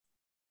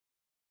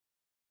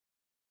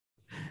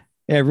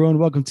Hey everyone,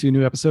 welcome to a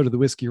new episode of the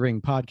Whiskey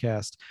Ring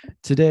podcast.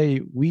 Today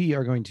we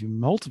are going to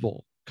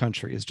multiple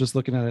countries. Just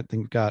looking at it, I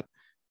think we've got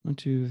one,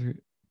 two,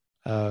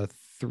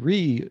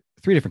 three,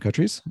 three different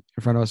countries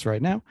in front of us right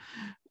now.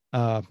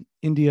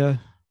 India,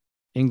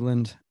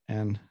 England,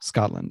 and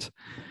Scotland.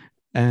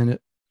 And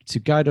to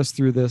guide us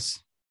through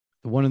this,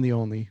 the one and the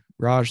only,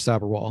 Raj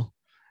Sabharwal.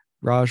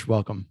 Raj,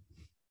 welcome.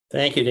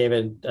 Thank you,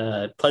 David.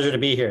 Pleasure to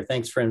be here.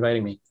 Thanks for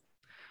inviting me.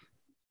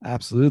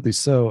 Absolutely.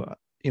 So,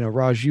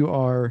 Raj, you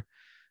are,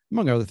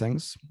 among other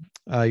things,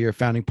 you're a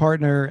founding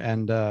partner,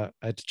 and I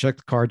had to check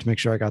the card to make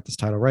sure I got this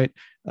title right.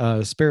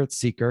 Spirit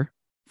Seeker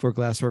for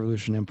Glass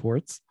Revolution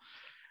Imports.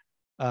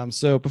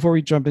 So before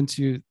we jump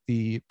into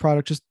the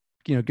product, just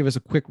give us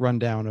a quick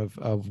rundown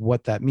of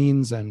what that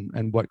means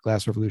and what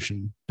Glass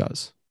Revolution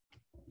does.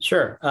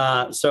 Sure.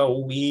 So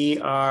we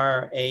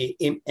are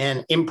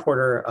an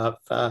importer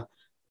of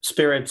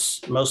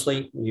spirits,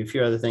 mostly, a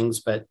few other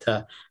things,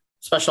 but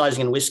specializing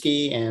in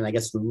whiskey, and I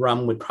guess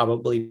rum would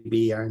probably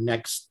be our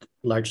next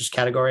largest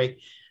category.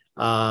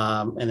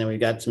 And then we've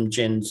got some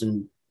gins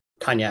and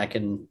cognac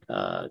and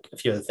a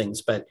few other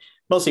things, but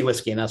mostly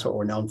whiskey, and that's what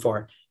we're known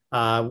for.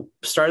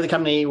 Started the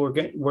company, we're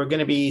going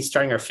to be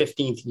starting our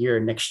 15th year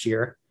next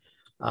year.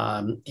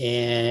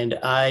 And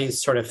I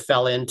sort of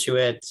fell into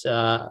it.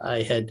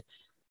 I had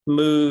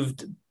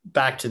moved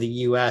back to the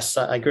US.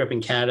 I grew up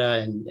in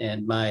Canada,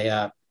 and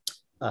my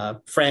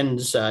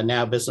friends,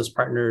 now business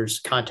partners,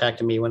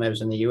 contacted me when I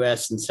was in the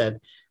US and said,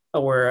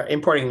 "Oh, we're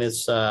importing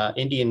this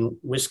Indian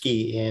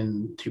whiskey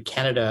in to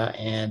Canada,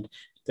 and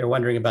they're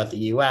wondering about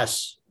the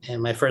US."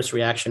 And my first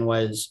reaction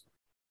was,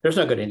 "There's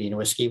no good Indian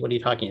whiskey. What are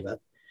you talking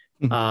about?"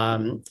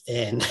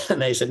 And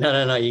they said,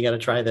 no, you got to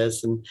try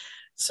this. And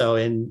so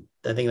I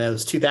think that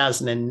was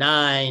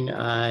 2009,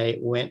 I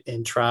went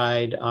and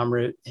tried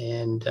Amrut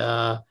and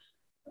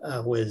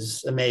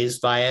was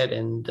amazed by it.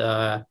 And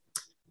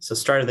so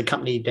started the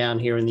company down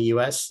here in the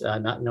US,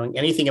 not knowing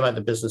anything about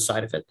the business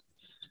side of it.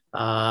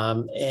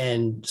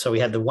 And so we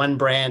had the one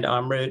brand,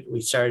 Amrut. We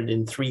started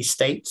in 3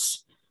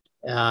 states.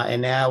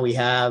 And now we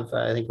have,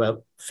 I think,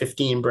 about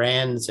 15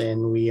 brands,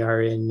 and we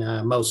are in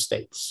most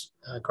states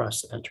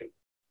across the country.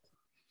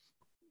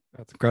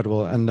 That's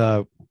incredible. And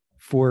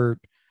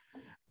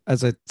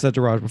as I said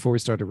to Raj before we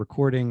started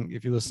recording,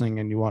 if you're listening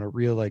and you want a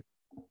real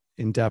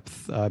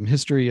in-depth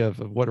history of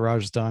what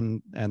Raj has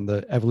done and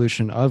the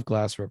evolution of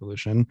Glass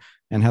Revolution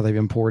and how they've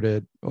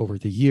imported over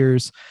the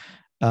years,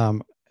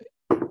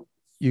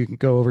 you can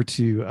go over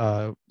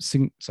to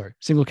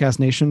Single Cast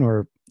Nation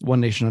or One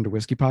Nation Under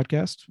Whiskey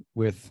podcast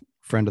with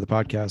friend of the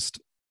podcast,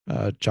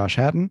 Josh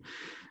Hatton.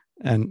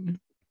 And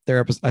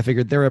I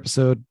figured their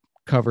episode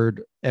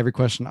covered every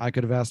question I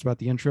could have asked about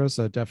the intro.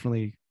 So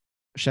definitely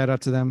shout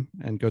out to them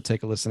and go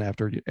take a listen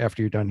after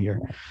you're done here.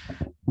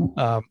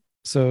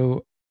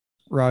 So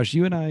Raj,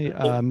 you and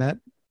I met.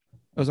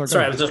 I was just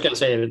going to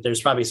say that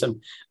there's probably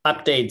some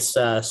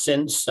updates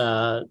since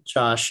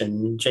Josh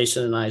and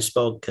Jason and I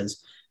spoke,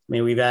 because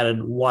we've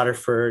added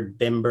Waterford,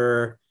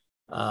 Bimber,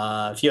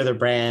 a few other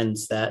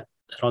brands that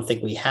I don't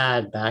think we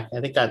had back.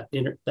 I think that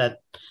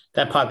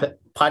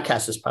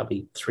podcast is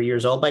probably 3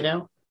 years old by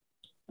now.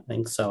 I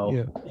think so.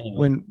 Yeah.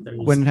 Anyway,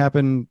 when it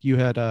happened, you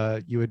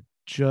had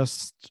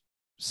just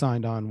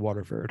signed on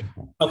Waterford.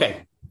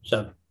 Okay.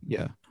 So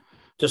yeah,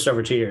 just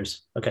over 2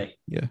 years. Okay.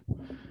 Yeah.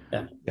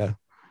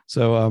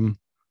 So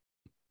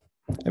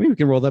we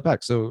can roll that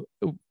back. So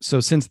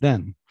since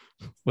then,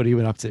 what have you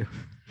been up to?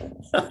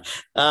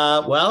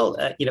 Well,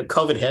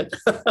 COVID hit.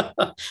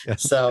 Yeah.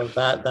 So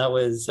that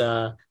was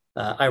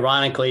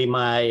ironically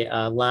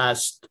my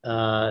last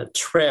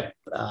trip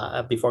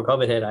before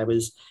COVID hit. I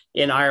was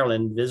in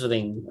Ireland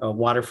visiting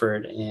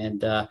Waterford,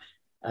 and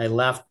I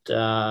left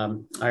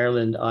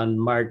Ireland on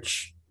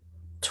March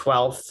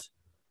 12th,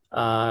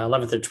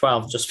 11th or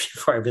 12th, just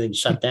before everything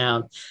shut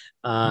down.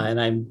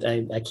 And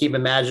I keep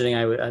imagining,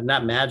 I'm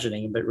not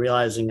imagining, but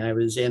realizing I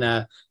was in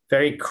a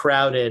very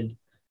crowded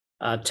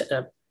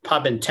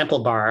pub and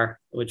temple bar,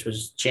 which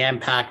was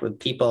jam-packed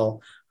with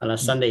people on a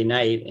Sunday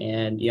night.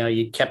 And,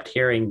 you kept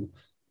hearing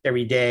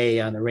every day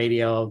on the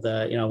radio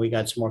we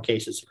got some more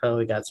cases of COVID,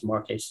 we got some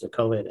more cases of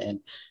COVID. And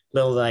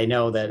little did I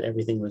know that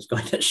everything was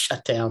going to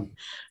shut down.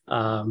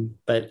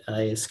 But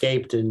I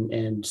escaped,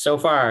 and so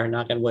far,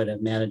 knock on wood,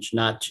 I've managed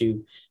not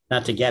to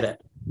get it,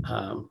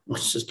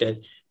 which is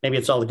good. Maybe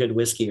it's all the good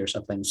whiskey or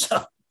something.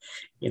 So,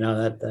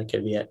 that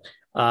could be it.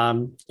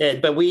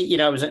 But we,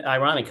 it was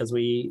ironic because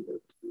we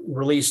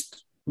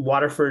released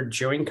Waterford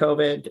during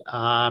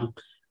COVID.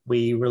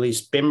 We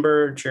released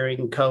Bimber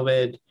during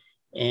COVID,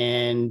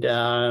 and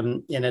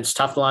it's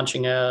tough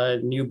launching a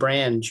new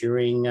brand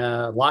during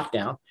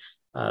lockdown,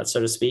 so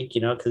to speak,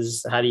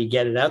 because how do you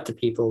get it out to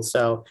people?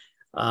 So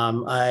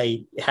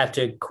I had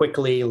to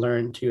quickly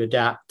learn to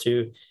adapt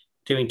to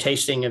doing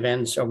tasting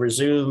events over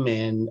Zoom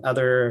and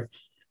other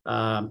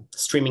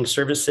streaming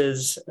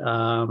services.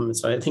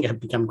 So I think I've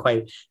become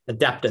quite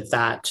adept at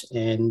that.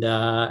 And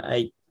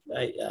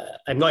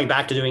I'm going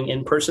back to doing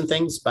in-person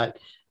things, but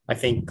I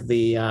think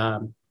the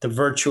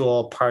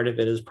virtual part of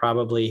it is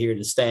probably here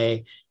to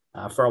stay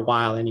for a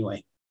while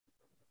anyway.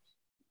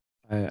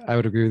 I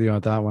would agree with you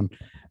on that one.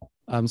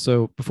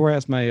 So before I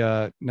ask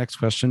my next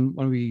question,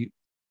 why don't we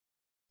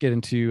get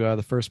into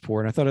the first pour?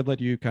 And I thought I'd let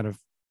you kind of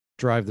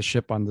drive the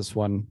ship on this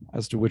one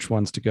as to which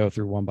ones to go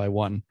through one by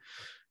one.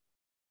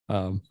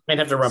 Might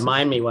have to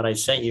remind me what I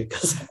sent you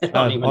because I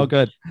don't even. All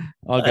good,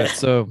 all good.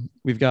 So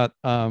we've got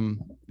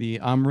the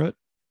Amrut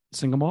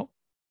single malt.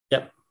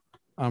 Yep.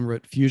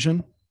 Amrut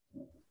Fusion.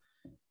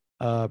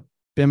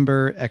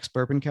 Bimber ex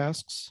bourbon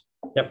casks.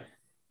 Yep.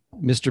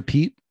 Mr.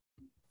 Peat.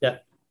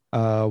 Yep.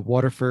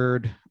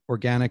 Waterford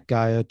Organic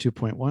Gaia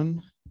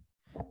 2.1,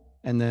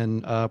 and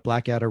then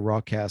Blackadder Raw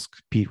Cask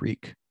Peat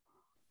Reek.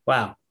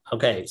 Wow.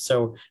 Okay,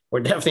 so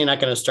we're definitely not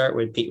going to start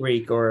with Peat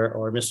Reek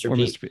or Mr.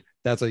 Peat. Mr. Peat.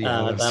 That's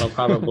that'll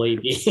probably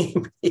be,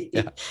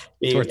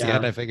 towards the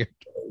end. I figured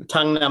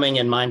tongue numbing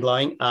and mind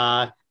blowing.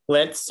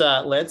 Let's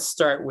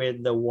start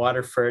with the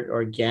Waterford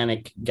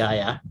Organic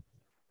Gaia.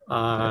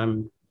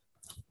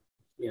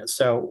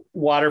 So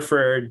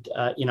Waterford,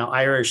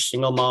 Irish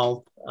single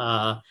malt.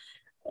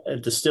 A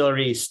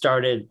distillery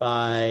started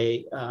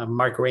by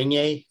Mark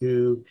Rainier,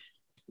 who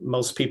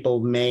most people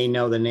may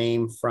know the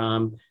name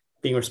from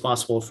being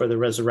responsible for the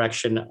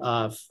resurrection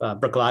of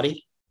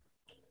Bruichladdich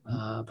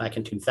back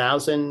in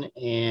 2000.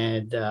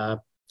 And,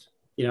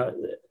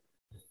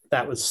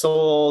 that was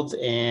sold,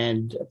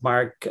 and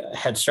Mark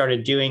had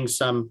started doing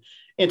some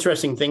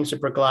interesting things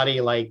at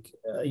Bruichladdich, like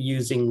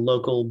using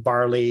local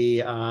barley,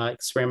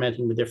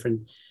 experimenting with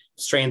different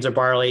strains of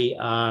barley.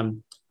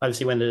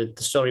 Obviously, when the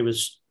distillery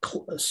was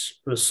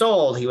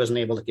sold, he wasn't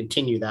able to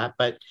continue that,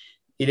 but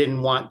he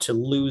didn't want to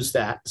lose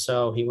that.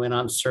 So he went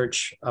on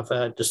search of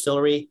a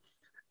distillery,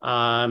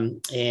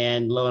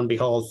 and lo and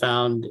behold,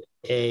 found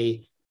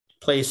a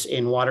place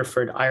in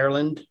Waterford,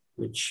 Ireland,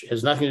 which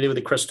has nothing to do with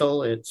the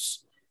crystal.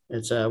 It's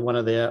one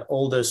of the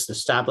oldest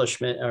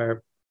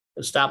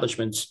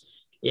establishments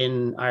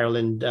in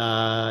Ireland,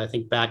 I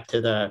think back to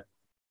the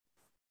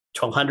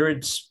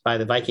 1200s by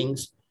the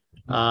Vikings.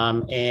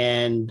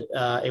 And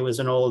it was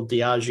an old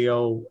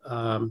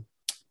Diageo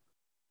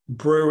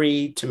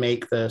brewery to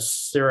make the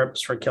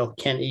syrups for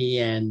Kilkenny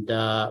and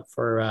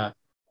for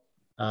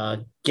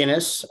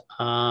Guinness,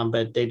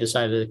 but they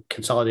decided to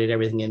consolidate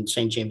everything in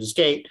St. James's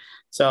Gate.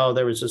 So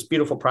there was this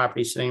beautiful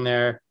property sitting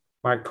there.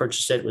 Mark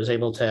purchased it, was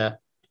able to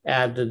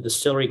add the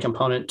distillery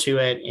component to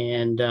it,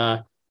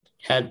 and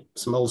had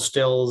some old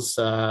stills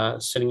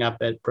sitting up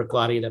at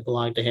Bruichladdich that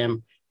belonged to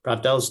him,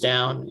 brought those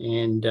down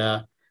and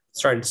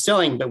started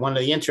distilling. But one of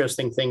the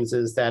interesting things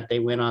is that they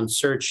went on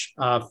search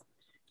of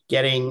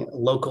getting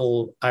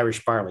local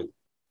Irish barley.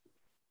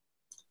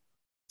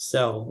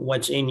 So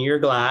what's in your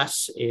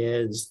glass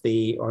is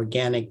the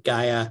Organic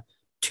Gaia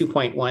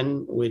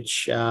 2.1,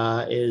 which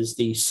is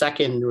the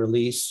second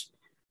release,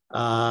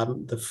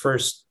 the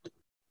first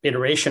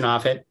iteration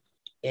of it.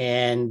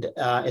 And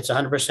it's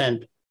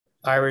 100%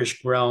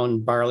 Irish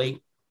grown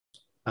barley,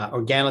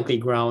 organically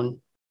grown.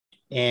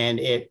 And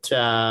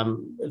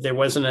there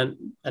wasn't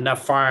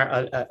enough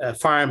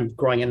farm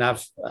growing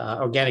enough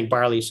organic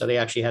barley. So they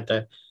actually had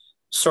to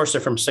source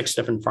it from 6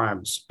 different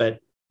farms. But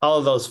all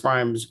of those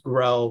farms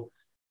grow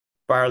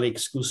barley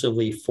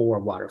exclusively for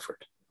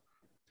Waterford.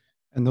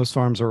 And those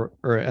farms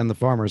and the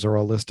farmers are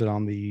all listed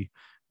on the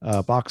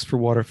box for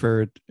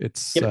Waterford.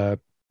 It's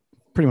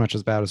pretty much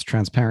as about as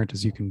transparent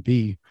as you can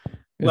be.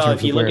 Well,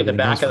 if you look at the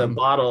back of the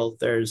bottle,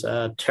 there's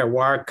a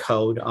terroir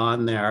code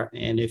on there.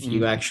 And if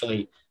you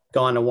actually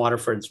go on to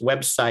Waterford's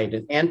website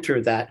and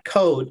enter that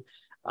code,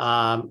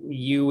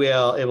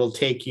 it will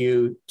take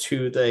you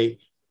to the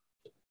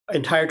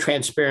entire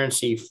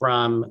transparency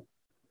from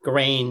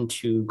grain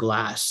to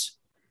glass.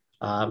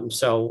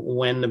 So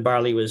when the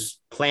barley was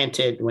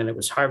planted, when it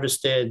was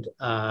harvested,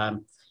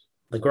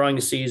 the growing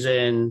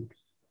season,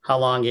 how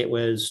long it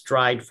was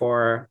dried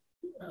for,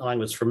 how long it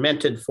was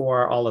fermented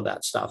for, all of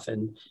that stuff.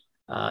 And,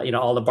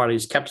 all the barley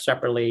is kept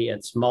separately.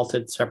 It's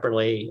malted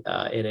separately.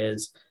 It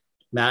is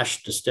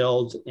mashed,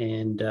 distilled,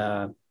 and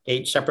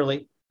aged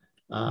separately.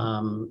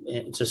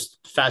 It's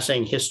just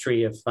fascinating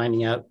history of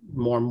finding out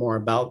more and more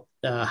about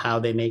how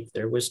they make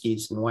their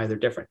whiskeys and why they're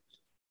different.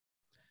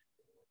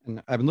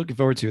 And I've been looking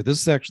forward to it. This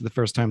is actually the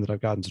first time that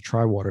I've gotten to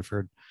try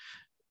Waterford.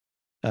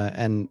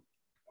 And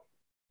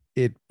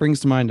it brings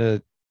to mind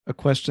a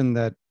question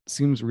that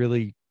seems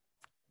really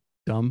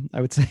dumb, I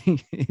would say,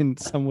 in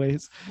some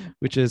ways,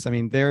 which is,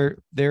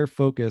 their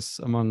focus,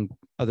 among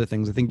other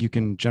things, I think you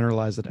can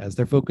generalize it as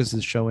their focus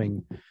is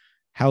showing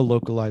how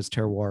localized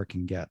terroir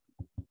can get.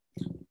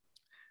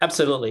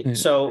 Absolutely.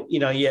 So,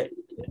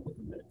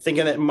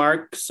 thinking that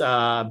Mark's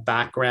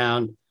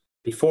background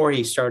before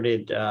he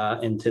started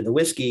into the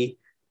whiskey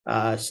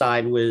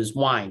side was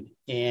wine,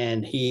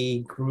 and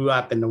he grew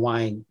up in the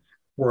wine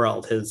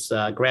world. His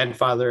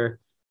grandfather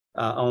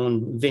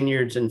owned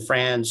vineyards in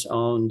France,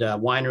 owned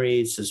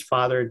wineries. His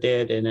father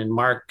did, and then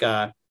Mark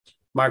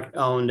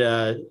owned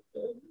a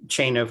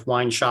chain of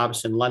wine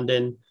shops in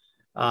London,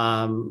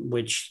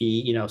 which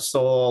he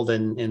sold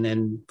and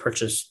then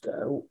purchased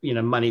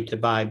money to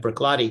buy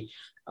Bruichladdich.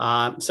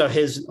 So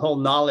his whole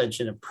knowledge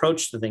and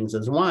approach to things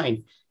is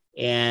wine,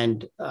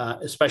 and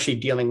especially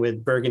dealing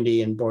with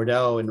Burgundy and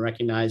Bordeaux and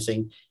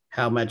recognizing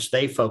how much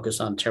they focus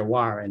on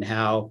terroir and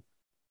how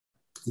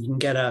you can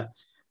get a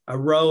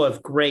row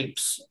of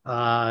grapes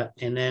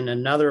and then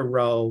another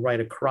row right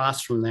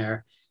across from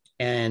there.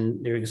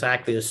 And they're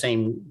exactly the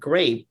same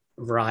grape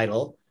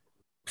varietal,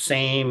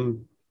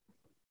 same,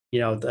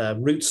 the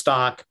root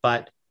stock,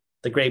 but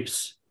the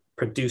grapes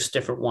produce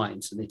different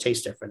wines and they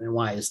taste different. And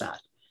why is that?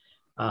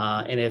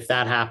 And if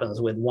that happens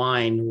with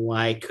wine,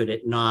 why could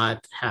it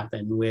not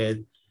happen with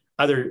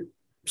other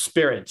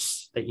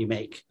spirits that you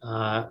make?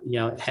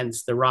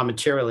 Hence the raw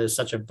material is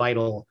such a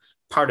vital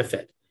part of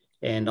it.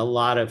 And a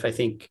lot of, I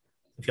think,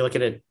 if you look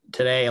at it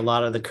today, a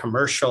lot of the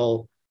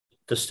commercial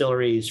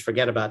distilleries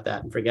forget about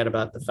that and forget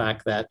about the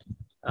fact that,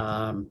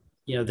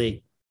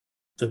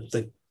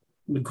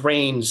 the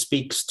grain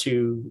speaks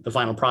to the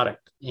final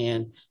product,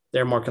 and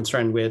they're more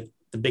concerned with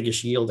the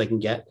biggest yield they can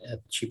get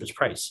at the cheapest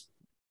price.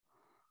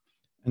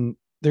 And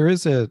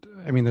there's an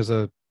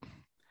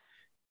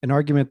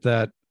argument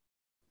that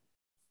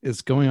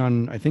is going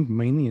on, I think,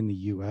 mainly in the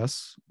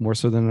US, more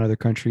so than in other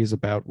countries,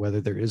 about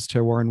whether there is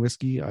terroir in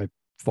whiskey. I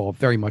fall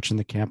very much in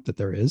the camp that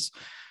there is,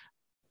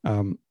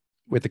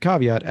 with the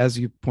caveat, as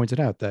you pointed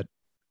out, that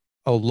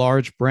a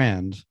large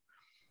brand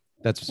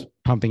that's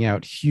pumping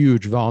out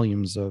huge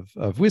volumes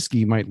of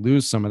whiskey might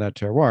lose some of that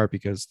terroir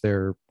because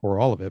or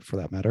all of it for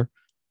that matter,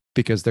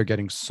 because they're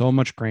getting so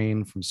much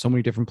grain from so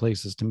many different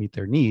places to meet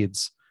their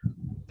needs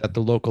that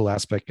the local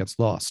aspect gets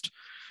lost.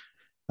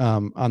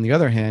 On the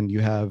other hand,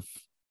 you have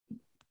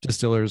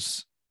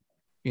distillers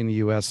in the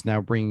US now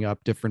bringing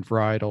up different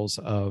varietals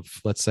of,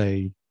 let's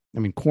say,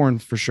 corn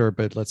for sure,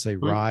 but let's say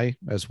rye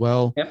as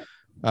well. Yep.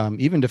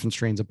 Even different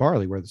strains of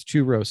barley, where there's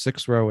 2-row,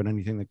 6-row, and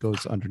anything that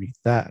goes underneath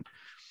that.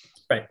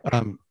 Right.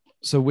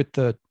 So with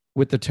the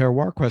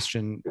terroir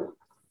question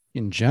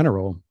in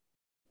general,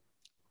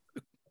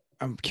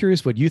 I'm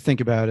curious what you think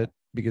about it,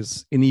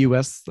 because in the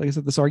US, like I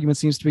said, this argument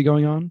seems to be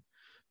going on,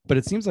 but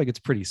it seems like it's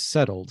pretty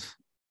settled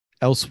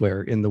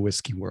elsewhere in the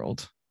whiskey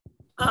world.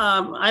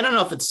 I don't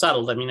know if it's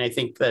settled. I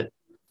think that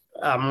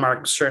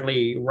Mark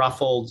certainly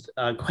ruffled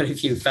quite a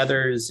few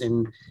feathers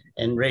and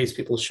raised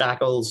people's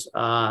shackles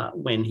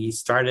when he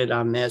started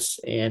on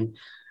this. And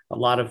a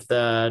lot of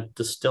the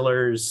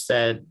distillers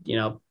said,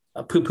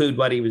 poo-pooed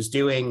what he was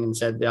doing and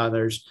said,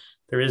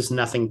 there is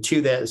nothing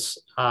to this.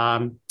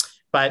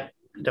 But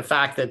the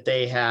fact that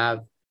they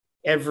have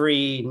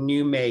every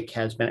new make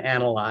has been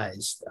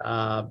analyzed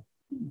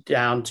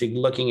down to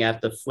looking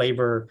at the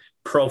flavor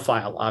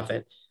profile of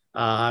it.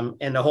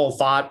 And the whole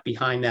thought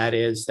behind that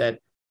is that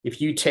if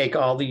you take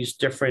all these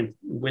different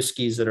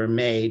whiskeys that are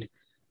made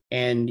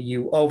and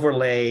you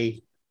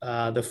overlay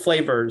the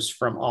flavors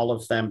from all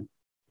of them,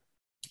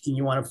 and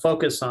you want to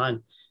focus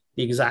on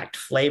the exact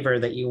flavor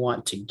that you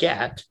want to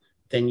get,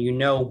 then you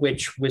know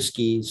which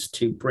whiskeys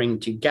to bring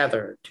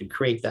together to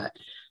create that.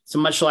 So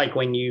much like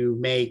when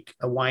a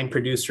wine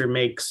producer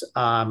makes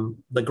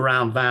the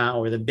Grand Vin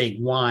or the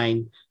big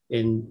wine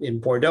in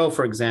Bordeaux,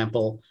 for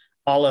example,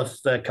 all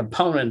of the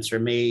components are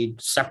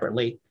made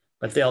separately,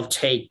 but they'll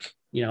take,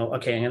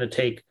 okay, I'm going to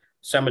take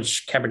so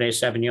much Cabernet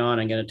Sauvignon,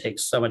 I'm going to take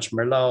so much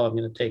Merlot, I'm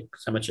going to take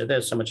so much of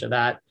this, so much of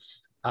that,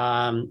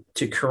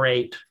 to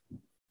create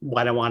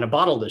what I want to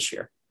bottle this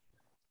year.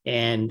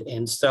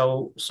 And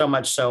so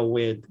much so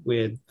with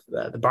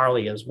the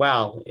barley as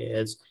well,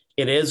 is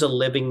it is a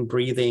living,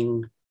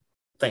 breathing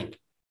thing,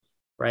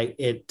 right?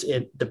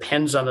 It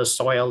depends on the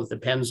soil, it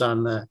depends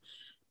on the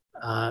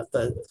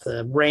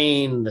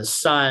rain, the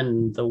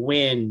sun, the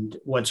wind,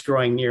 what's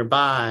growing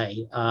nearby,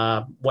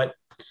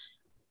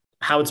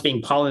 how it's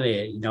being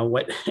pollinated,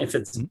 what if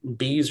it's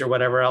bees or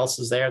whatever else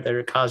is there that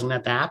are causing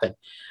that to happen.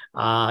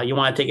 You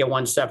want to take it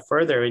one step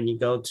further and you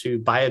go to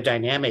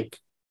biodynamic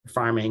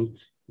farming,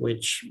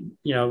 which,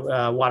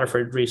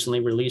 Waterford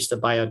recently released a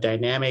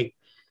biodynamically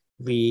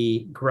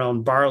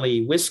grown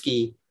barley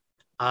whiskey.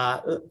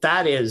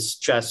 That is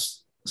just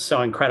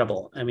so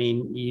incredible.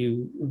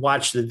 You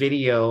watch the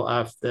video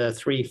of the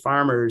 3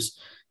 farmers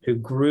who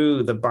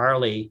grew the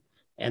barley,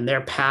 and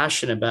their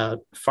passion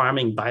about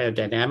farming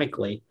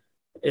biodynamically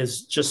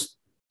is just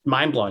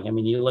mind-blowing.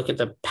 You look at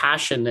the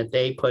passion that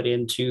they put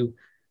into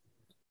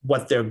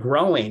what they're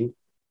growing.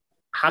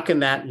 How can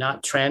that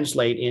not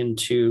translate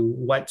into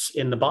what's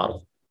in the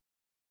bottle?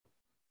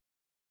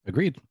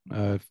 Agreed.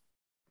 Talking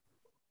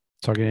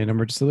to a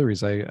number of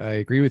distilleries, I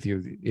agree with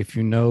you. If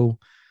you know,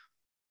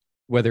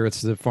 whether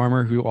it's the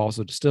farmer who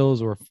also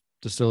distills or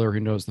distiller who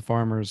knows the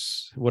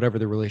farmers, whatever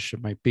the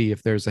relationship might be,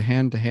 if there's a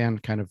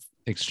hand-to-hand kind of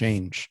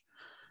exchange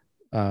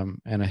and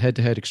a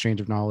head-to-head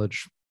exchange of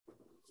knowledge,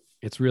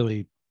 it's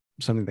really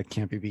something that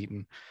can't be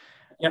beaten.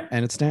 Yeah.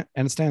 And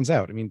it stands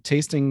out.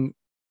 Tasting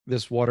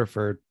this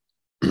Waterford,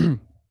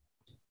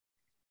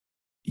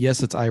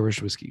 yes, it's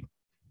Irish whiskey,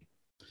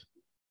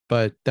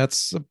 but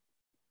that's,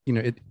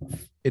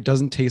 it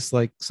doesn't taste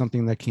like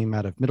something that came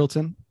out of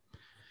Middleton.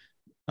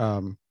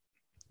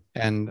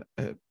 And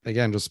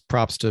again, just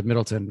props to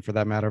Middleton for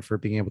that matter, for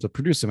being able to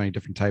produce so many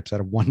different types out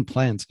of one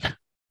plant.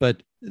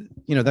 But,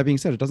 that being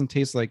said, it doesn't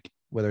taste like,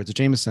 whether it's a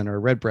Jameson or a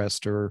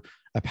Redbreast or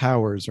a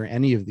Powers or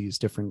any of these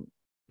different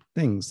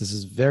things. This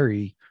is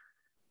very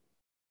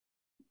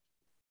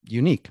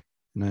unique.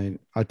 And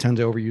I tend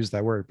to overuse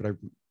that word, but I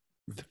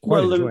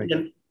quite Well, enjoy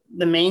it.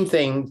 the main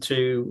thing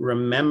to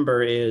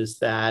remember is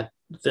that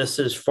this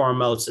is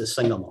foremost a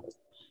single malt.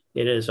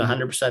 It is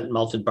 100%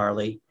 malted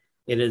barley.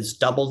 It is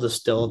double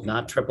distilled,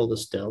 not triple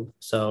distilled.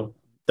 So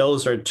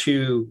those are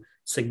two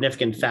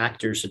significant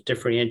factors that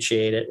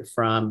differentiate it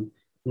from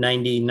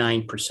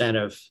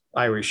 99% of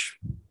Irish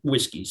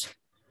whiskeys.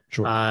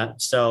 Sure.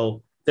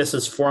 So this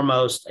is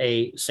foremost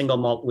a single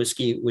malt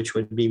whiskey, which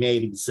would be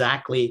made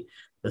exactly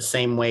the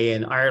same way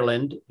in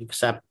Ireland,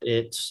 except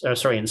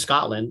in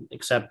Scotland,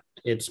 except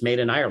it's made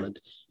in Ireland.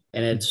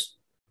 And it's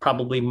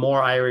probably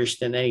more Irish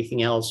than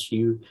anything else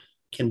you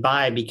can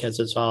buy because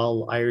it's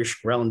all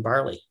Irish grown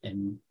barley.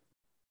 And,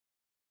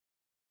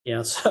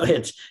 so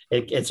it's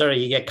sort of,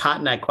 you get caught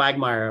in that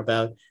quagmire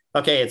about,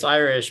 okay, it's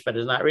Irish, but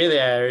it's not really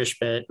Irish,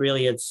 but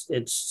really it's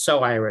so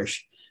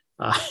Irish.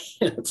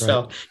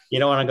 So Right. you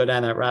don't want to go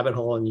down that rabbit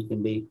hole and you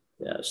can be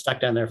stuck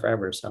down there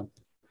forever. So.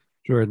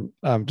 Sure.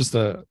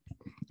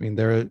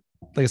 There,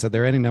 like I said,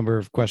 there are any number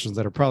of questions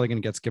that are probably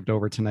going to get skipped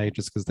over tonight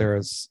just because there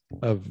is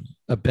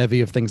a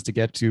bevy of things to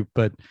get to.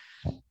 But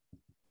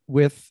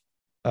with,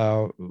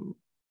 as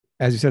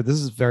you said, this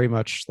is very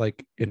much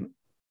like an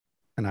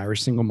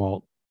Irish single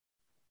malt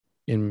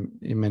in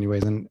many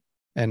ways.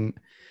 And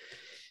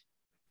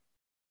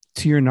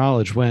to your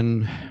knowledge,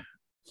 when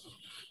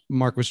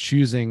Mark was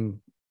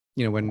choosing,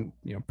 when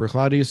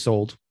Bruichladdich is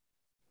sold,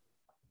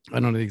 I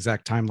don't know the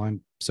exact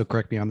timeline, so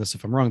correct me on this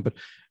if I'm wrong, but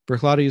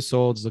Bruichladdich is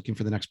sold, is looking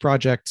for the next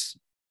project,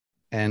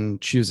 and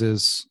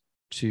chooses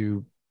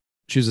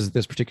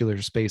this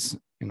particular space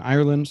in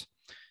Ireland.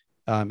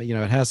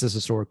 It has this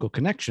historical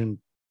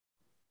connection,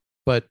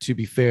 but to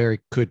be fair,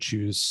 it could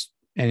choose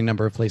any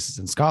number of places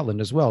in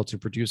Scotland as well to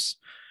produce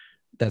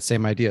that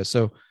same idea.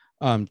 So,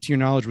 to your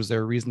knowledge, was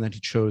there a reason that he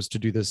chose to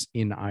do this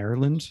in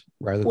Ireland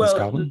rather than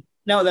Scotland?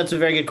 No, that's a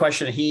very good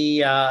question.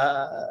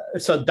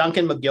 So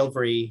Duncan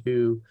McGilvery,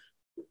 who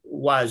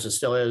was or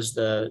still is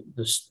the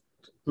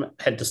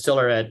head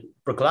distiller at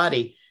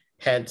Bruichladdich,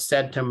 had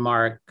said to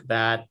Mark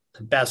that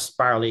the best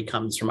barley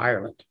comes from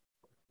Ireland.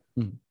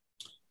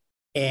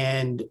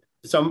 And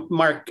so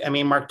Mark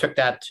took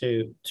that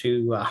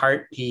to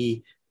heart.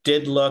 He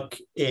did look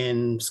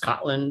in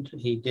Scotland.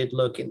 He did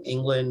look in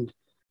England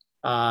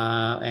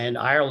and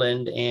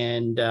Ireland,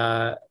 and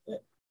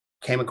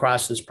came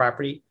across this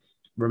property,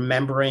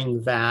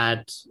 remembering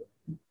that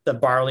the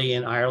barley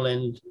in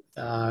Ireland,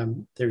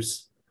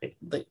 it's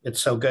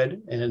so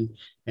good, and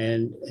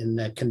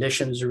the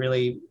conditions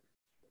really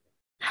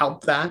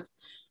help that.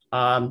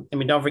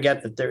 Don't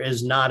forget that there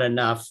is not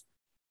enough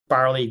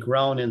barley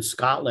grown in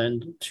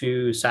Scotland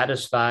to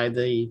satisfy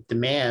the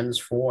demands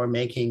for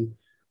making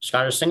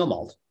Scottish single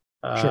malt.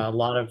 Sure. A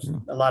lot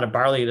of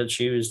barley that's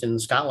used in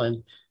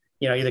Scotland,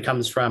 either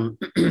comes from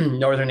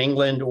northern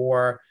England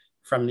or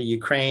from the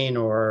Ukraine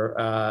or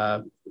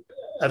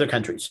other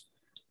countries,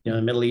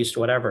 the Middle East,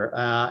 whatever.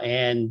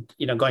 And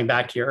going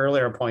back to your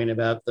earlier point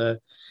about the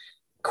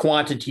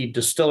quantity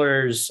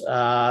distillers,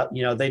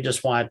 they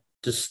just want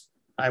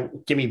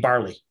give me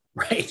barley,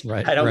 right?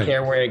 I don't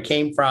care where it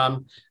came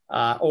from,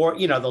 or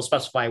they'll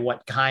specify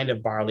what kind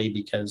of barley,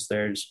 because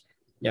there's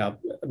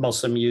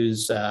most of them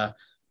use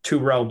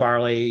 2-row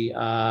barley,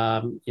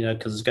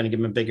 because it's going to give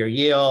them a bigger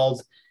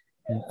yield.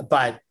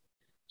 But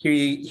here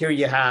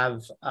you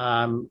have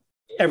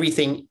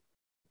everything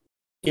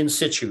in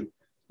situ.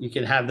 You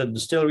can have the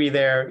distillery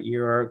there.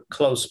 You're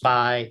close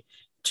by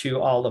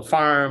to all the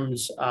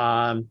farms.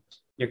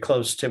 You're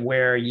close to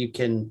where you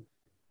can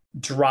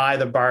dry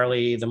the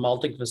barley. The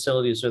malting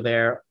facilities are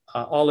there.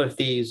 All of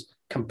these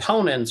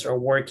components are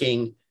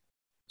working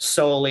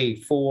solely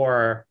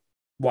for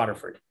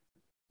Waterford.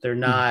 They're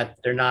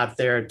not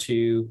there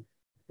to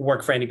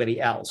work for anybody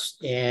else.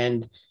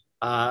 And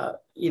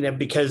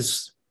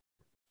because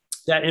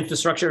that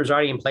infrastructure is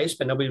already in place,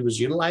 but nobody was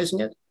utilizing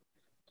it.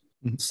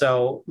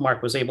 So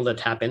Mark was able to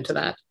tap into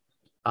that.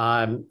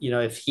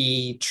 If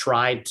he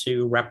tried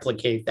to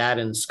replicate that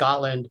in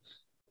Scotland,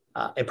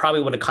 it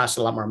probably would have cost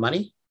a lot more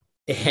money.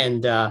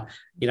 And, and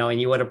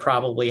you would have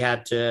probably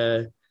had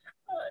to,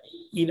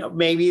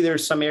 maybe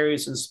there's some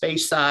areas in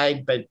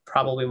Speyside, but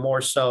probably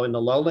more so in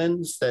the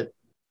lowlands that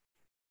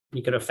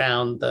you could have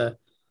found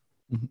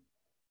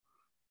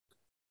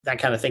that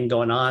kind of thing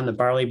going on, the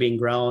barley being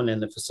grown and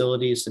the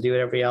facilities to do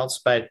everything else.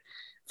 But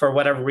for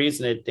whatever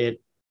reason,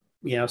 it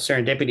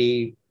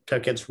serendipity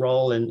took its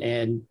role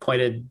and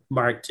pointed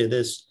Mark to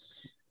this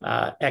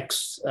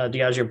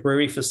ex-Diageo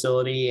brewery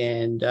facility.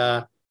 And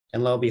lo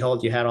and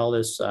behold, you had all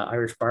this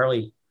Irish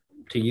barley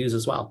to use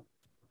as well.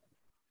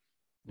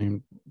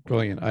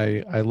 Brilliant.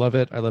 I love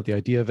it. I love the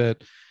idea of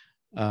it.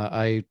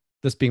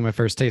 This being my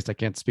first taste, I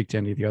can't speak to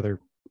any of the other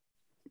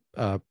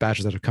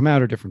batches that have come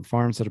out or different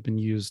farms that have been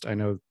used. I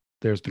know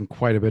there's been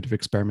quite a bit of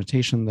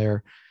experimentation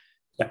there.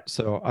 Yep.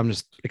 So I'm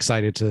just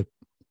excited to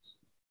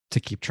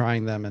keep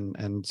trying them,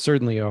 and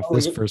certainly off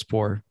this first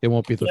pour, it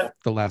won't be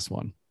the last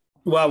one.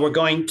 Well, we're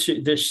going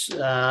to this,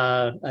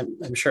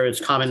 I'm sure it's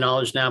common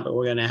knowledge now, but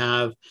we're going to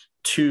have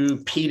 2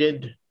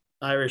 peated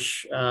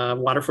Irish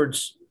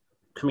Waterfords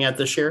coming out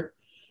this year.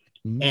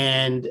 Mm.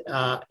 and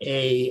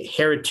a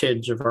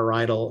heritage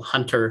varietal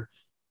Hunter,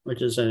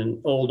 which is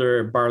an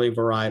older barley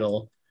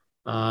varietal,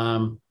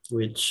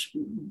 which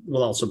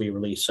will also be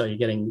released. So you're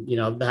getting,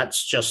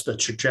 that's just the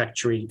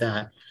trajectory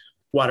that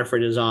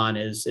Waterford is on,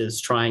 is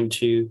trying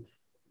to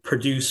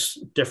produce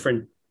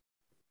different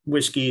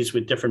whiskeys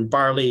with different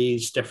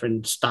barleys,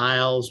 different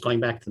styles, going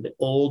back to the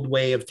old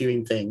way of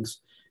doing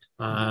things.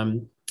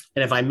 And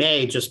if I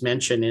may just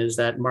mention, is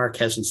that Mark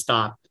hasn't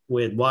stopped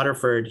with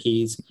Waterford.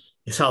 He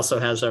also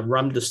has a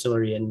rum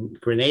distillery in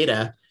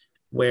Grenada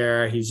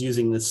where he's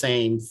using the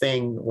same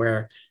thing,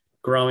 where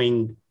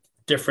growing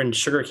different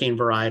sugarcane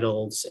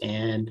varietals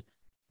and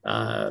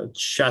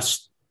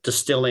just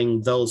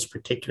distilling those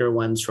particular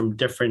ones from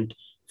different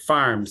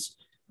farms.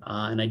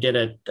 And I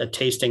did a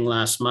tasting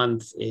last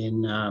month at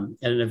an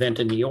event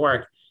in New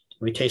York.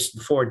 We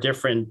tasted 4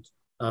 different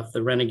of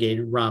the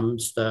Renegade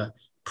rums, the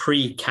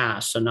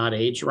pre-cast, so not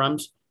aged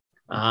rums.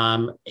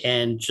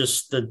 And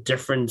just the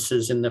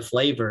differences in the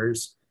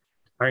flavors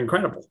are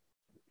incredible.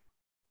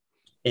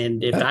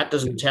 And if that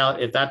doesn't tell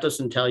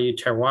you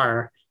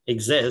terroir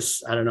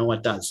exists, I don't know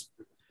what does.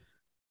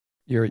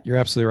 You're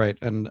absolutely right,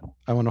 and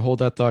I want to hold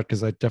that thought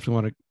because I definitely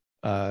want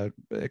to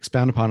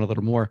expound upon it a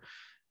little more.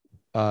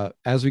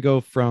 As we go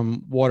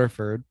from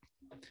Waterford,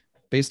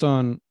 based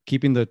on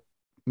keeping the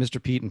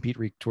Mr. Peat and Peat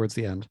Reek towards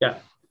the end. Yeah,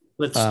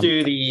 let's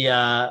do the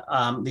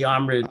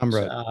Amrut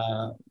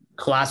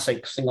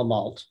classic single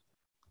malt.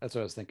 That's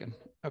what I was thinking.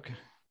 Okay.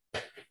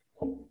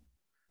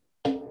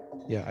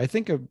 Yeah, I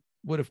think I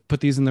would have put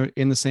these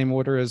in the same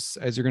order as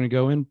you're going to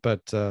go in,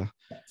 but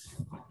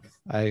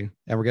and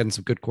we're getting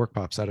some good cork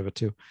pops out of it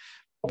too.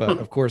 But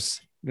of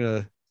course,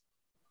 you've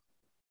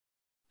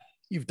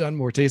done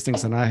more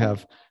tastings than I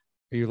have.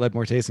 You led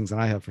more tastings than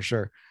I have for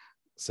sure.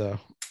 So,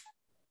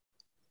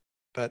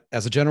 but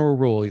as a general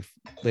rule,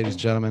 ladies and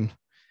gentlemen,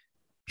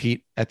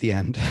 Peat at the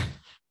end.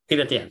 Peat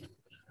at the end.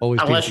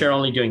 Always, unless you're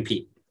only doing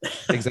Peat.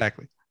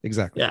 Exactly.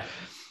 Yeah.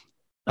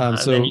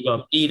 So then you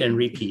go Peat and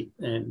repeat,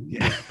 and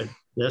yeah. But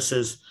this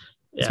is.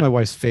 It's my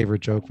wife's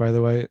favorite joke, by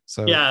the way.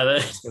 So yeah.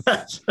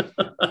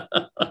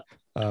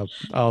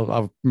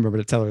 I'll remember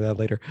to tell her that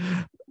later.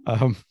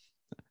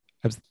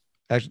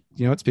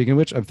 Actually, speaking of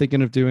which, I'm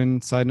thinking of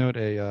doing, side note,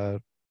 an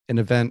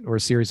event or a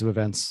series of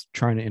events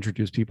trying to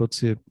introduce people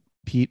to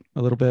Peat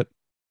a little bit.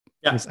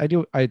 Yeah.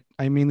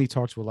 I mainly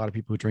talk to a lot of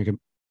people who drink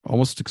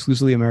almost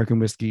exclusively American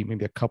whiskey,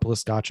 maybe a couple of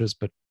scotches,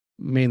 but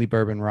mainly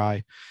bourbon,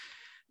 rye.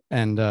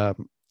 And to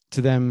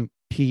them,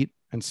 Peat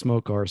and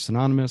smoke are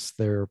synonymous.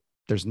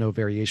 There's no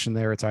variation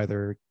there. It's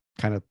either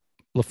kind of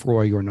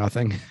Lefroy or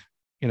nothing,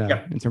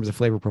 in terms of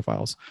flavor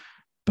profiles.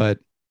 But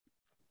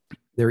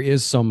there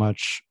is so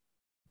much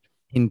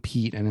in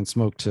Peat and in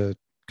smoke to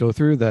go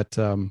through that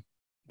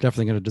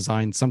definitely going to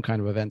design some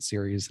kind of event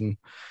series. And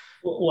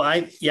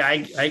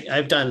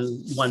I've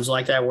done ones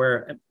like that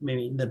where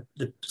maybe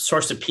the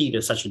source of peat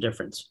is such a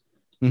difference.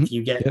 Mm-hmm. If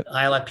you get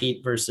Isla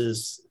peat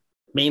versus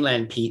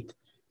mainland peat,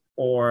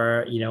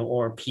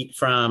 or peat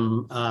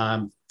from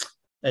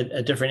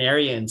a different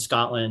area in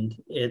Scotland,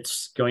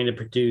 it's going to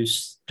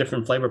produce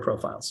different flavor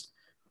profiles.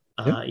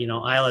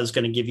 Isla is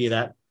going to give you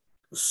that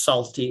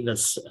salty, the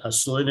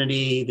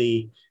salinity,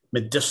 the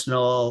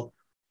medicinal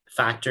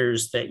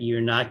factors that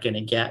you're not going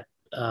to get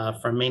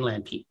from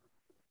mainland peat.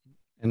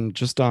 And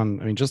just on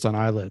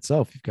Isla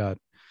itself, you've got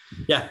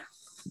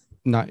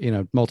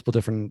multiple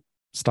different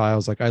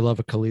styles. Like I love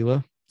a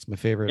Kalila. It's my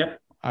favorite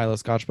Isla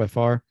Scotch by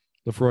far.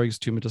 Lefroy is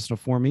too medicinal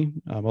for me.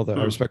 Although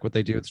I respect what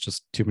they do, it's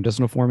just too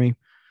medicinal for me.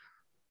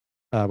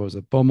 What was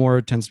it?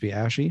 Bowmore tends to be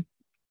ashy.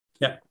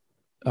 Yeah.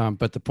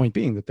 But the point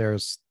being that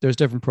there's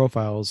different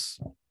profiles,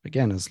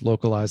 again, as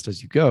localized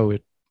as you go.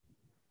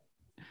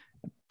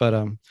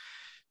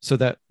 So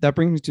that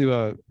brings me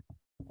to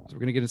so we're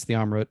going to get into the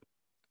Amrut.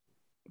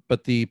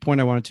 But the point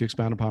I wanted to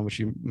expound upon, which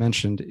you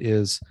mentioned,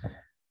 is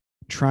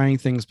trying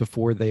things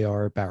before they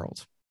are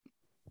barreled.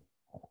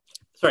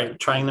 Sorry,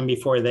 trying them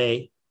before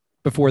they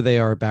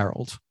are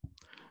barreled.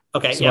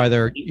 Okay. So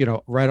either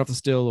right off the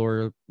still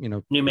or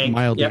new make,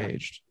 mildly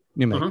aged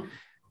new make.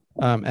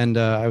 Mm-hmm. And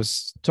I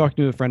was talking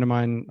to a friend of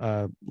mine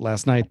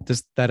last night.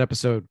 That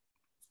episode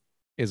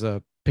is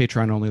a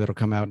Patreon only that'll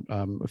come out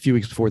a few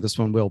weeks before this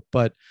one will.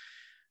 But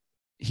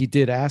he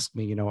did ask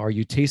me, are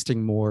you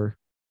tasting more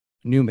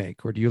new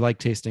make, or do you like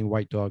tasting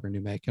White Dog or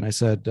new make? And I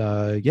said,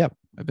 yeah,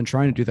 I've been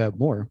trying to do that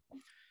more,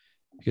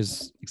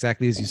 because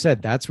exactly as you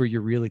said, that's where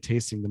you're really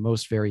tasting the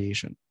most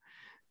variation.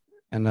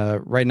 And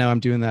right now I'm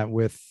doing that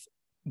with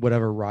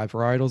whatever rye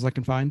varietals I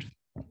can find.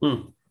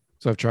 So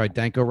I've tried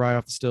Danko rye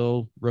off the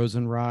still,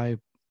 rosin rye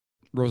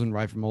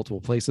from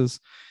multiple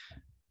places.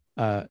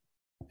 And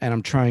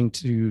I'm trying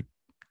to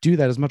do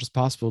that as much as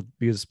possible,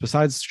 because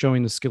besides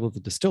showing the skill of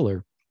the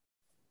distiller,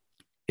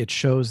 it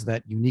shows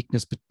that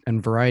uniqueness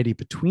and variety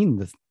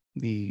between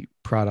the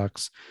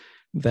products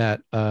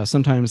that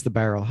sometimes the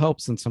barrel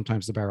helps and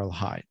sometimes the barrel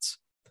hides.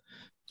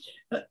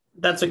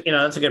 That's a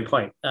good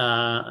point.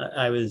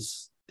 I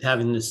was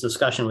having this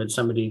discussion with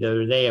somebody the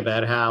other day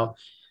about how,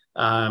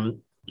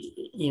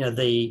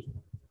 the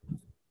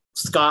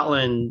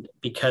Scotland,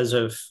 because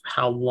of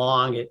how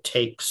long it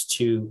takes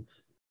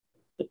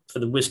for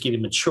the whiskey to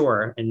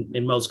mature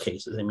in most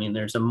cases. I mean,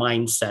 there's a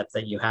mindset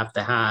that you have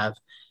to have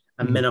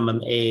a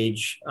minimum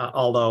age,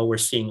 although we're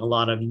seeing a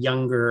lot of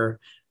younger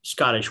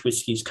Scottish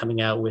whiskeys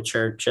coming out, which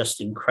are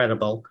just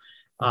incredible.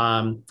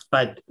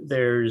 But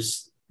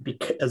as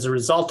a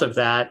result of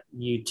that,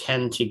 you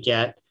tend to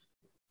get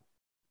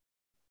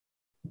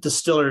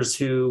distillers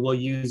who will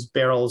use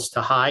barrels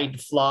to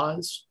hide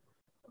flaws.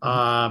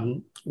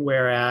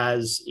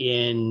 Whereas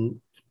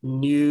in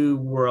New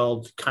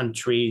World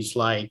countries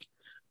like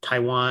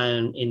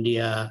Taiwan,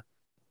 India,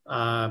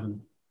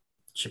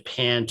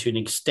 Japan, to an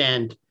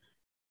extent,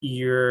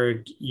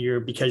 because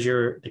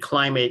the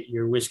climate,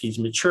 your whiskeys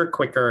mature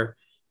quicker,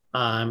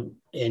 and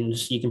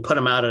you can put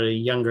them out at a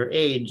younger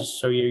age.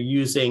 So you're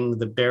using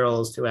the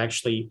barrels to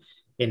actually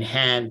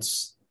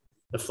enhance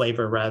the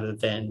flavor rather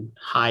than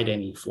hide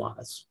any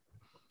flaws.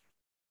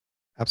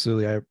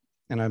 Absolutely.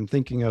 I'm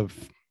thinking of,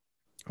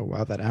 oh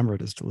wow, that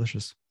Amrut is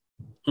delicious.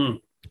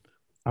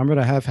 Amrut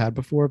I have had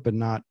before, but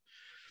not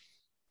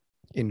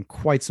in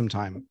quite some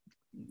time.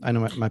 I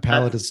know my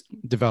palate has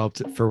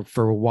developed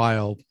for a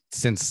while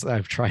since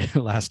I've tried it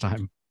last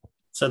time.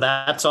 So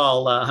that's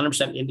all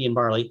 100% Indian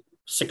barley,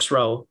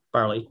 6-row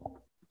barley,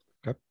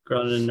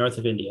 grown in the north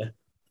of India.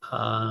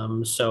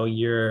 So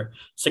you're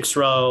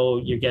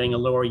 6-row, you're getting a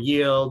lower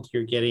yield,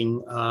 you're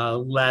getting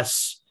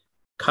less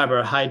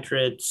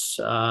carbohydrates,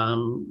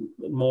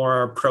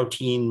 more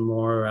protein,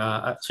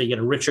 so you get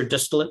a richer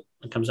distillate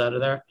that comes out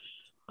of there.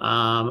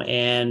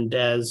 And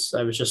as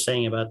I was just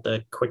saying about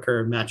the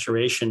quicker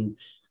maturation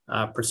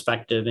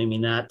perspective, I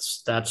mean,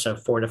 that's a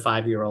 4 to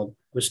 5 year old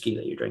whiskey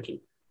that you're drinking.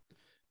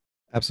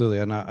 Absolutely.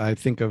 And I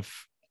think of,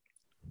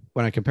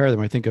 when I compare them,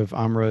 I think of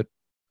Amrut.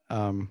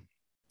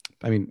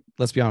 I mean,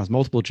 let's be honest,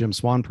 multiple Jim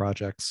Swan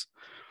projects,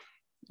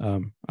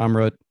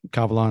 Amrut,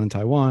 Kavalan in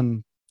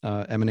Taiwan,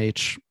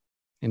 M&H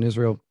in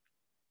Israel.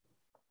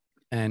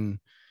 And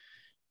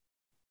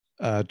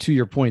to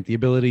your point, the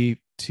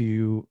ability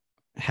to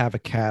have a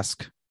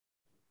cask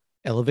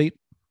elevate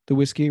the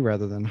whiskey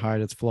rather than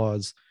hide its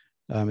flaws,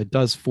 it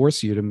does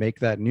force you to make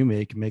that new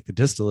make the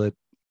distillate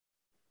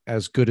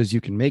as good as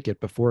you can make it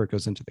before it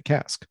goes into the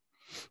cask.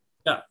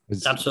 Yeah,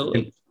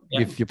 absolutely.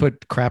 If you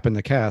put crap in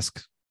the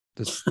cask,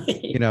 just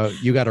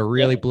you got to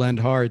really blend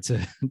hard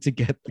to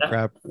get the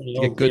crap, to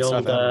get good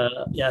stuff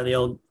out. The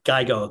old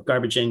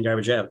garbage in,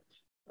 garbage out.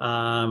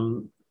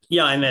 And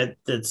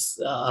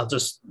it's I'll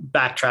just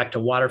backtrack to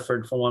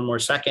Waterford for one more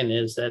second.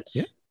 Is that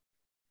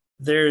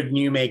their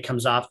new make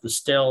comes off the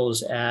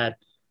stills at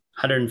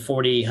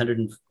 140,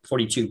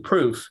 142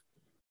 proof,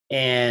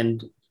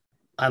 and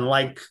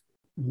unlike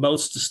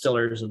most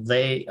distillers,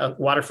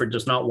 Waterford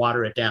does not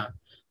water it down.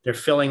 They're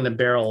filling the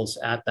barrels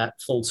at that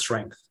full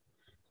strength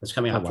that's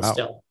coming off the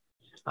still.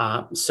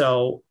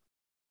 So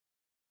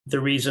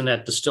the reason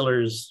that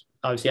distillers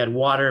obviously add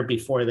water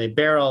before they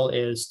barrel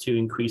is to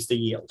increase the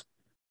yield,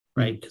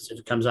 right? Because if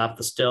it comes off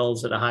the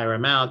stills at a higher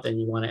amount, then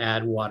you want to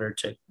add water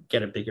to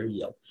get a bigger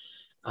yield.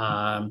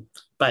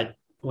 But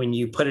when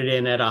you put it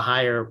in at a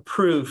higher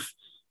proof,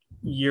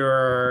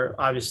 you're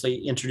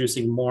obviously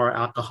introducing more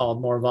alcohol,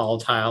 more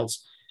volatiles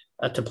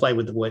to play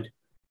with the wood,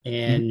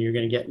 and you're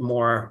going to get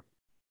more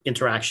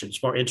interesting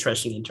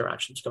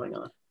interactions going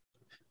on.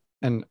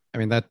 And I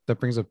mean, that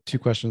brings up two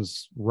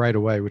questions right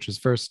away, which is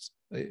first,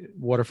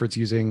 Waterford's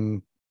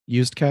using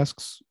used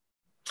casks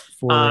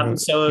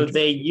so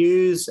they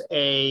use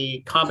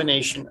a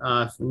combination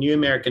of New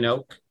American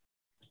oak,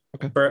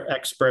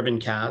 ex-bourbon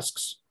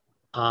casks,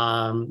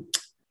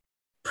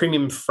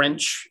 premium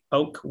French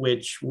oak,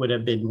 which would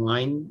have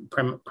been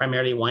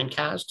primarily wine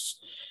casks,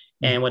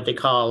 and what they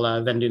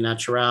call vin doux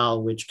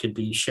naturel, which could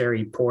be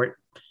sherry, port,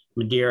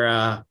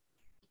 Madeira,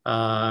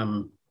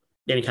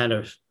 any kind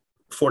of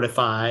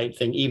fortified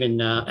thing, even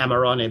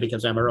Amarone,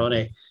 because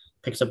Amarone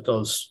picks up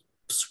those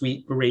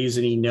sweet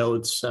raisiny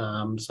notes.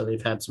 So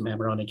they've had some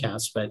Amarone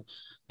casks. But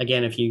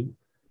again, if you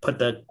put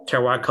the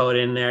terroir code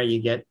in there,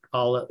 you get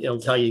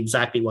it'll tell you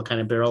exactly what kind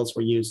of barrels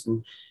were used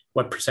and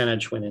what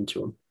percentage went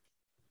into them.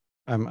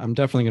 I'm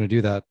definitely going to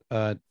do that.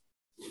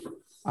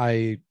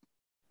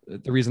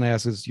 The reason I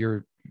ask is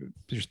you're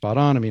spot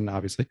on. I mean,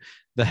 obviously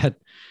that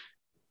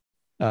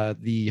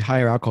the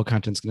higher alcohol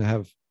content is going to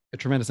have a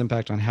tremendous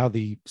impact on how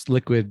the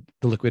liquid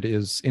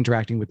is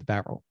interacting with the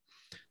barrel.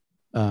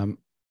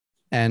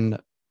 And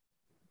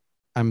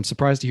I'm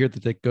surprised to hear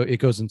that it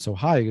goes in so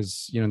high,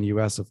 because in the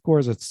US, of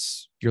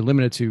course, you're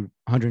limited to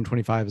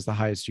 125 is the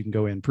highest you can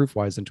go in proof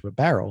wise into a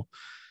barrel.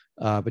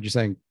 But you're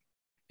saying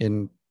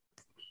in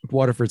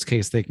Waterford's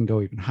case, they can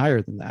go even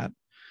higher than that.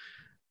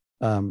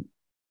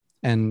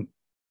 And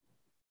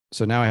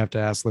so now I have to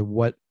ask,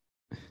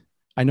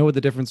 I know what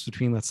the difference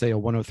between, let's say, a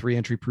 103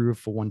 entry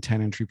proof, a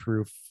 110 entry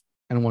proof,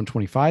 and a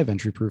 125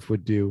 entry proof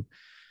would do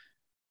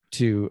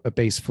to a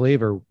base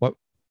flavor. What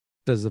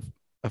does a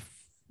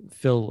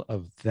fill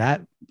of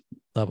that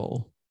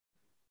level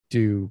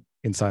do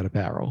inside a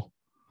barrel?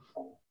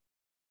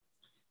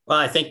 Well,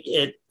 I think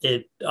it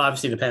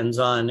obviously depends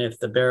on if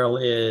the barrel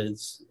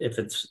if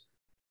it's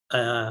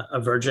a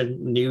virgin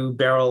new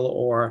barrel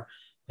or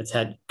it's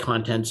had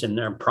contents in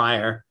there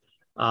prior.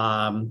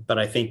 But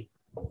I think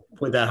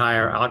with that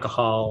higher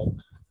alcohol,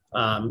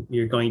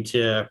 you're going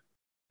to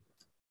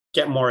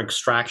get more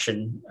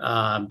extraction,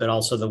 but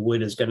also the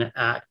wood is going to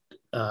act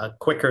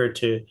quicker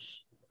to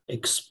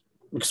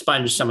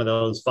expunge some of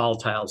those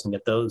volatiles and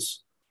get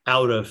those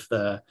out of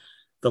the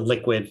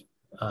liquid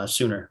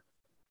sooner.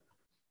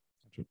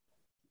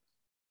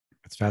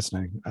 It's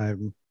fascinating.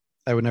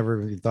 I would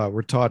never have thought.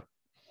 We're taught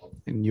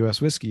in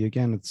U.S. whiskey,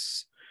 again,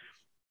 it's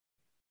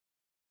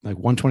like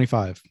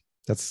 125.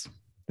 That's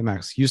the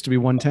max. Used to be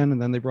 110,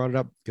 and then they brought it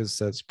up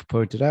because, as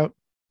pointed out,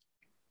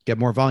 get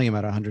more volume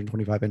at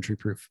 125 entry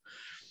proof.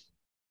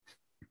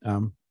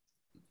 But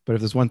if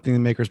there's one thing the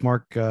Maker's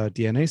Mark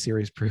DNA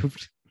series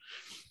proved,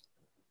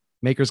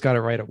 Maker's got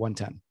it right at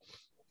 110.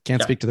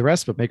 Can't speak to the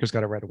rest, but Maker's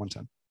got it right at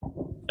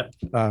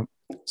 110.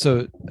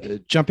 So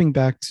jumping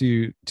back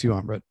to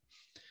Amrut,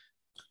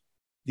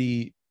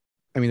 the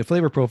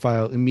flavor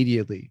profile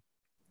immediately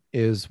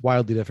is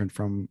wildly different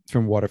from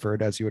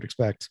Waterford, as you would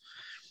expect.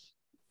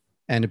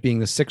 And it being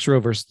the 6-row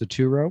versus the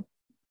 2-row,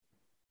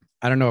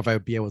 I don't know if I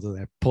would be able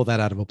to pull that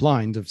out of a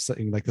blind of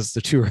saying like this is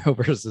the 2-row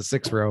versus the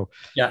 6-row.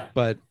 Yeah.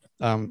 But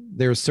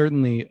there's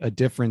certainly a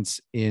difference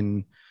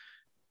in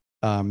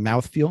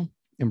mouthfeel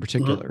in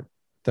particular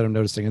that I'm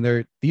noticing.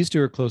 And these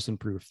two are close in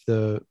proof.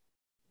 The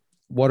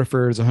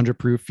Waterford is 100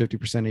 proof, 50%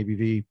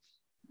 ABV.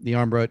 The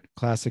Amrut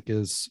Classic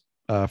is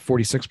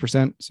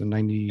 46%, so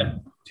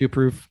 92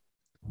 proof.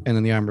 And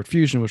then the Amrut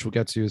Fusion, which we'll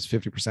get to, is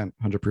 50%,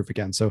 100 proof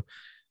again. So,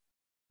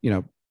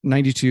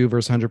 92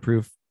 versus 100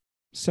 proof,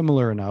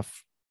 similar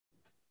enough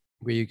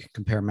where you can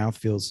compare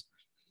mouthfeels.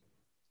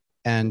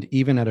 And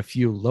even at a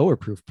few lower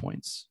proof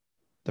points,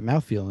 the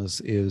mouthfeel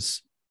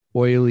is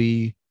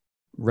oily,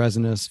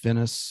 resinous,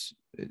 vinous.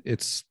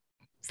 It's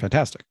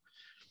fantastic.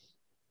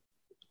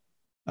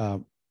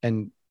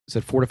 And it's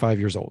at 4 to 5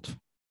 years old.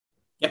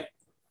 Yep.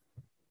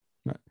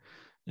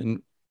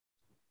 And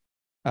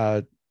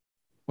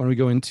when we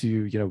go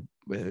into,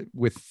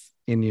 with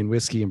Indian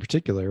whiskey in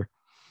particular,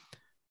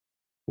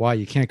 why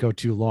you can't go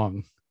too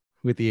long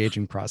with the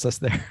aging process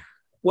there.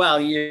 Well,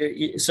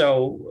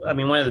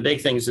 one of the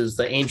big things is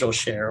the angel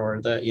share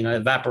or the,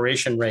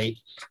 evaporation rate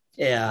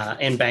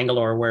in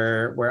Bangalore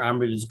where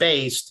Amrut is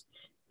based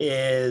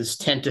is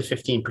 10 to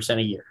 15%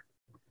 a year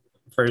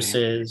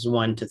versus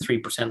 1 to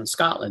 3% in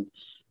Scotland.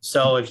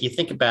 So if you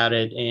think about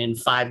it, in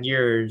 5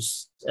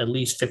 years, at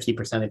least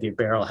 50% of your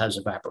barrel has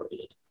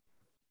evaporated.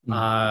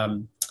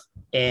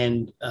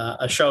 And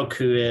Ashok,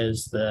 who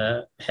is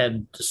the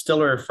head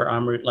distiller for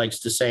Amrut, likes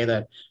to say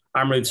that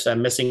Amrut's a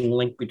missing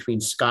link between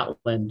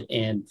Scotland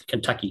and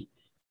Kentucky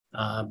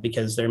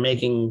because they're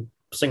making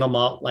single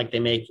malt like they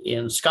make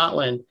in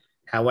Scotland.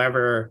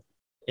 However,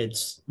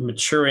 it's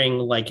maturing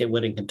like it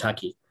would in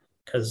Kentucky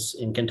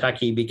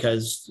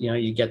because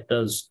you get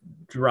those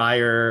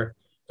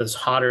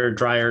hotter,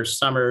 drier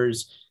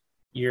summers,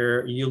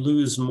 you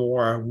lose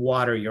more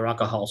water, your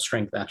alcohol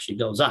strength actually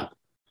goes up.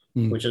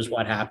 Which is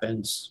what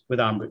happens with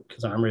Amrut,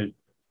 because Amrut,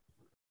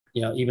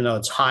 even though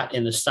it's hot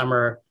in the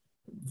summer,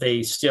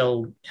 they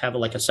still have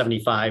like a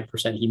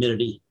 75%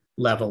 humidity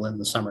level in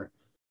the summer.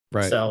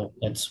 Right. So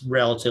it's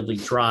relatively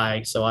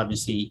dry. So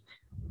obviously,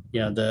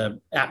 the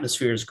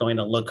atmosphere is going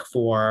to look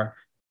for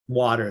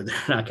water. They're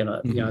not going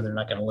to, they're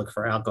not going to look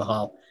for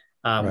alcohol.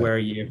 Where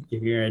if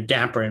you're in a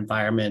damper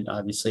environment,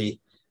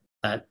 obviously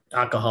that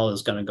alcohol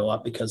is going to go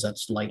up because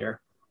that's lighter.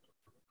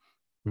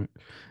 Right.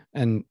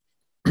 And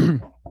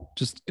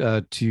just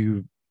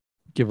to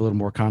give a little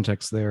more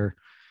context there,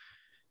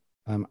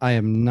 I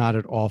am not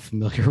at all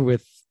familiar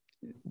with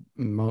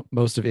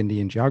most of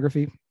Indian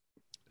geography.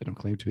 I don't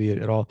claim to be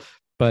it at all,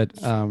 but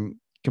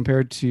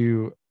compared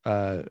to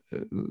a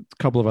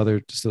couple of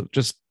other,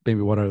 just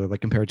maybe one other,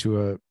 like compared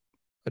to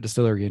a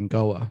distillery in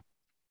Goa,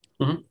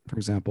 for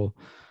example,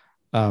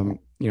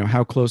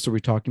 how close are we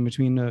talking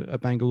between a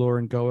Bangalore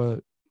and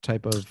Goa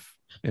type of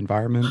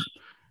environment?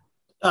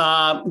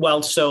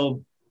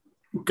 So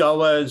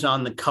Goa is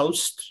on the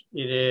coast.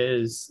 It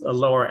is a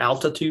lower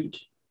altitude.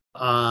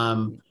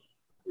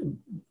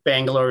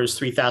 Bangalore is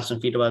 3,000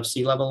 feet above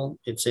sea level.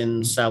 It's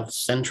in south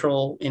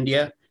central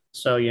India,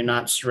 so you're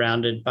not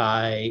surrounded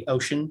by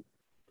ocean.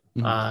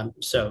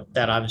 So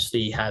that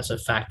obviously has a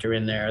factor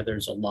in there.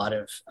 There's a lot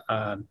of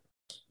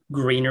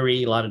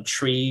greenery, a lot of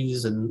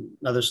trees and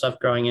other stuff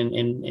growing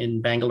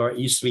in Bangalore. It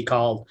used to be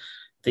called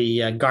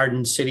the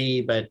Garden City,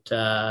 but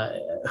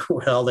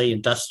with all the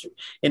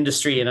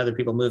industry and other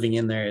people moving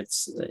in there,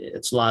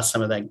 it's lost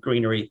some of that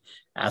greenery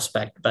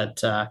aspect. But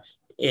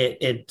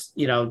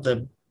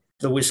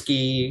the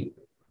whiskey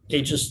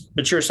ages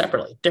mature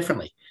separately,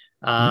 differently,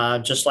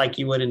 just like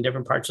you would in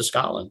different parts of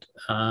Scotland,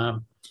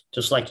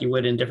 just like you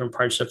would in different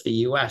parts of the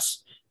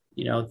U.S.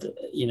 You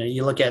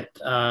look at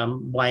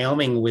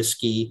Wyoming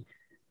whiskey.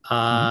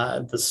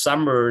 The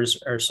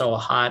summers are so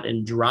hot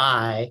and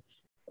dry.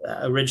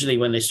 Originally,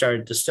 when they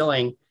started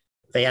distilling,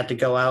 they had to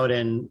go out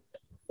and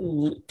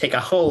take a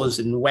hose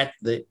and wet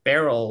the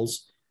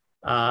barrels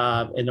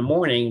in the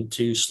morning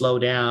to slow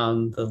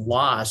down the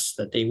loss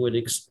that they would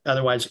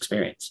otherwise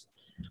experience.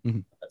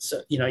 Mhm.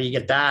 So, you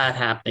get that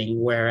happening.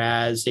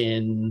 Whereas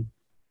in,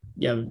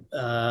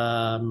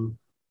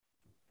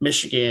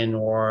 Michigan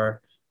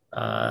or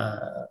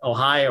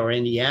Ohio or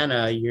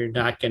Indiana, you're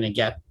not going to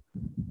get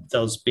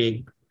those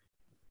big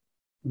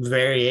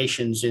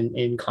variations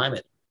in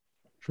climate.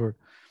 Sure.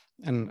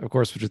 And of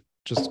course,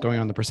 just going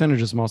on the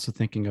percentages, I'm also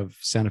thinking of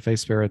Santa Fe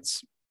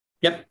spirits,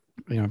 Yep.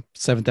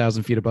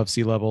 7,000 feet above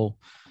sea level,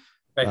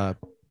 Right.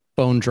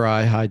 bone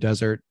dry, high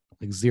desert,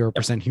 like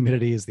 0% Yep.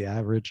 humidity is the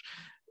average.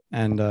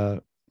 And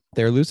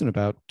they're losing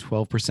about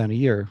 12% a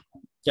year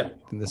Yep.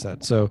 in this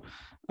set. So,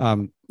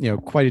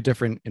 quite a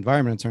different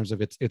environment in terms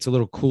of it's a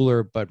little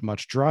cooler, but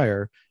much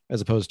drier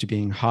as opposed to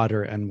being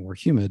hotter and more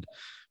humid,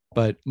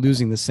 but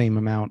losing the same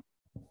amount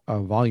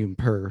of volume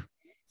per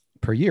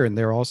year. And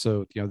they're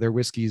also, their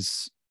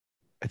whiskeys,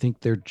 I think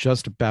they're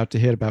just about to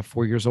hit about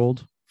 4 years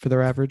old for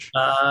their average.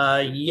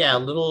 Yeah, a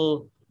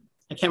little.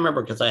 I can't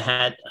remember because I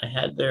had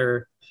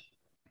their.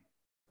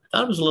 I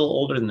thought it was a little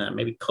older than that,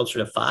 maybe closer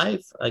to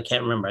 5. I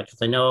can't remember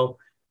because I know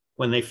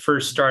when they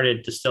first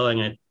started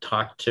distilling, I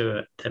talked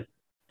to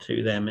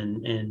them,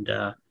 and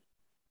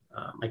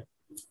it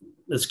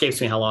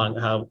escapes me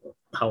how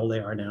old they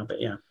are now,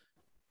 but yeah.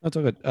 That's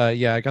all good.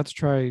 Yeah, I got to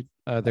try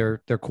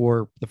their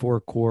core, the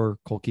 4 core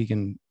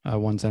Colkegan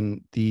ones,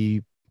 and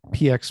the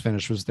PX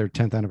finish was their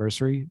 10th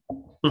anniversary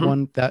Mm-hmm.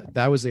 one.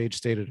 That was age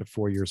stated at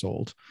 4 years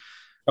old.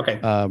 Okay.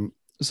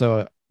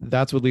 So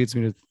that's what leads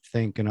me to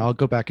think, and I'll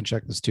go back and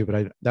check this too.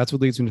 But that's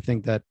what leads me to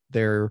think that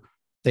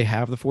they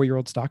have the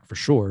 4-year-old stock for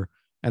sure,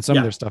 and some of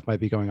Yeah. their stuff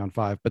might be going on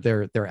 5, but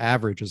their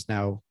average is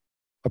now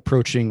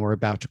approaching or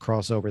about to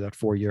cross over that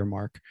 4-year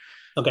mark.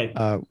 Okay.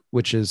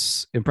 Which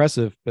is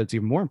impressive, but it's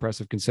even more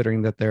impressive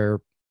considering that their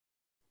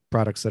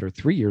products that are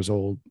 3 years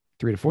old,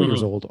 3 to 4 years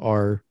Mm-hmm. old,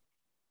 are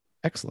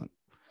excellent.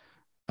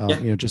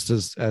 Yeah. Just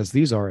as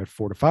these are at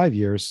 4 to 5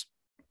 years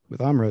with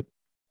Amrut,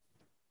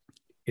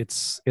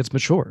 it's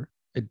mature.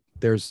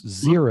 There's Mm-hmm.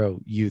 zero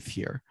youth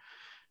here.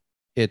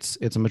 It's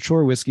a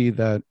mature whiskey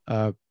that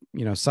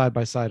side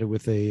by side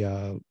with a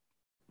I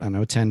don't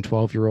know 10,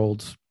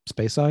 12-year-old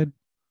Speyside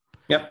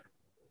Yep.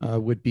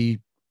 would be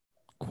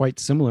quite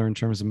similar in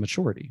terms of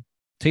maturity.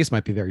 Taste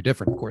might be very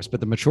different, of course, but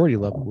the maturity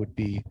level would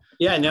be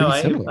Yeah. No, pretty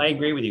I similar.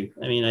 agree with you.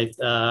 I mean,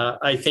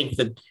 I think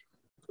that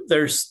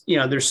there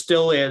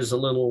still is a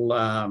little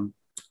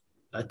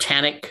a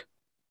tannic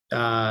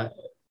uh,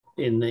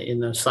 in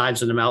the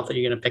sides of the mouth that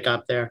you're going to pick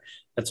up there.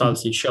 That's Mhm.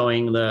 obviously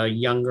showing the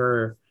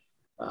younger,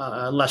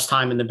 less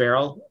time in the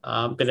barrel.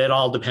 But it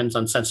all depends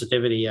on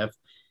sensitivity of,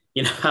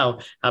 how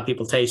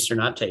people taste or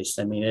not taste.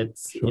 I mean,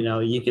 it's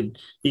Sure. you could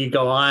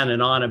go on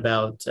and on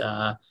about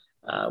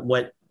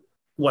what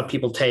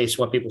people taste,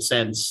 what people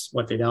sense,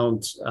 what they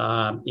don't.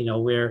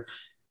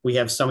 We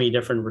have so many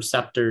different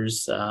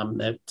receptors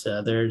that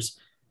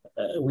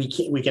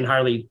we can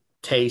hardly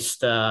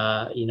taste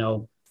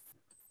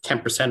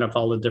 10% of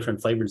all the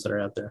different flavors that are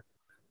out there.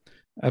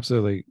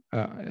 Absolutely.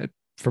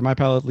 For my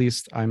palate, at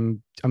least,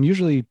 I'm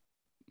usually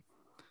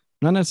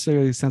not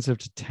necessarily sensitive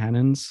to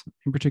tannins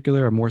in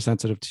particular. I'm more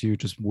sensitive to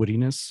just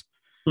woodiness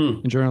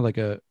Hmm. in general, like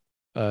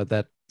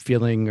that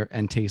feeling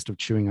and taste of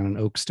chewing on an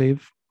oak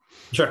stave.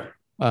 Sure.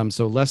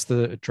 So less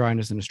the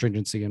dryness and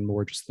astringency and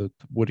more just the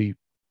woody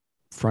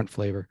front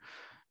flavor.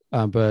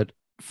 But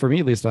for me,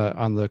 at least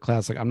on the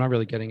classic, I'm not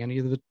really getting any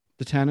of the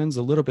tannins.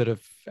 A little bit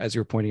of, as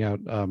you were pointing out,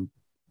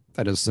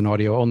 that is an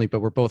audio only,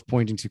 but we're both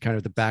pointing to kind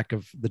of the back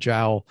of the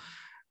jowl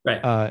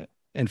Right.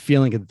 and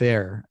feeling it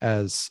there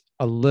as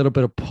a little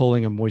bit of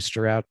pulling of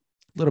moisture out,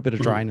 a little bit of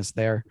Mhm. dryness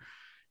there.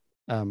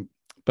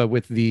 But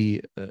with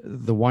the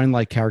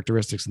wine-like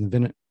characteristics and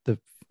the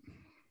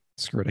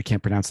screw it, I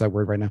can't pronounce that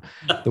word right now.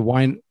 The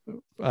wine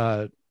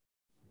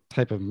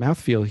type of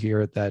mouthfeel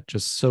here that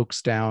just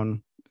soaks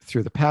down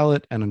through the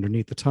palate and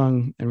underneath the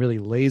tongue and really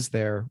lays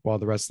there while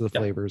the rest of the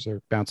Yep. flavors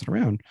are bouncing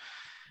around.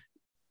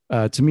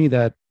 To me,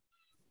 that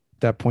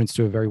points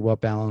to a very well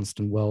balanced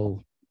and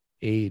well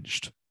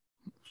aged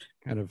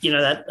kind of.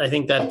 That I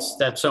think that's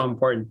so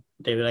important,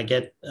 David.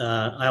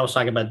 I always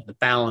talk about the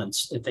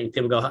balance. I think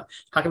people go,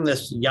 how come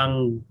this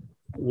young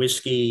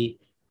whiskey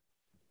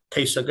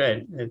tastes so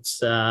good?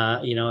 It's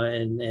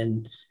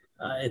and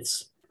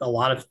it's a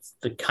lot of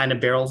the kind of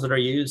barrels that are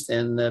used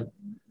and the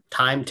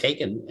time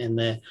taken and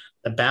the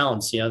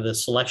balance. The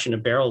selection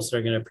of barrels that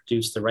are going to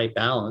produce the right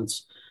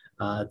balance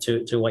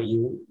to what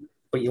you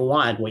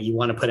want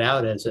to put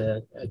out as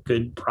a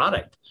good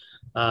product.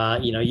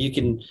 You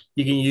can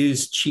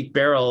use cheap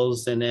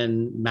barrels and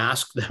then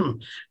mask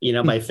them,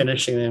 by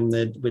finishing them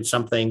with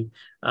something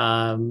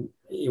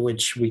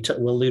which we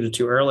alluded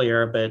to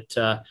earlier. But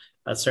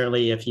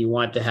certainly, if you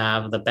want to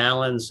have the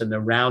balance and the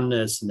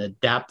roundness and the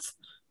depth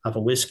of a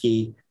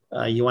whiskey,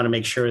 you want to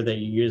make sure that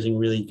you're using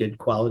really good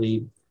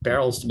quality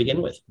barrels to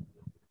begin with.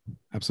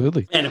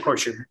 Absolutely. And of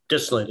course, your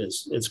distillate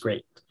is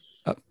great.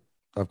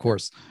 Of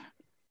course.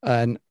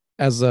 And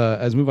as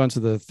move on to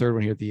the third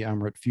one here, the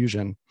Amrut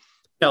Fusion.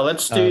 No,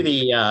 let's do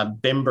the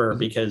Bimber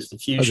because the the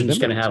fusion is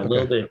going to Bimber. have a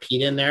little bit of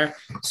peat in there.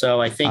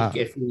 So I think Ah.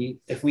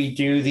 if we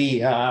do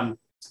the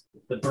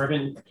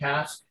bourbon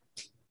cask,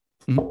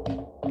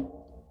 Mhm.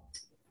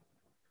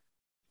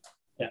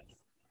 yeah,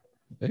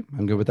 Okay,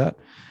 I'm good with that.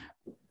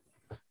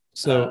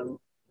 So,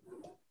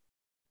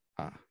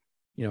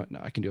 you know what? No,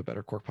 I can do a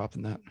better cork pop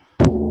than that.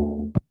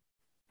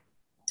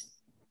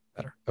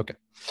 Better. Okay.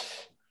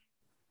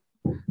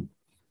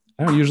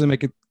 I don't usually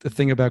make a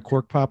thing about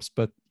cork pops,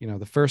 but you know,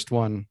 the first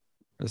one,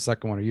 or the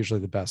second one are usually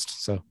the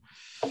best. So,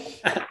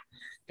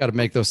 got to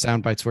make those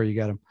sound bites where you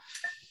get them.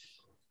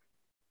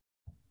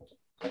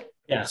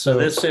 yeah. So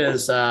this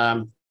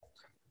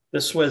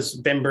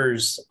was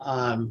Bimber's.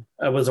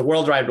 It was a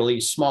worldwide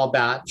release, small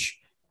batch,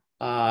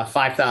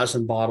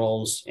 5,000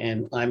 bottles,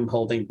 and I'm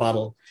holding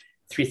bottle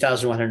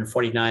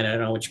 3,149. I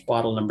don't know which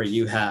bottle number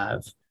you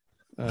have.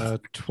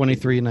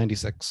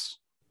 2396.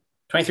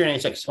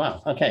 2396.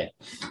 Wow. Okay.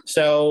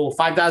 So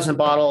 5,000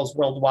 bottles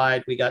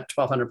worldwide. We got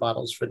 1,200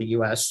 bottles for the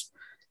US.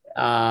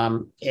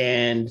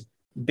 And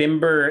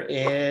Bimber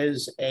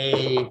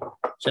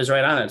says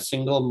right on it,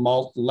 single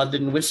malt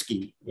London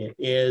whiskey. It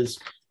is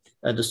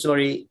a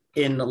distillery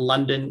in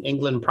London,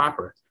 England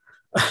proper.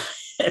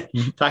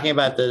 Talking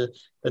about the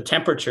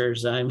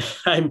temperatures, I'm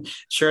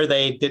sure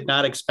they did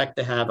not expect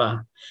to have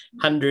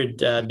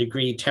 100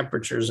 degree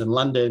temperatures in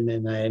London,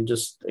 and I'm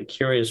just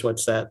curious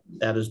what's that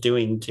is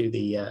doing to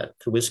the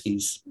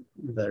whiskeys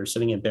that are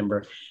sitting in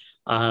Bimber.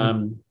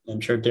 I'm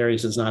sure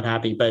Darius is not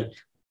happy, but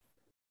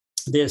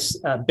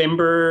this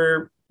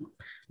Bimber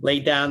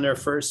laid down their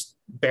first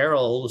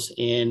barrels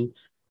in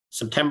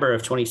September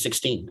of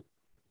 2016.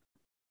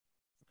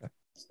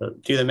 So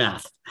do the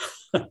math.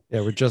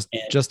 Yeah, we're just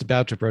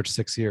about to approach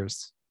 6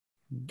 years.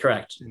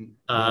 Correct.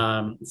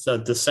 Yeah. So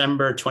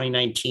December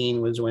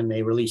 2019 was when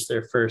they released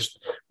their first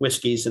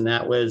whiskeys, and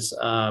that was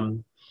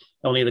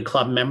only the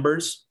club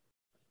members.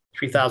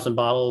 3,000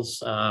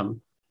 bottles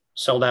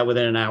sold out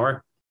within an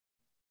hour.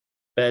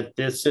 But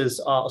this is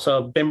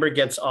also Bimber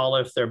gets all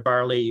of their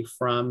barley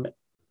from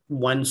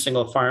one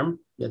single farm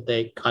that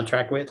they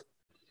contract with.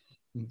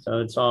 So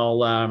it's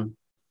all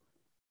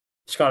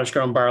Scottish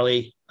grown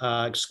barley,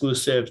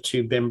 exclusive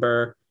to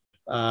Bimber,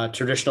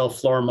 traditional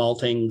floor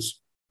maltings.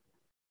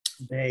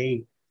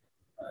 They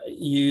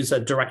use a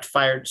direct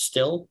fired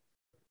still,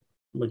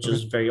 which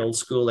is very old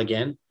school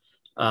again.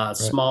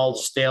 Small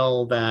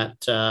still that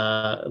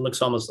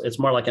looks it's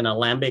more like an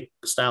alembic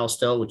style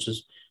still, which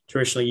is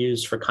traditionally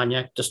used for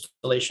cognac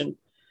distillation,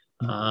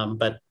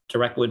 but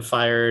direct wood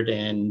fired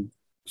and,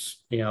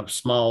 you know,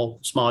 small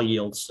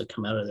yields that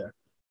come out of there.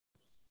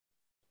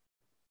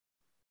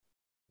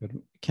 I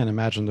can't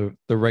imagine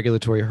the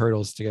regulatory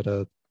hurdles to get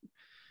a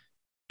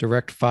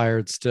direct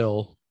fired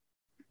still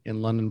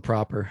in London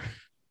proper.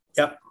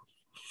 Yep.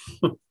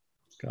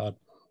 God.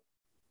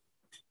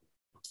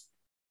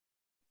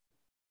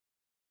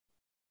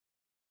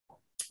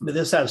 But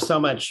this has so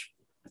much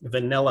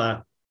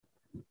vanilla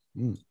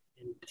and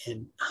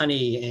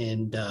honey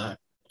and the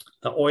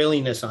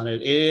oiliness on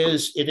it.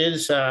 It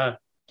is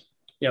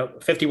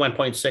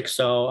 51.6,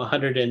 so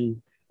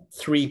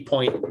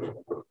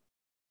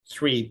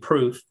 103.3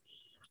 proof.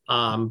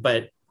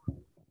 But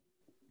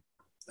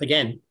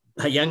again,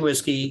 a young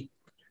whiskey,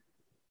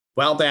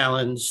 well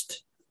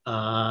balanced,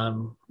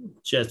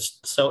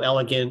 just so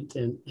elegant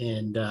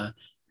and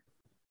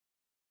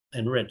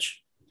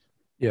rich.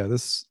 Yeah,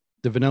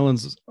 the vanilla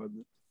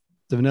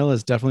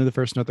is definitely the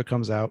first note that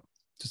comes out.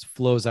 Just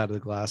flows out of the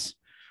glass.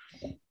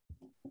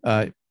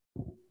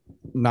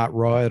 Not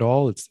raw at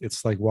all.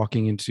 It's like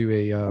walking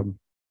into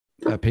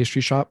a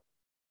pastry shop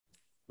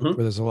where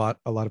there's a lot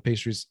of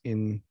pastries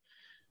in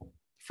the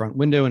front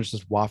window, and it's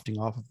just wafting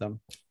off of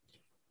them.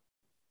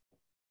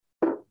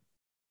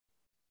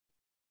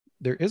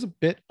 There is a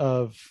bit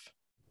of,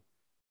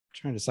 I'm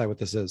trying to decide what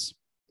this is.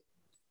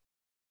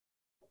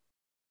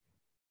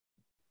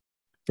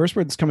 First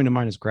word that's coming to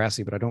mind is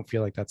grassy, but I don't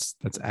feel like that's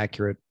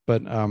accurate.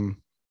 But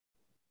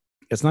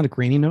it's not a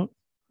grainy note.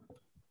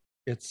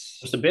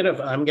 It's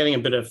I'm getting a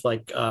bit of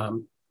like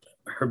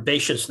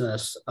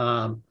herbaceousness,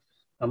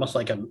 almost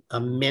like a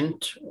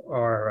mint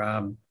or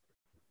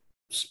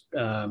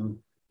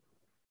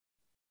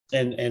and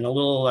a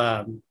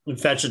little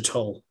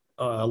vegetal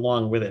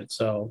along with it.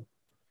 So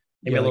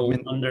maybe a little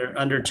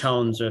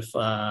undertones of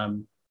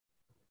like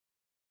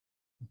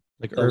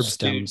herb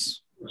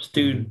stems.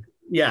 Stewed,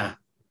 yeah.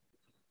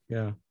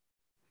 Yeah.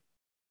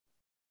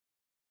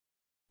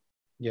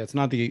 Yeah, it's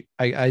not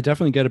I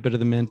definitely get a bit of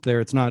the mint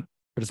there. It's not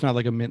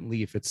like a mint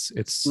leaf. It's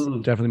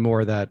definitely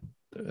more of that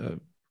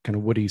kind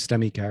of woody,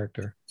 stemmy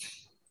character.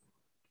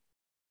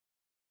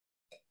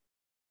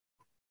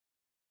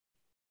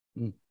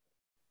 And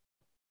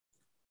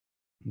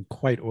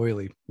quite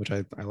oily, which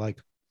I like.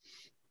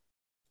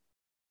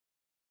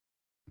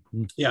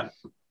 Yeah.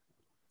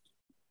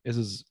 This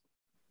is,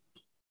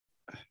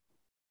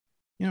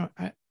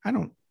 I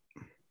don't.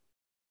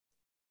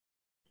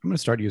 I'm going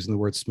to start using the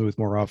word smooth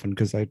more often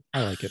because I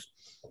like it.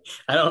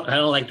 I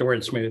don't like the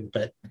word smooth,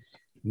 but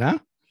no.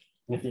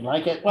 If you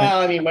like it, I,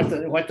 well, I mean,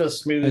 what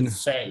does smooth I,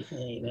 say? I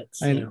mean,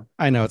 it's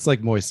I know it's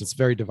like moist. It's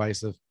very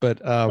divisive,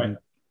 but right.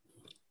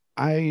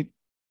 I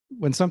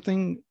when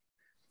something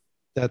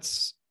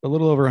that's a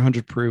little over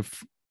 100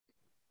 proof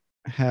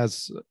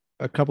has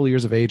a couple of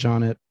years of age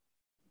on it,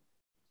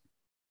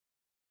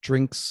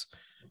 drinks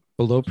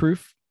below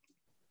proof,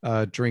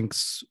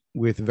 drinks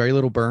with very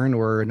little burn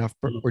or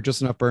or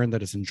just enough burn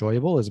that it's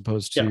enjoyable as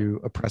opposed Yeah. to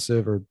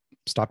oppressive or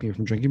stopping you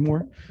from drinking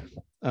more.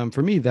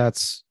 For me,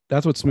 that's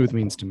what smooth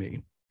means to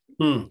me.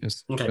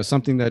 Is Okay.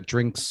 something that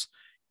drinks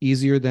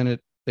easier than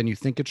you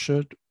think it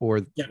should,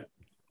 Yeah.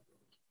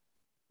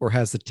 or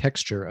has the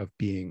texture of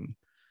being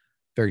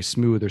very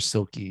smooth or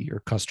silky or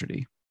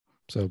custardy.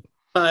 So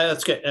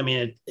That's good. I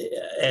mean,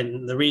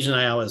 and the reason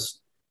I always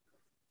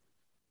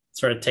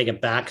sort of take a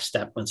back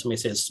step when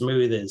somebody says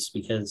smooth is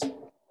because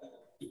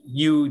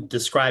you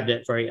described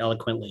it very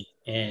eloquently.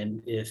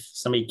 And if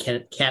somebody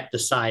can't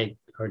decide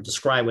or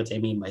describe what they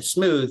mean by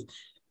smooth,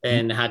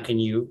 and how can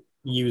you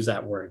use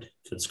that word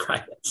to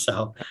describe it?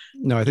 So,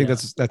 no, I think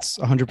that's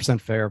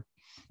 100% fair,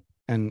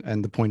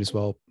 and the point is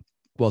well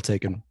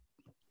taken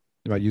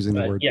about using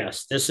the but word.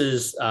 yes, this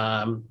is.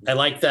 I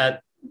like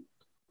that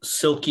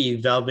silky,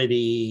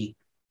 velvety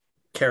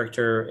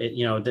character.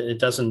 It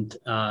doesn't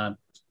have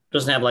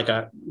like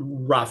a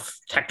rough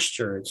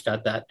texture. It's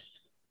got that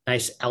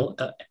nice,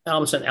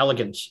 almost an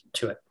elegance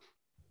to it.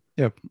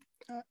 Yeah,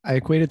 I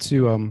equate it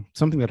to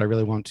something that I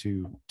really want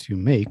to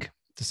make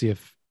to see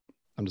if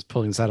I'm just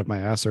pulling this out of my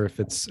ass or if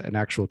it's an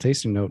actual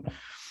tasting note,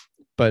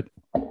 but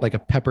like a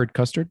peppered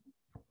custard.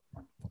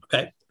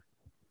 Okay.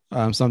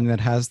 Something that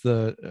has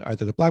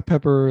either the black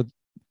pepper,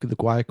 the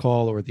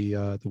guaiacol, or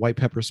the white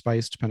pepper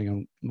spice, depending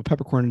on what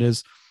peppercorn it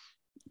is.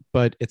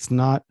 But it's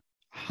not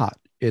hot.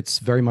 It's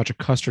very much a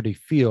custardy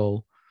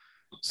feel.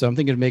 So I'm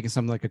thinking of making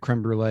something like a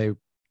creme brulee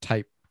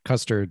type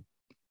custard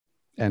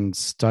and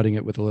studding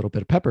it with a little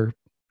bit of pepper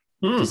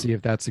to see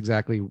if that's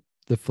exactly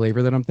the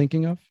flavor that I'm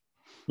thinking of.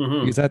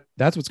 Because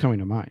that's what's coming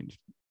to mind.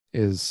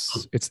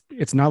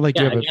 It's not like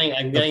you have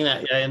I'm getting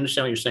that. I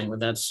understand what you're saying with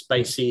that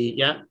spicy.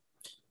 Yeah.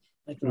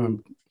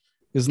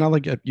 It's not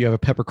like you have a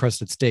pepper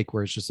crusted steak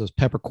where it's just those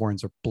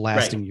peppercorns are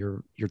blasting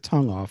Right. your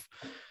tongue off.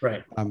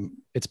 Right.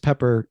 It's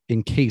pepper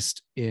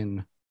encased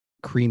in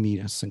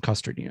creaminess and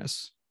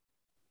custardiness.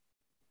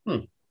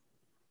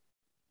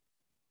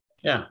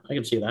 Yeah, I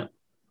can see that.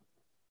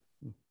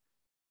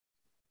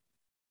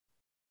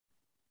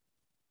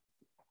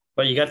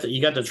 But you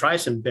got to try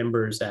some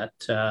bimbers at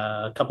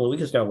a couple of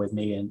weeks ago with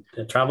me in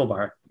the travel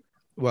bar.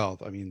 Well,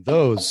 I mean,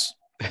 those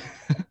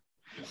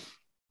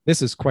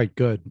this is quite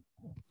good.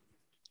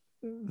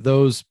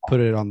 Those put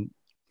it on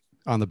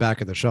the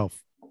back of the shelf.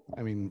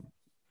 I mean,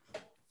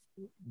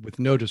 with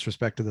no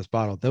disrespect to this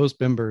bottle, those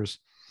bimbers.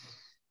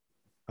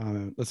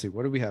 Let's see,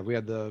 what do we have? We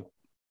had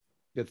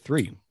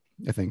three,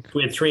 I think.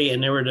 We had three,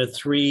 and there were the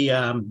three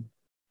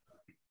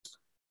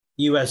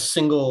U.S.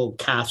 single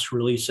cask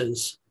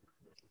releases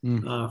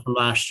from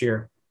last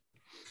year.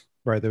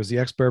 Right, there was the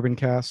ex bourbon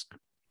cask,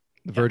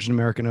 the Virgin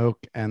American Oak,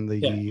 and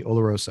the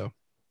Oloroso.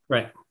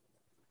 Right.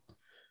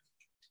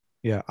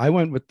 Yeah, I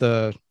went with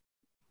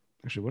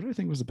actually, what do I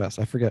think was the best?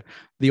 I forget.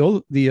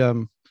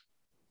 The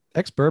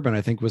ex bourbon,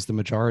 I think, was the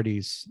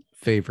majority's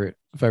favorite,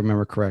 if I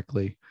remember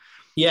correctly.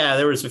 Yeah,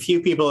 there was a few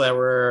people that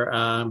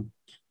were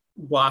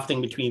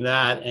wafting between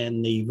that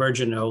and the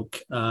Virgin Oak.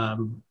 I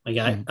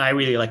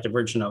really like the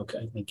Virgin Oak.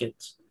 I think it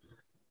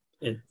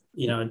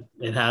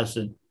has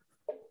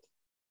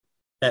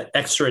that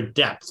extra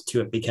depth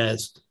to it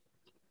because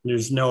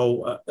there's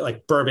no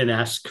like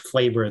bourbon-esque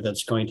flavor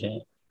that's going to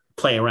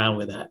play around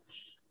with that.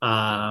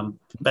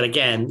 But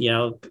again,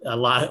 a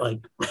lot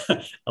of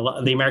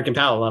the American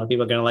palate, a lot of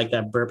people are going to like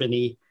that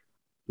bourbony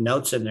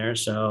notes in there.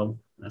 So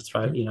that's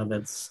why,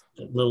 that's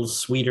a little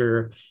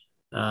sweeter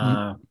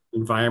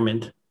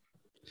environment.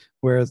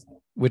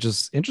 Which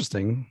is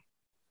interesting,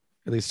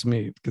 at least to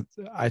me, because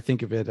I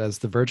think of it as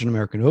the Virgin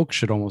American Oak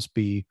should almost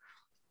be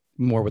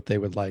more what they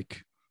would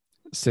like,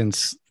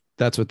 since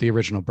that's what the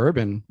original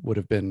bourbon would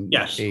have been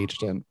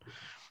aged in.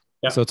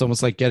 Yep. So it's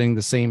almost like getting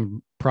the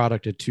same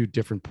product at two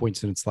different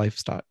points in its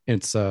lifestyle.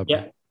 In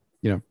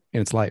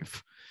its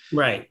life.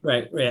 Right.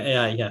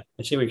 Yeah.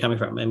 I see where you're coming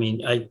from. I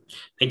mean, I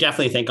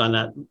definitely think on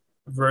that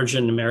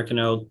Virgin American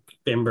Oak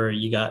Bimber,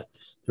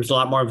 there's a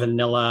lot more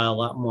vanilla, a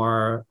lot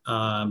more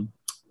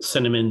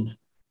cinnamon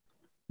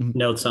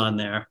notes on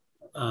there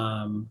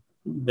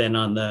than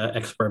on the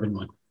ex bourbon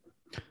one.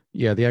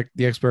 Yeah, the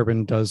ex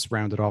bourbon does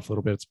round it off a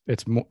little bit.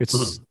 It's more,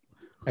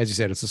 as you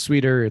said, it's a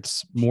sweeter,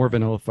 it's more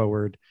vanilla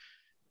forward.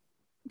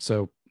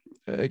 So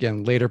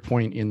again, later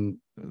point in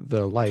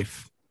the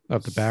life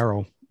of the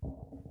barrel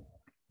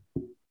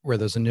where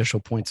those initial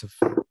points have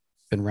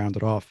been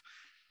rounded off.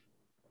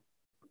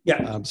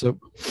 Yeah. So,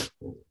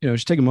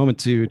 just take a moment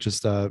to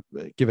just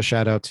give a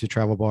shout out to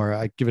Travel Bar.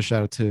 I give a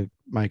shout out to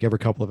Mike every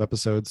couple of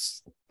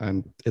episodes,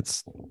 and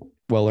it's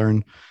well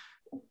earned.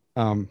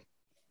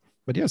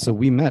 But yeah, so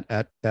we met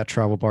at that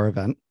Travel Bar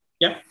event.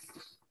 Yeah.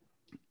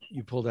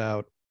 You pulled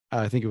out,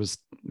 I think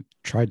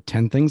tried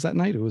 10 things that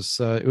night. It was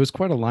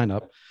quite a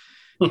lineup.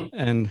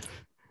 And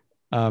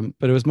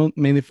but it was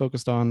mainly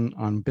focused on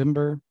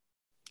Bimber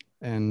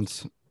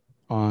and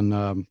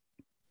on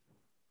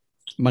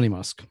Money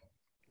Musk.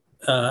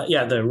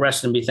 Yeah, the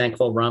Rest and Be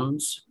Thankful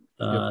rums.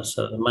 Yep.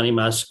 So the Money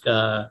Musk, two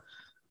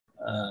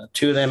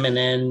of them, and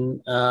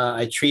then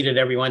I treated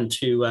everyone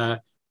to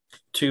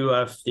two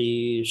of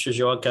the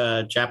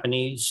Shizuoka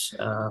Japanese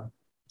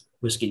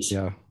whiskeys.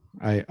 Yeah.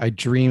 I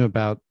dream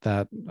about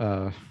that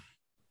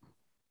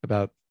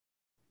about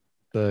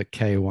the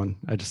K one.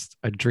 I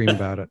dream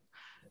about it.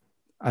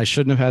 I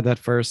shouldn't have had that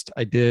first.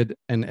 I did,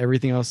 and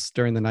everything else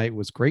during the night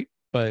was great,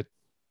 but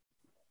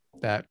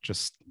that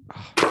just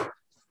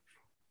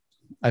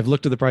I've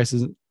looked at the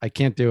prices. I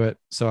can't do it,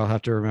 so I'll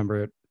have to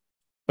remember it.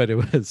 But it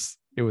was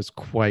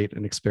quite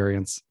an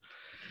experience.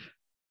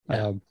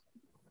 Yeah.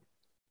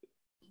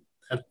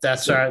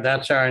 That's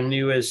our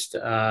newest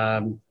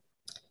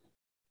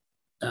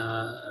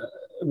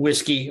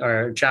whiskey,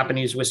 or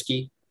Japanese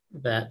whiskey,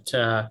 that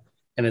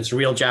and it's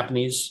real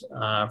Japanese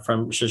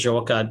from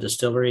Shizuoka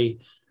Distillery.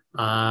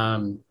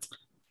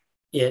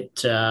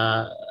 It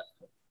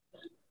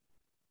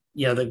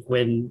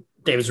when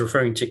David's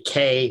referring to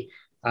K,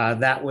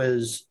 that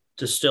was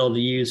distilled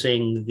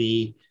using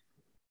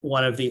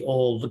one of the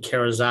old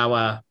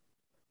Karazawa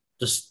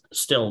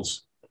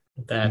stills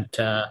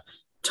that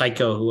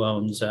Taiko, who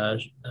owns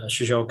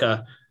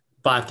Shizuoka,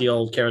 bought the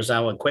old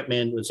Karazawa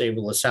equipment, was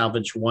able to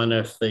salvage one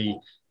of the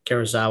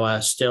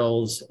Karazawa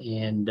stills.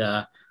 And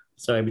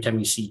so every time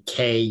you see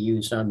K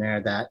used on there,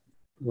 that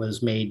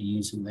was made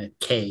using the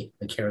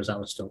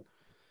Karazawa still.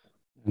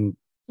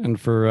 And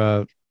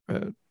for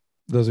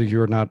those of you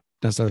who are not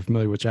necessarily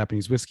familiar with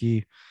Japanese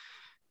whiskey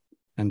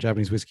and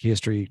Japanese whiskey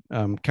history,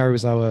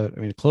 Karazawa,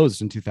 it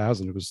closed in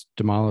 2000. It was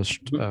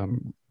demolished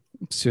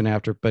soon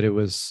after, but it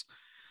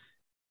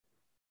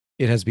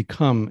has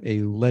become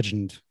a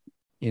legend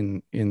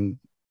in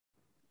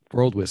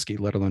world whiskey,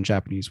 let alone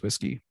Japanese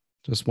whiskey.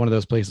 Just one of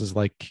those places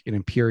like an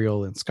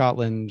Imperial in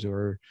Scotland,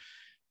 or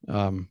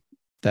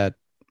that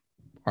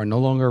are no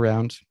longer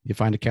around. You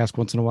find a cask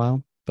once in a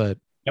while, but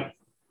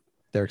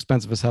they're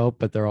expensive as hell,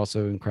 but they're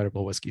also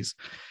incredible whiskeys.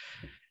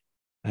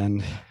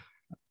 And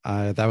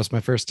that was my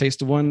first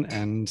taste of one,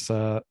 and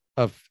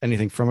of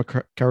anything from a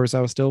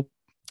Karazawa still.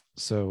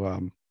 So,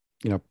 a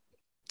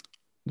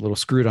little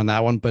screwed on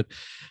that one, but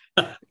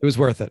it was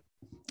worth it.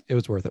 It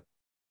was worth it.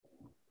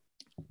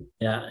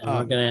 Yeah,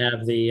 and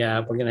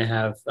we're gonna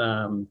have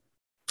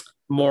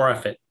more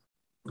of it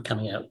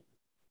coming out,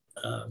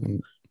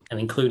 and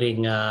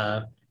including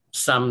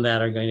some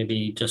that are going to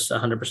be just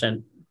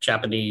 100%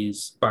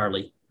 Japanese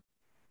barley,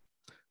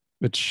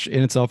 which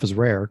in itself is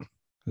rare,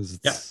 because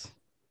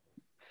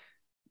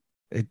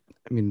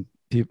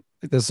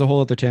there's a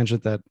whole other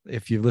tangent that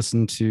if you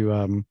listen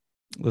to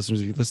listeners,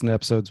 if you listen to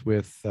episodes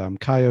with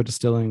Kaio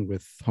Distilling,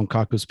 with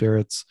Honkaku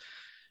Spirits,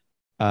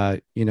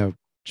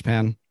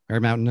 Japan,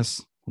 very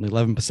mountainous. Only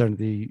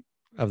 11%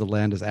 of the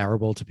land is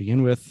arable to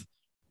begin with.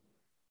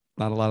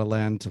 Not a lot of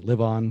land to live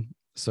on.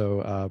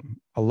 So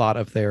a lot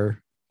of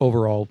their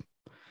overall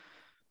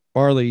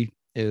barley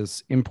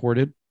is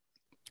imported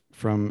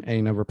from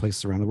any number of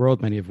places around the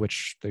world, many of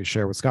which they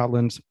share with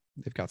Scotland.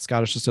 They've got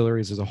Scottish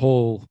distilleries. There's a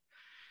whole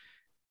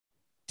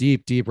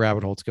deep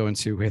rabbit hole to go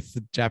into with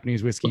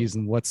Japanese whiskeys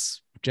and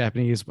what's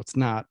Japanese, what's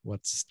not,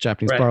 what's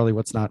Japanese barley,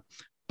 what's not.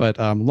 But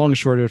long and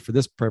short of it for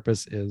this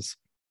purpose is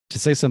to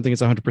say something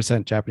is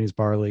 100% Japanese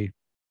barley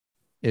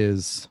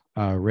is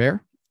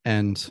rare,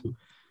 and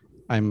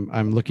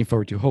I'm looking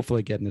forward to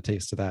hopefully getting a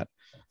taste of that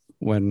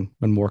when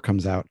more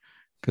comes out,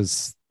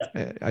 because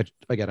I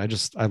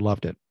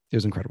loved it. It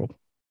was incredible.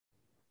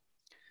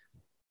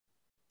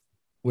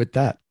 With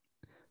that,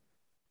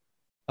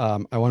 I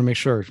want to make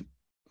sure,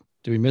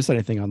 do we miss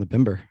anything on the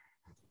Bimber?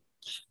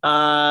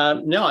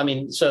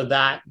 No, so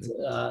that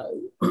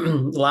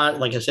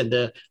like I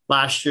said,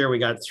 last year we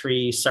got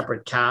 3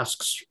 separate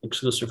casks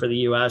exclusive for the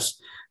US.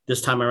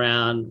 This time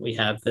around we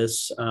have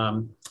this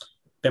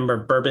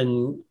Bimber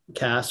bourbon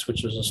cask,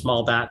 which was a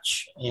small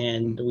batch,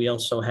 and we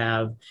also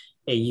have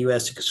a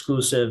US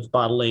exclusive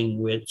bottling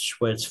which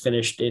was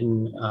finished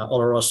in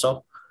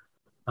Oloroso.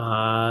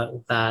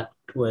 That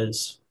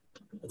was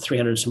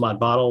 300 some odd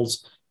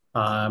bottles,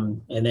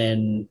 and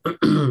then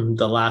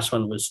the last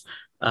one was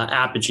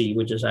Apogee,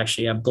 which is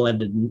actually a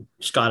blended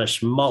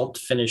Scottish malt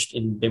finished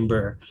in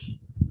Bimber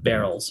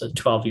barrels, a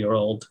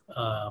 12-year-old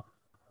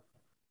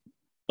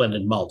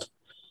blended malt.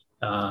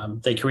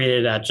 They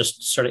created that just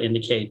to sort of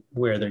indicate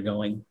where they're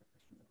going.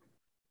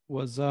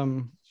 Was sorry,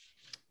 I'm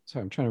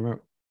trying to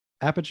remember.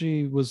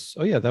 Apogee was,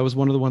 that was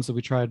one of the ones that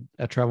we tried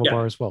at Travel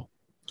Bar as well.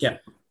 Yeah.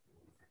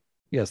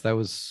 Yes, that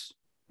was,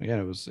 again,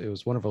 it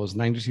was wonderful. It was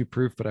 92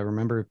 proof, but I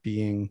remember it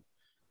being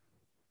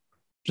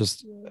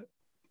just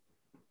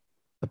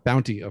a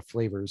bounty of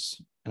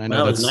flavors. And I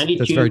know that's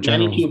very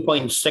general.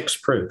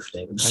 92.6 proof,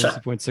 David.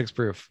 92.6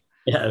 proof.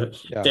 Yeah.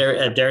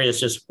 Darius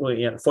just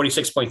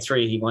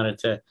 46.3. He wanted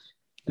to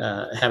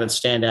have it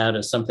stand out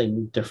as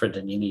something different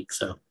and unique.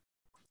 So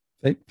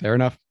fair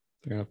enough.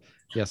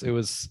 Yes,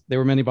 there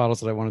were many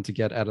bottles that I wanted to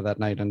get out of that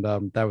night, and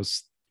that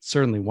was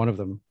certainly one of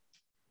them.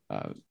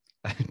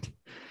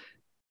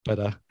 But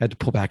I had to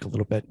pull back a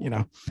little bit,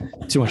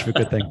 too much of a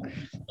good thing.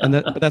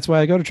 But that's why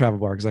I go to travel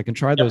bar, because I can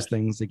try those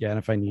things again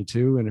if I need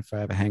to, and if I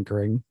have a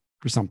hankering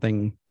for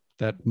something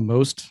that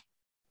most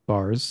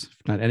bars,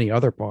 if not any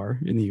other bar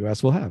in the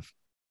US, will have.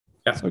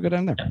 Yeah. So I go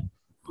down there. Yeah.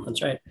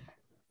 That's right.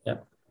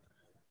 Yep.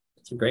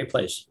 It's a great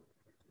place.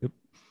 Yep.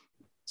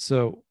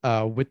 So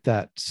with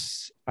that,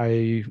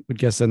 I would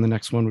guess then the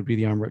next one would be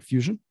the Amrut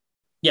Fusion.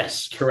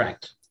 Yes,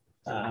 correct.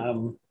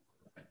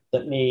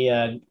 Let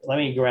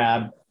me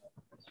grab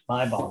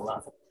my bottle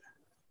up.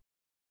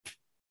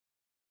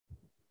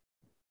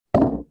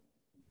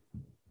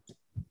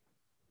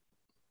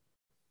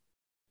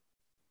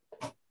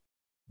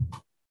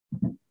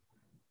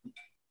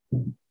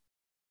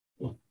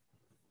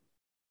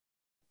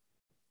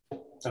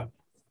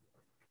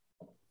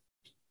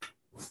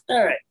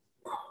 All right.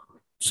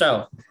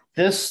 So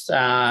this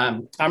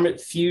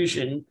Amrut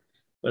Fusion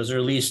was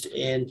released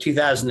in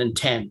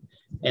 2010,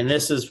 and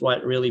this is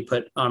what really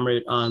put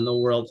Amrut on the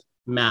world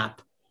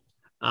map.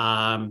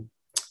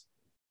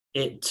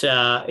 It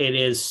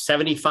is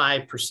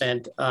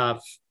 75%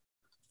 of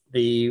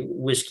the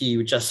whiskey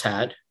you just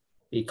had,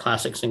 the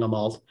classic single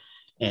malt,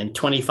 and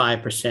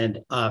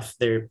 25% of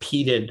their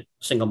peated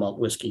single malt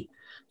whiskey.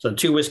 So the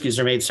two whiskeys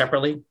are made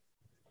separately,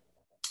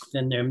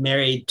 then they're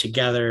married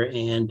together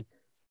and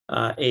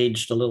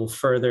aged a little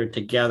further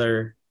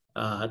together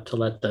to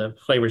let the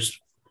flavors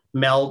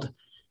meld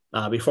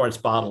before it's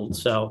bottled.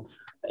 So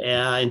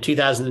in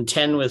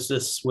 2010,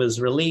 this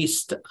was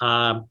released.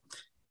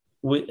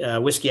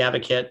 Whiskey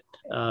Advocate,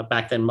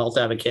 back then Malt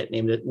Advocate,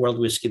 named it World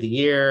Whiskey of the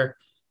Year.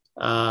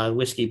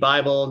 Whiskey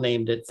Bible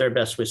named it third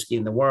best whiskey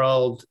in the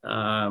world.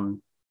 The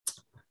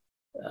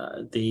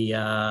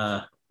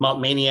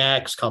Malt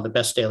Maniacs called the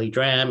best daily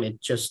dram.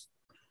 It just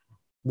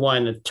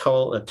won a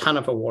ton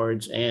of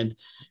awards and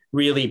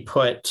really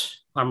put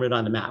Amrut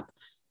on the map.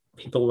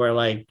 People were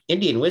like,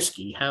 Indian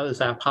whiskey, how is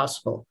that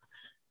possible?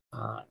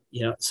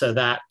 So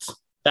that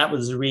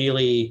was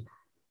really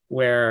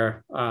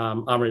where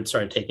Amrut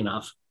started taking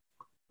off.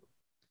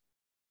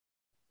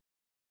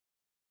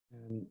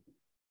 And,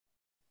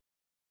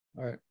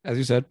 all right, as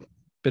you said,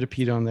 bit of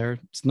peat on there.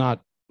 It's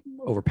not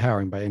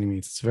overpowering by any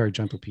means. It's very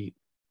gentle peat.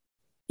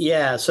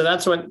 Yeah, so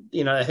that's what,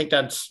 I think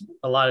that's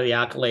a lot of the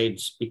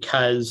accolades,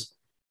 because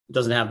it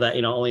doesn't have that,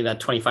 only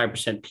that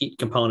 25% peat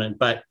component.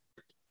 But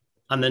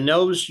on the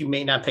nose, you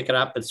may not pick it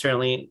up, but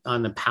certainly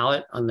on the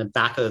palate, on the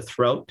back of the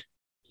throat,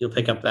 you'll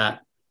pick up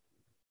that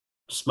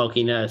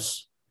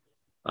smokiness,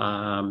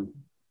 that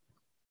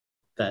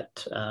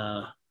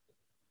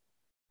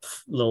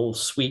little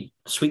sweet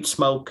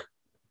smoke.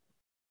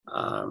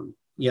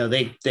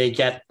 They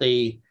get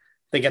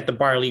the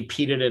barley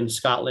peated in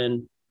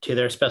Scotland to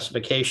their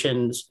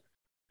specifications.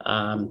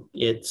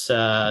 It's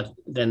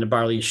then the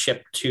barley is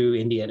shipped to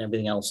India and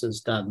everything else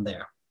is done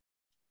there.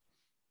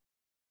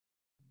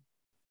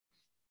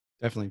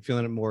 Definitely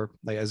feeling it more,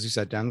 like as you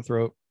said, down the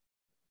throat.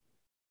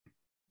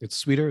 It's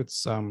sweeter.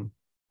 It's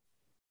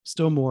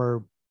still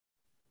more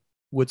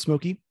wood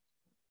smoky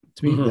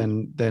to me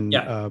than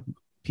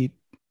peat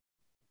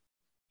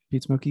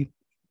smoky.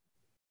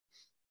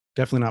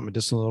 Definitely not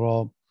medicinal at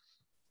all.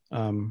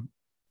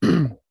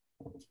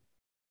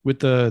 With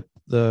the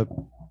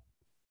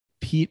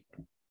peat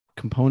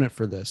component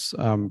for this,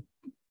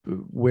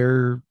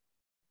 where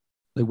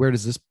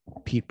does this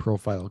peat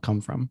profile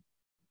come from?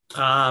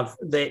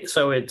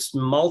 So it's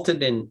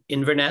malted in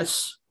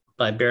Inverness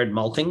by Baird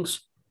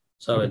Maltings.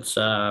 So it's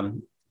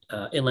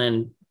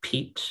inland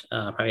peat,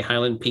 probably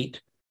Highland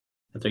peat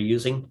that they're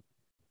using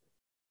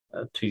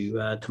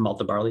to malt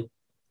the barley.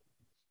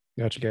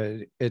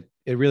 Gotcha. It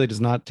really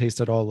does not taste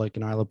at all like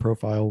an Isla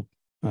profile,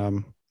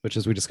 which,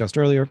 as we discussed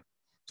earlier,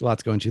 there's a lot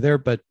to go into there,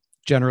 but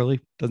generally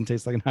doesn't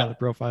taste like an Isla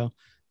profile,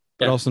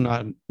 but also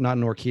not an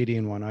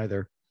Orcadian one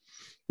either.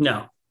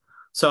 No.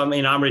 So,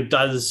 Amrut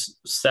does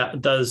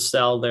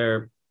sell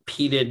their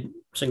peated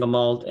single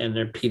malt and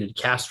their peated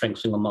cask strength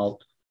single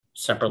malt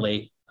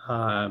separately.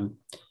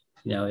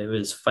 It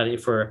was funny,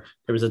 there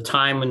was a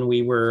time when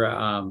we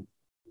were,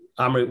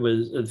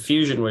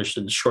 Fusion was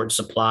in short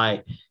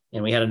supply,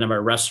 and we had a number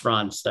of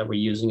restaurants that were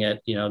using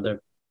it, the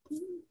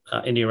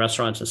Indian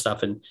restaurants and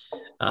stuff. And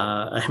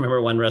I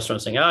remember one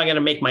restaurant saying, I got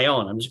to make my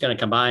own. I'm just going to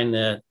combine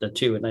the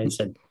two. And I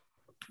said,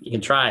 you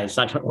can try. It's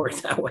not going to work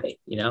that way.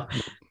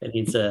 It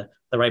needs the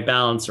right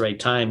balance, the right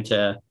time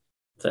to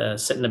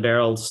sit in the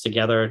barrels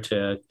together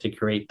to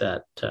create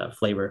that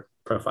flavor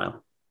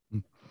profile.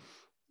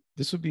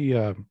 This would be,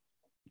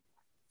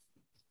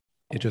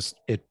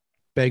 it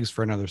begs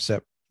for another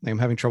sip. I'm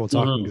having trouble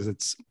talking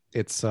because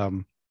it's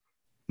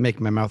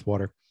making my mouth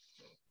water,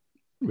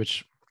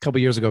 which a couple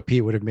of years ago,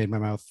 Pete would have made my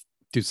mouth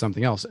do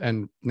something else.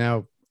 And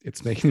now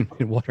it's making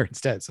it water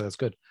instead. So that's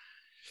good.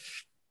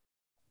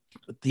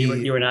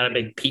 You were not a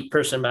big peat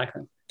person back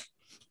then?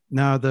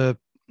 No, the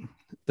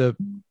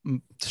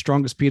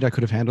strongest peat I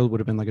could have handled would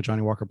have been like a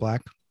Johnny Walker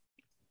Black.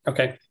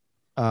 Okay.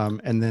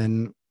 And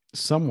then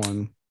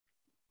someone,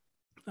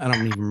 I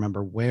don't even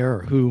remember where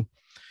or who,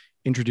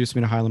 introduced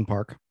me to Highland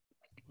Park.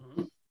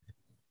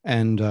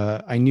 And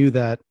I knew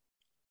that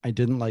I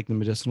didn't like the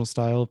medicinal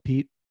style of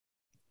peat.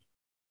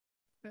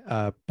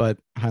 But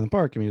Highland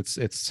Park, I mean,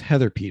 it's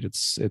heather peat.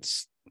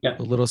 It's Yeah.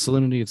 a little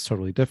salinity. It's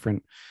totally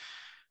different.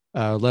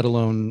 Let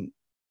alone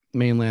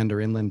mainland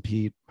or inland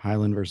peat,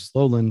 Highland versus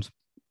lowland.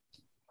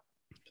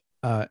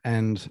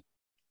 And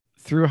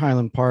through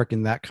Highland Park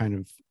and that kind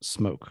of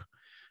smoke,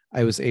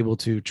 I was able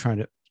to try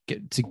to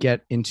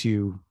get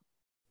into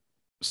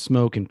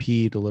smoke and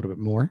peat a little bit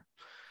more.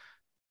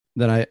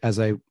 Then as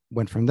I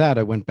went from that,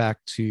 I went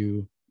back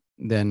to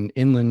then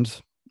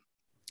inland.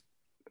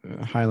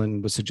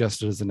 Highland was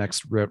suggested as the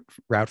next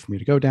route for me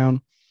to go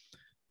down.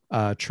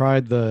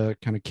 Tried the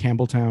kind of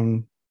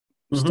Campbelltown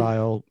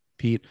style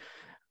peat.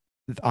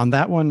 On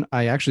that one,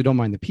 I actually don't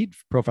mind the peat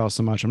profile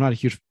so much. I'm not a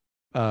huge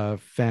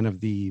fan of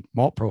the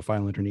malt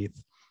profile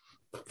underneath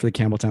for the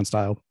Campbelltown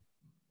style.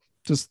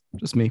 Just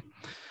me.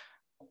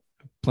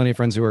 Plenty of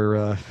friends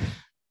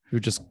who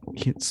just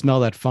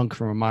smell that funk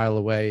from a mile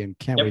away and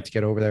can't wait to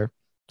get over there.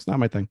 It's not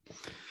my thing.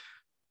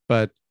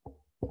 But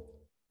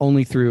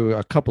only through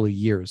a couple of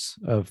years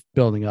of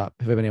building up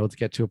have I been able to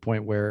get to a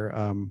point where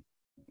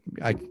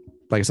like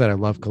I said, I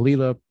love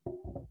Kalila,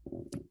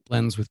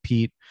 blends with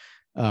peat.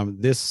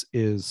 This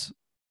is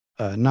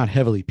not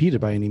heavily peated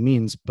by any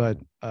means, but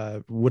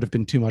would have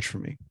been too much for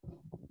me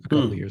a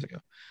couple of years ago.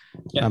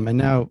 And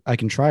now I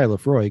can try a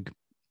Lafroig.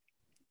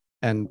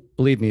 And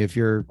believe me,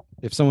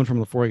 if someone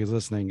from Lafroig is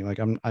listening, like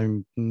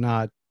I'm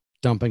not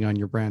dumping on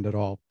your brand at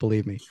all.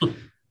 Believe me.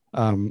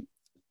 But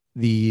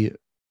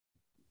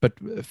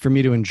for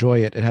me to enjoy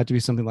it, it had to be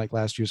something like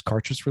last year's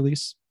Cartridge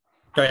release.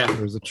 Oh yeah,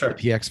 there was a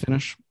PX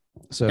finish.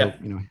 So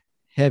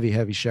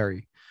heavy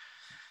sherry.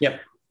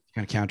 Yep.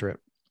 Kind of counter it.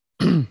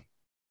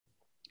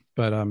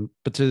 But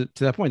to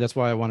that point, that's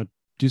why I want to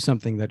do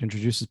something that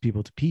introduces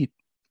people to peat,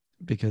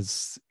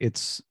 because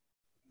it's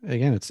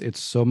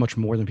so much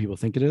more than people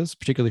think it is,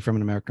 particularly from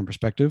an American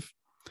perspective.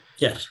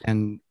 Yes.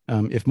 And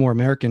if more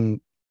American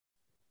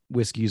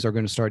whiskeys are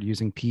going to start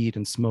using peat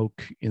and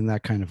smoke in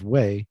that kind of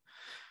way,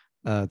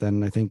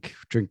 then I think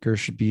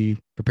drinkers should be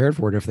prepared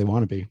for it if they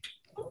want to be.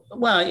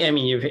 Well, I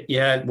mean, you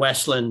had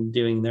Westland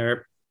doing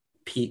their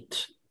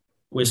peat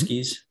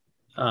whiskeys.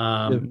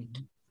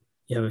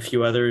 You have a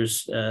few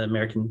others,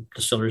 American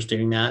distillers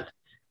doing that,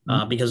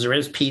 because there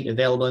is peat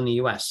available in the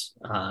U.S.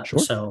 Sure.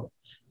 So,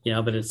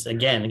 but it's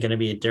again going to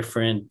be a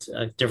different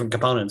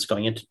components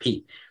going into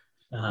peat.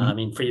 I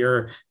mean, for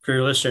your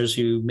listeners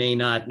who may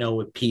not know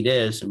what peat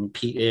is, I mean,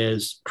 peat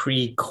is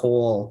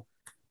pre-coal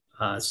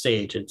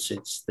stage.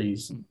 It's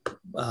these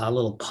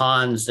little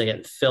ponds that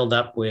get filled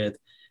up with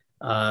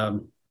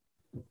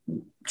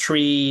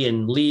tree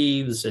and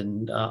leaves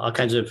and all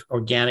kinds of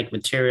organic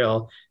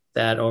material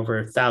that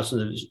over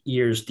thousands of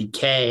years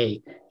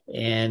decay,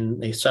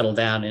 and they settle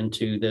down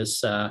into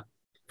this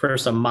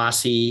first a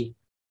mossy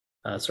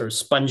sort of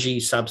spongy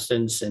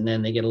substance, and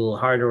then they get a little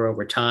harder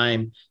over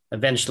time.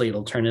 Eventually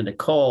it'll turn into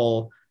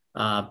coal.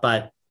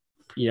 But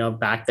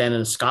back then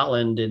in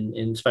Scotland,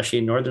 and especially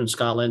in northern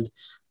Scotland,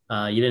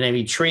 you didn't have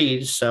any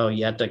trees, so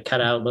you had to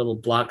cut out little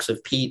blocks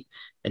of peat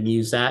and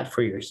use that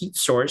for your heat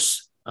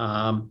source.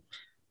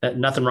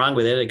 Nothing wrong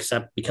with it,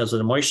 except because of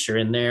the moisture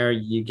in there,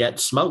 you get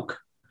smoke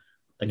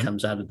that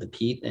comes out of the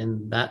peat,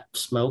 and that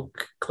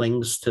smoke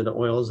clings to the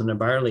oils in the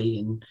barley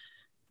and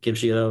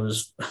gives you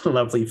those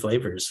lovely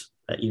flavors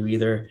that you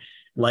either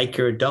like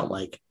or don't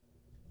like.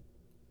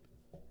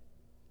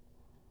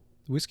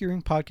 The Whiskey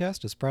Ring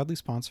podcast is proudly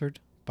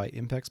sponsored by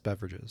Impex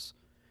Beverages.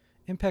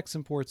 Impex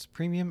imports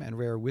premium and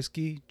rare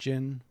whiskey,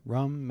 gin,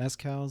 rum,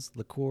 mezcals,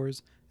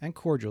 liqueurs, and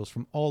cordials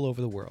from all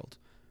over the world,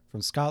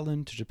 from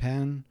Scotland to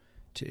Japan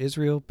to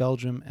Israel,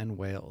 Belgium, and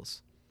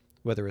Wales.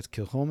 Whether it's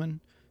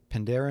Kilchoman,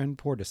 Penderyn,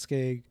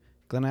 Portiskeag,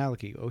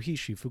 Glenallachie,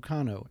 Ohishi,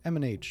 Fukano,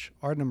 M&H,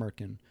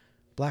 Ardnamurchan,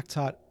 Black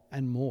Tot,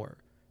 and more,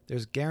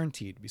 there's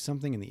guaranteed to be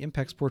something in the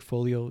Impex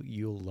portfolio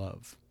you'll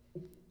love.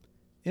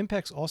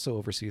 Impex also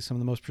oversees some of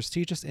the most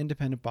prestigious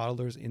independent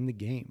bottlers in the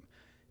game,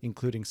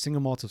 including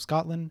Single Malts of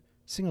Scotland,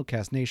 Single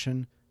Cask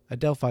Nation,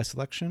 Adelphi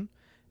Selection,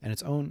 and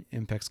its own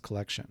Impex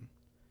collection.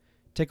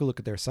 Take a look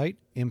at their site,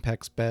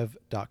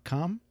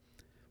 impexbev.com,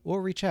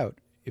 or reach out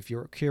if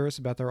you're curious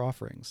about their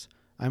offerings.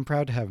 I'm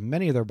proud to have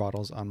many of their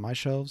bottles on my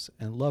shelves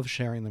and love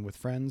sharing them with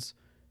friends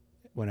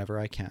whenever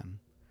I can.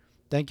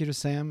 Thank you to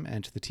Sam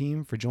and to the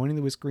team for joining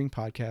the Whiskey Ring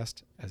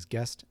podcast as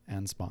guest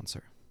and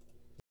sponsor.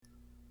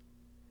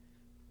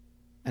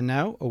 And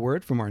now, a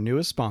word from our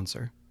newest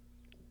sponsor.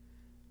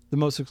 The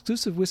most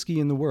exclusive whiskey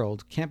in the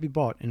world can't be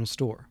bought in a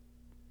store.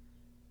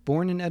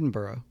 Born in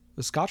Edinburgh,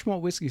 the Scotch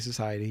Malt Whisky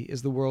Society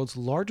is the world's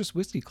largest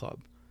whiskey club,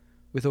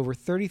 with over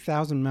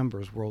 30,000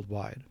 members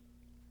worldwide.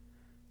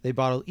 They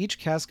bottle each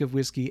cask of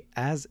whiskey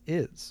as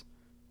is.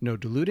 No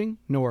diluting,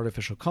 no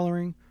artificial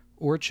coloring,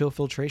 or chill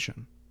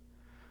filtration.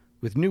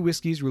 With new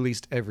whiskeys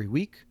released every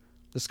week,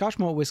 the Scotch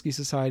Malt Whisky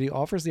Society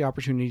offers the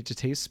opportunity to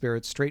taste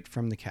spirits straight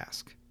from the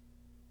cask.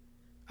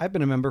 I've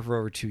been a member for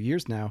over 2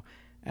 years now,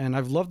 and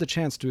I've loved the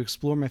chance to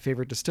explore my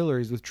favorite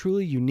distilleries with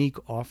truly unique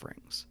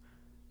offerings,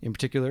 in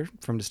particular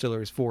from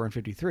Distilleries 4 and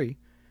 53,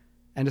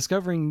 and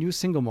discovering new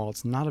single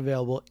malts not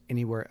available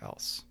anywhere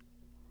else.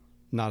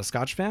 Not a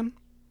Scotch fan?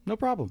 No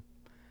problem.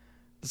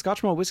 The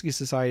Scotch Malt Whisky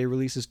Society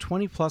releases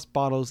 20 plus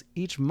bottles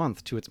each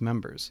month to its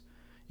members,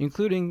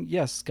 including,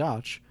 yes,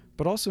 Scotch,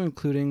 but also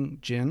including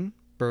gin,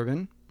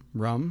 bourbon,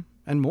 rum,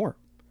 and more.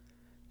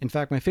 In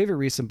fact, my favorite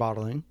recent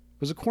bottling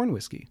was a corn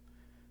whiskey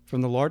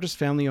from the largest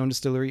family-owned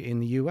distillery in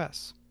the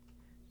U.S.,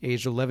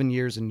 aged 11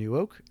 years in New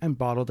Oak and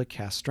bottled at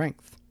cask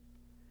strength.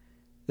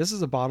 This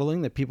is a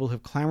bottling that people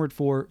have clamored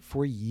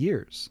for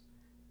years,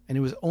 and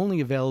it was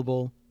only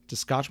available to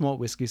Scotch Malt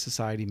Whisky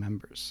Society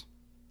members.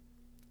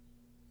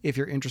 If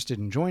you're interested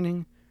in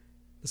joining,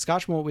 the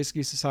Scotch Malt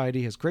Whisky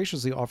Society has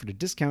graciously offered a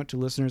discount to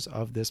listeners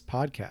of this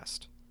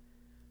podcast.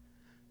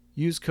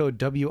 Use code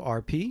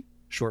WRP,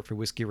 short for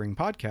Whiskey Ring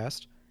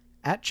Podcast,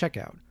 at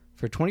checkout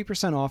for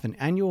 20% off an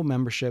annual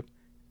membership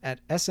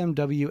at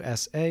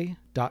smwsa.com.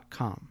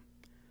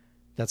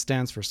 That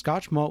stands for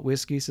Scotch Malt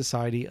Whisky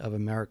Society of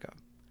America.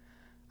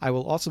 I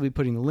will also be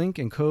putting the link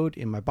and code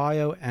in my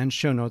bio and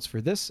show notes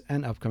for this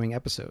and upcoming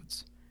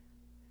episodes.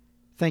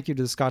 Thank you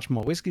to the Scotch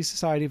Malt Whisky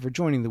Society for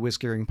joining the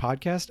Whiskey Ring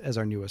Podcast as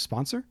our newest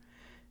sponsor.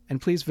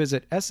 And please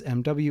visit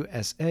smwsa.com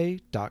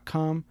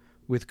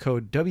with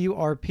code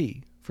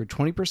WRP for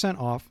 20%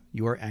 off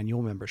your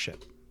annual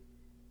membership.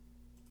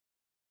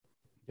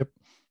 Yep.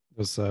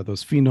 Those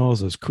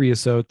phenols, those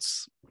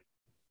creosotes,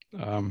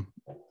 which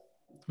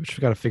we've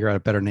got to figure out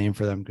a better name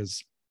for them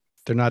because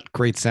they're not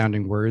great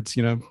sounding words,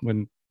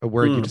 when a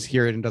word you just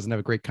hear it and doesn't have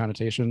a great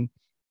connotation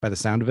by the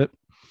sound of it,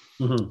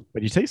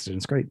 but you taste it and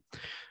it's great.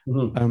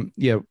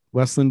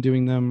 Westland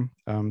doing them.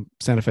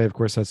 Santa Fe, of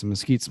course, has some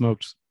mesquite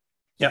smoked.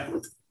 Yeah.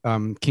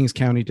 Kings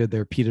County did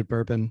their peated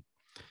bourbon,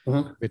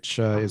 which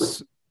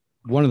is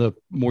one of the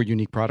more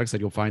unique products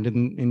that you'll find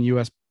in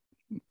U.S.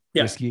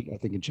 whiskey, I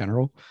think, in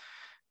general.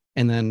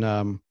 And then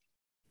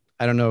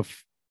I don't know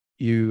if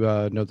you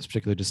know this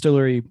particular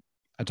distillery.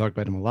 I talk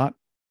about them a lot,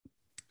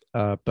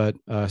 but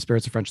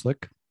Spirits of French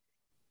Lick.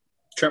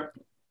 Sure.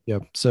 Yeah.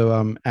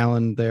 So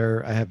Alan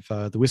there, I have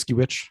the Whiskey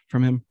Witch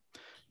from him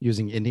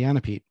using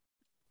Indiana peat.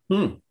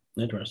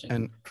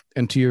 Interesting.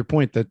 And to your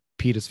point that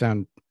peat is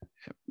found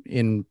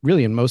in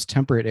most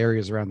temperate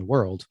areas around the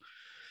world,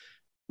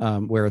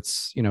 where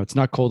it's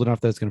not cold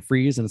enough that it's going to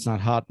freeze and it's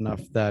not hot enough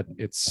that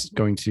it's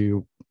going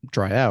to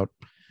dry out.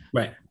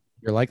 Right.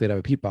 You're likely to have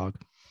a peat bog.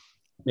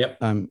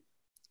 Yep.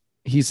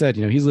 He said,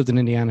 he's lived in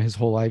Indiana his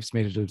whole life. He's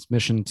made it his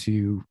mission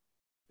to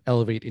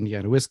elevate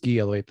Indiana whiskey,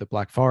 elevate the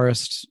Black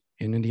Forest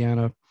in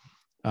Indiana,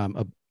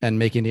 and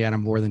make Indiana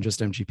more than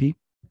just MGP.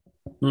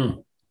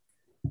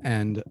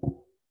 And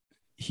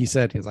he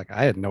said, he's like,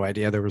 I had no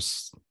idea there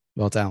was,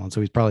 well, it's Alan.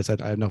 So he's probably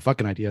said, I had no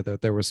fucking idea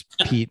that there was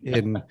peat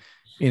in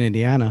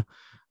Indiana.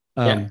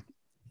 And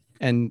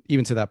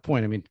even to that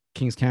point, I mean,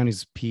 Kings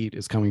County's peat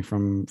is coming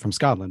from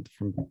Scotland,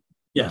 from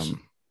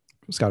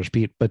Scottish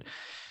peat, but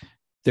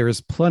there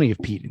is plenty of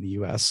peat in the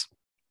US,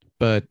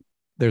 but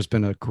there's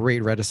been a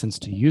great reticence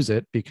to use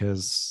it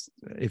because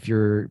if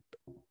your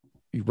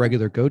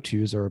regular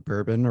go-tos are a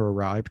bourbon or a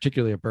rye,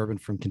 particularly a bourbon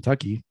from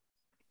Kentucky,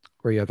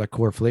 where you have that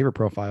core flavor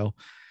profile,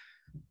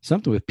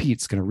 something with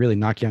peat's going to really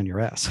knock you on your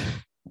ass.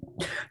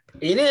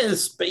 It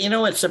is, but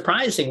it's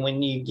surprising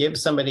when you give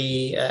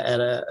somebody at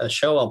a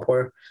show, I'll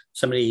pour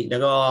somebody, they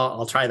go, oh,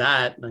 I'll try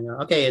that. And I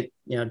go, okay,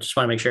 just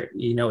want to make sure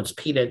it's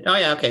peated. Oh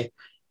yeah, okay.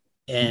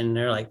 And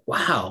they're like,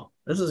 wow,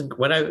 this is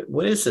what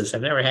is this?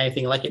 I've never had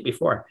anything like it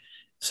before.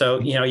 So,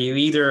 you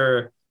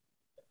either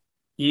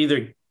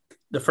the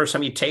first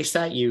time you taste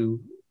that,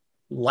 you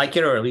like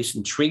it or at least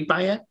intrigued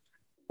by it,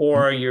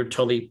 or you're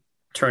totally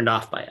turned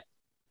off by it.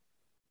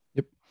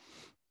 Yep.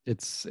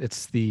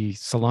 It's the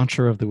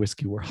cilantro of the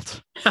whiskey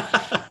world.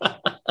 I've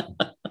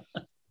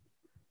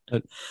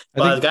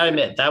got to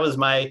admit, that was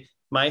my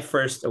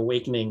first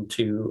awakening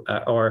to,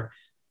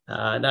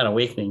 not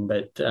awakening,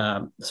 but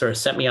sort of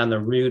set me on the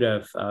route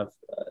of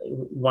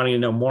wanting to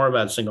know more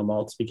about single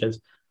malts,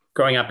 because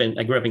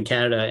I grew up in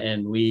Canada,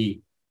 and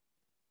late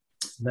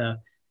 70s,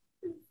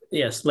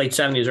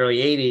 early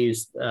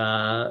 80s,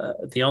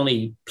 the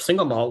only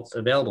single malt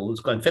available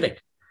was Glenfiddich.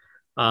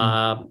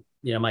 My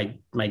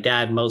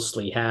dad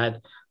mostly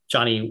had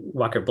Johnny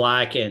Walker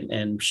Black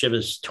and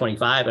Chivas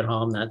 25 at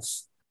home.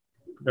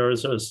 There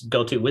was those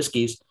go-to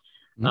whiskeys.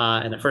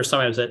 And the first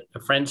time I was at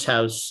a friend's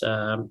house,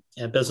 a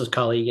business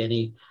colleague, and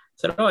he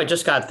said, "Oh, I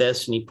just got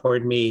this," and he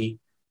poured me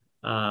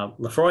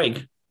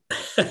Lafroig,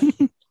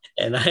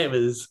 and I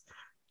was,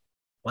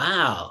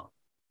 wow,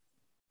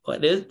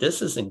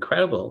 this is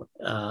incredible,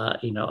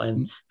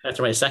 And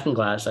after my second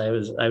glass, I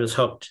was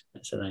hooked.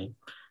 I said,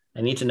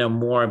 I need to know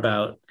more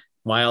about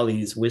why all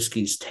these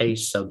whiskeys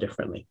taste so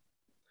differently.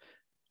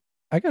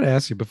 I got to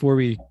ask you before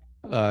we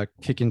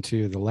kick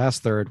into the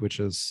last third, which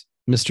is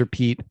Mr.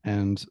 Peat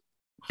and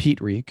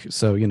Peat Reek.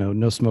 So,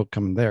 no smoke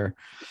coming there.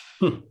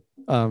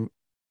 I'm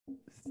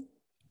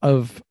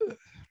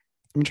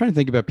trying to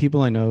think about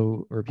people I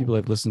know or people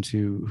I've listened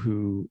to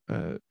who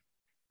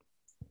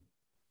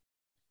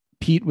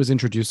peat was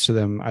introduced to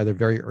them either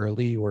very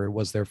early or it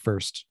was their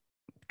first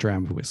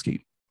dram of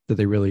whiskey that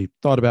they really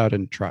thought about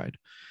and tried.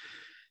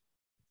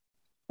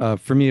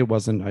 For me, it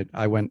wasn't.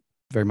 I went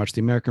very much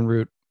the American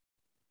route.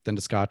 then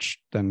to Scotch,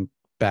 then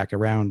back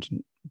around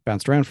and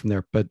bounced around from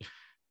there. But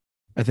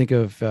I think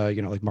of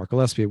like Mark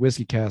Gillespie at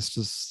Whiskey Cast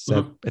just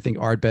said, I think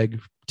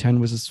Ardbeg 10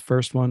 was his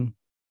first one.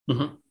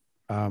 You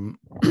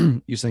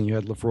saying you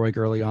had Lefroy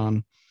early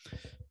on,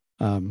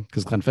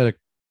 because Glenfiddich,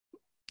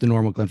 the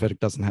normal Glenfiddich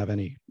doesn't have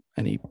any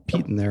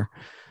peat in there,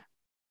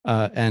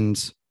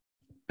 and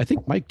I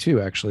think Mike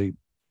too. Actually,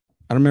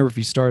 I don't remember if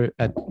he started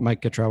at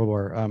Mike at Travel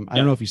Bar. I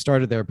don't know if he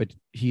started there, but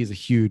he is a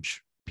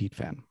huge peat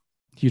fan,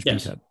 huge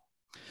peat head.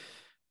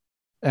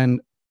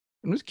 And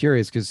I'm just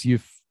curious because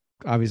you've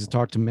obviously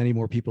talked to many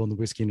more people in the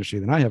whiskey industry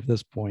than I have at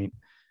this point.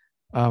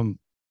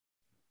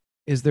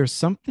 Is there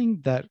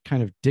something that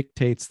kind of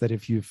dictates that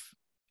if you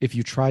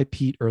try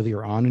peat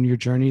earlier on in your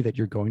journey that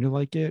you're going to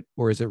like it,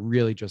 or is it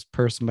really just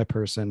person by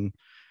person?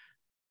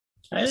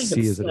 I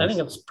think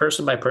it's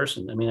person by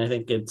person. I mean, I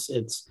think it's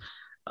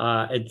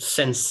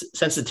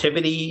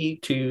sensitivity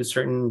to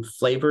certain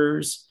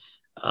flavors.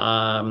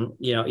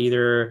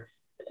 Either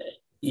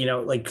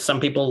like some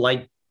people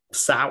like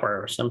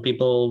sour, some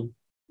people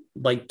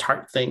like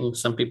tart things,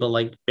 some people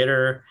like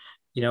bitter.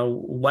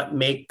 What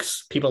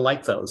makes people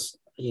like those?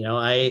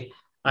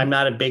 I'm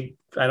not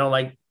I don't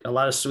like a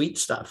lot of sweet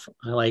stuff.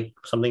 I like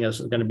something that's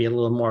going to be a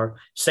little more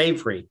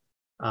savory.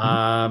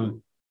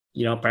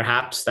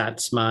 Perhaps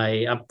that's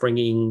my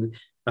upbringing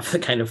of the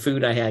kind of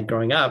food I had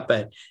growing up,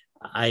 but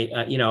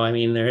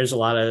there is a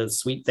lot of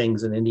sweet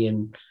things in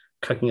Indian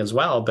cooking as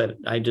well, but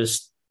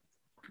that's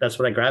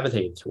what I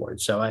gravitated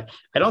towards. So I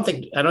don't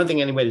think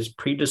anybody's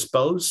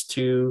predisposed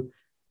to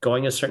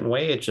going a certain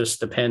way. It just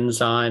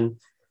depends on,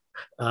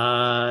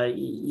 why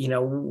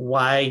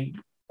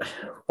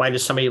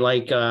does somebody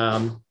like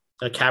a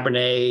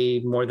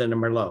Cabernet more than a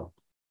Merlot?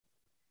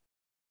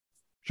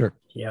 Sure.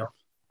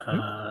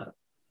 Or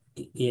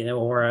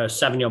a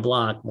Sauvignon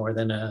Blanc more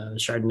than a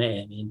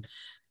Chardonnay. I mean,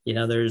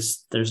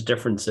 there's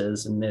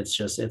differences, and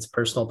it's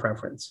personal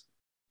preference.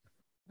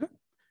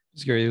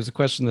 Scary. There's a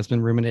question that's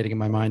been ruminating in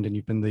my mind, and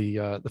you've been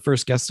the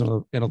first guest in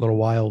a little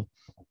while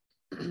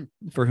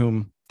for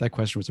whom that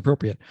question was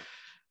appropriate.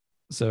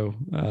 So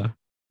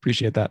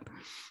appreciate that.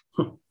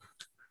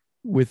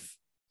 With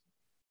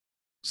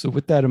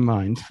that in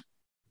mind, I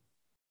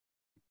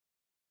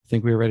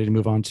think we're ready to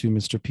move on to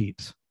Mr.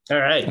 Peat. All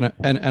right.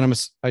 And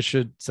I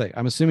should say,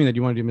 I'm assuming that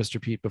you want to do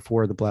Mr. Peat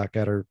before the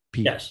Blackadder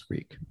Peat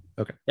week.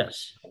 Okay.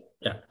 Yes.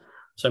 Yeah.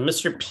 So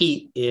Mr.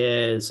 Peat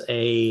is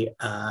a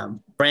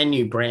brand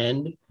new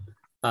brand,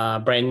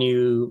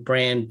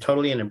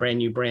 totally, and a brand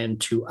new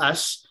brand to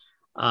us.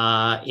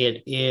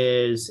 It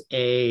is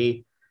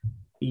a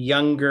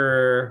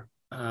younger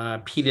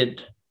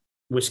peated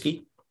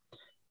whiskey,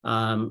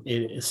 a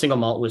single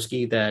malt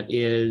whiskey that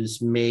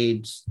is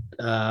made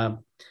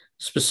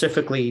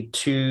specifically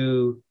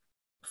to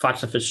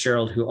Fox and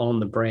Fitzgerald, who own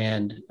the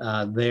brand,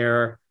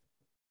 their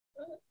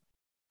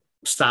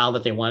style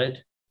that they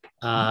wanted.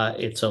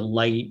 It's a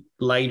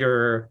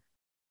lighter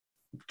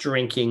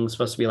drinking,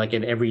 supposed to be like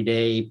an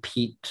everyday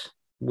peat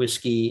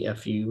whiskey.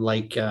 If you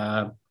like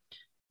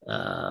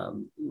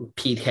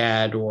Peat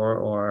Head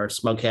or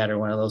Smoke Head or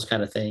one of those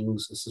kind of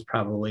things, this is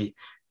probably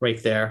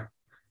right there.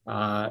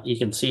 You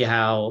can see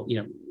how,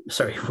 when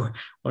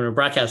we're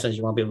broadcasting,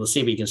 you won't be able to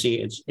see, but you can see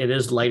it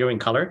is lighter in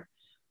color.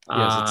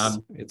 Yes,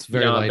 it's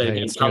very light. But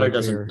again, color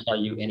doesn't tell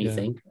you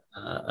anything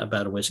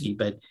about a whiskey,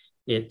 but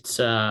it's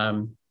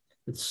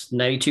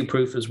 92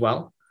 proof as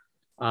well,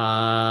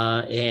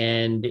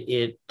 and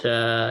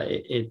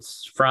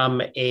it's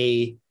from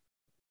a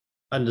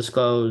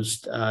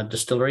undisclosed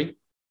distillery,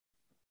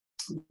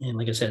 and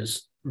like I said,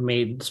 it's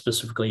made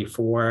specifically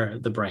for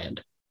the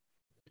brand,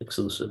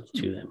 exclusive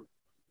to them.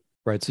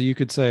 Right. So you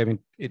could say, I mean,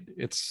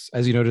 it's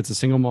as you noted, it's a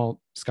single malt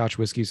Scotch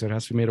whiskey, so it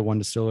has to be made at one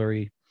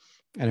distillery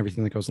and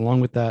everything that goes along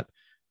with that.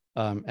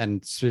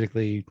 And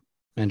specifically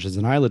mentions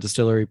an Islay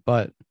distillery,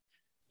 but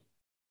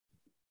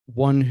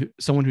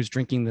someone who's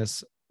drinking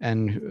this,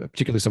 and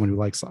particularly someone who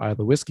likes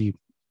Islay whiskey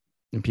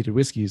and peated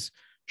whiskeys,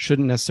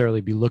 shouldn't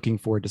necessarily be looking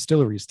for a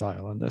distillery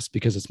style on this,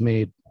 because it's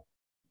made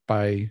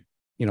by,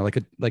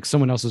 like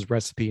someone else's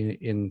recipe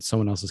in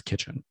someone else's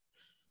kitchen,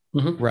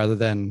 rather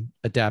than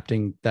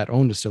adapting that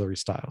own distillery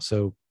style.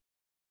 So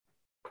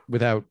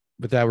without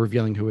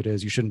revealing who it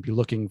is, you shouldn't be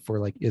looking for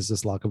like, is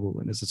this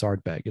Lagavulin? Is this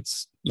Ardbeg?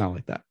 It's not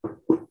like that.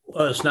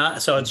 Well, it's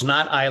not. So it's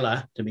not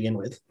Islay to begin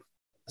with.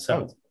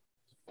 So.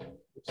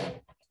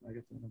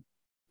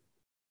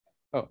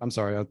 Oh, I'm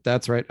sorry.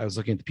 That's right. I was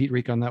looking at the Peat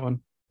Reek on that one.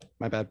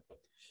 My bad.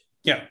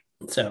 Yeah.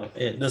 So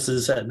this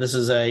is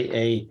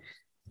a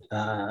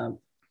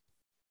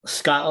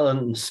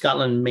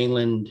Scotland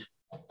mainland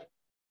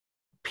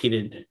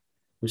peated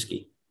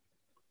whiskey.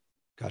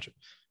 Gotcha.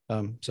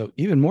 So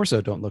even more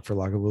so, don't look for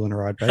Lagavulin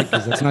or Ardbeg,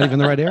 because that's not even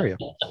the right area.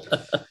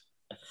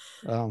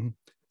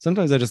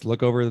 Sometimes I just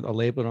look over a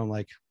label and I'm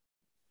like,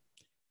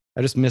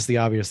 I just miss the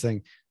obvious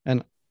thing.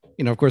 And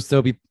of course,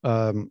 there'll be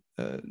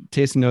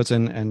tasting notes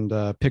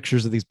and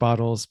pictures of these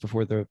bottles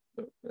before the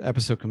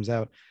episode comes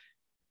out.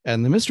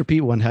 And the Mr.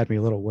 Peat one had me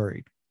a little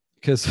worried,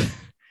 because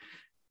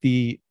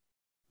the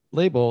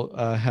label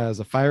has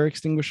a fire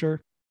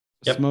extinguisher,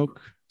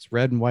 smoke. It's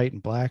red and white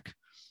and black.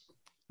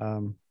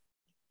 where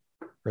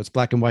it's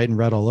black and white and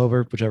red all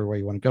over, whichever way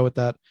you want to go with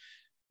that,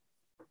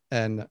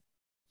 and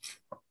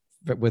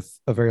with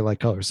a very light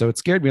color. So it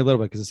scared me a little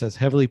bit because it says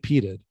heavily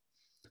peated,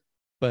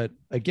 but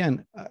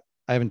again,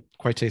 I haven't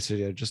quite tasted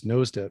it yet. I just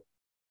nosed it,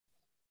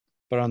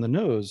 but on the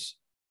nose,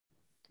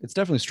 it's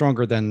definitely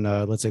stronger than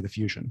let's say the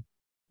Fusion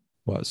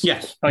was.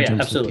 Yes. Oh yeah,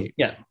 absolutely.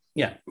 Yeah,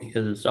 yeah,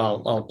 because it's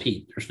all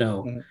peat.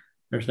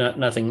 There's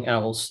nothing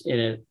else in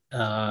it.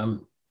 But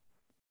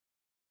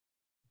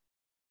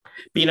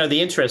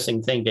the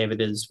interesting thing,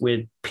 David, is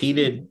with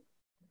peated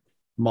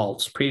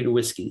malts, peated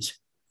whiskeys,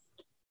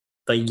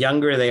 the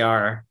younger they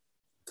are,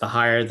 the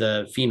higher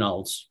the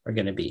phenols are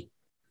going to be.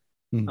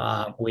 When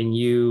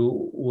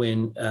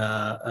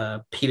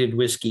peated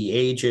whiskey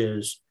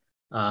ages,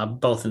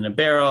 both in the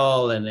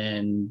barrel and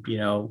then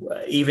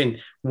even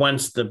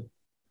once the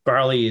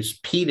barley is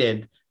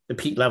peated, the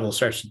peat level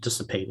starts to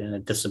dissipate, and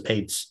it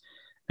dissipates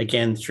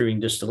again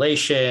during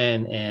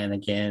distillation and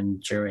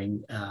again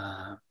during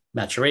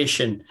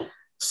maturation.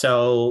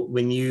 So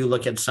when you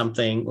look at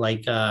something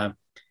like a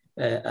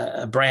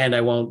brand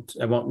I won't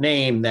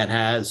name that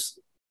has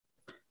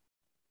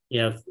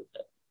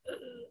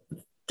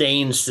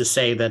deigns to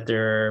say that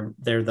they're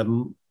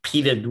the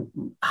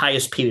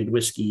highest peated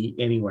whiskey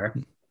anywhere.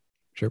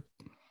 Sure.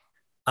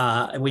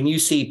 When you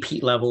see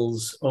peat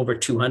levels over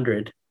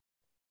 200,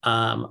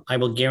 I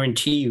will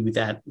guarantee you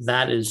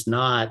that is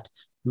not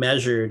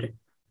measured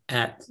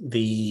at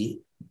the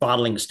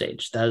bottling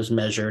stage. That is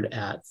measured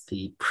at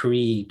the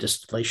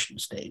pre-distillation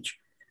stage,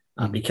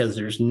 because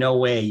there's no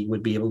way you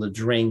would be able to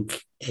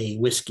drink a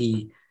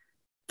whiskey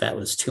that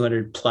was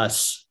 200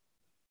 plus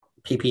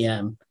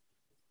ppm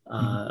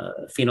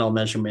phenol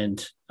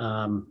measurement.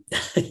 You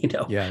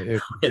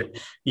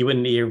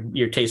wouldn't.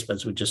 Your taste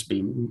buds would just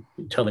be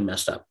totally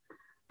messed up.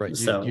 Right.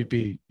 So you'd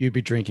be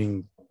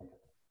drinking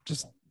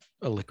just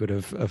a liquid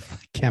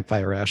of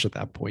campfire ash at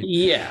that point.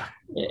 Yeah,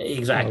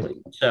 exactly.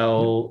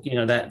 So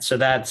that's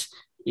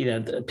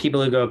the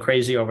people who go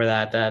crazy over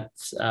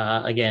that's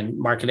again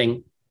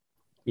marketing.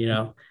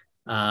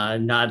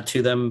 Nod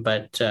to them,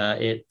 but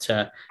I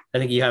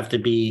think you have to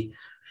be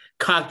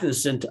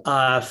cognizant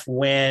of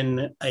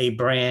when a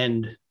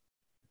brand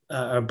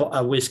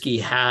a whiskey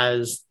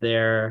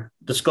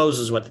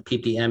discloses what the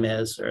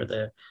ppm is, or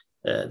the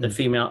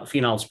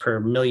phenols per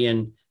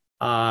million,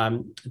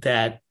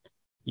 that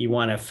you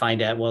want to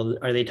find out, well,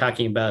 are they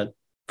talking about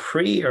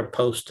pre or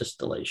post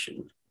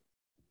distillation?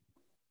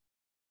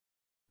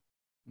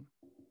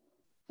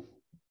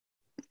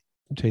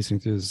 Tasting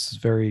through this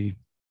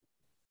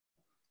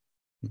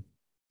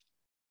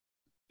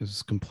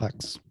is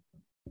complex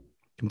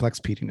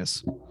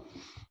peatiness.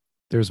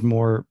 There's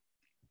more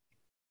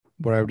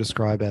what I would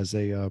describe as what's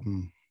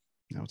the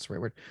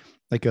right word?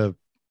 Like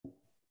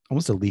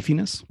almost a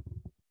leafiness.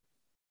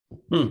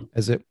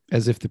 As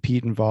if the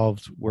peat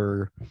involved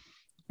were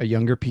a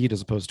younger peat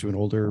as opposed to an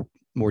older,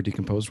 more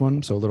decomposed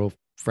one. So a little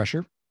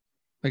fresher,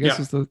 I guess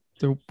is the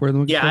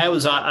word. Yeah, I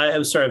was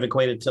sort of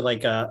equated to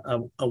like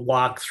a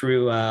walk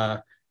through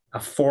a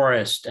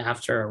forest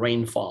after a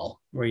rainfall,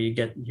 where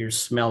you're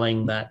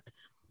smelling that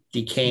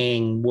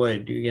decaying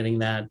wood. You're getting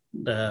that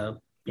the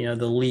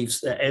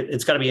leaves.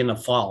 It's got to be in the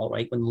fall,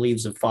 right, when the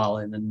leaves have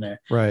fallen and the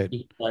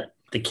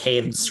decay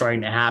that's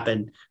starting to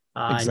happen.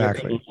 Exactly. And you're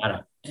picking that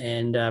up,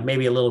 and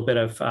maybe a little bit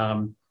of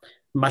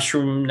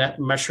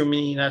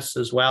mushroominess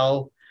as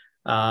well.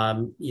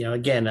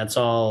 Again, that's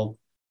all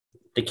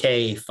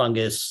decay,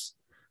 fungus,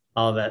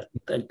 all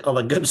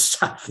the good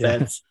stuff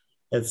that's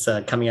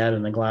coming out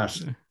in the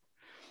glass.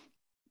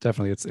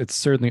 Definitely, it's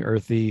certainly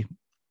earthy.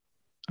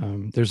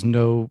 There's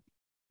no,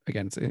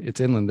 again,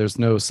 it's inland. There's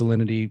no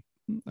salinity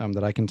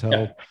that I can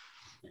tell.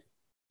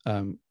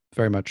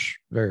 Very much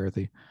very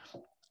earthy.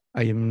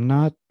 I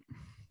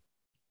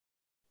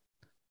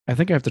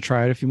think I have to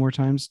try it a few more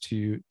times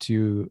to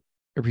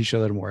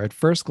appreciate it more. At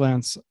first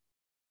glance,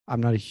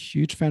 I'm not a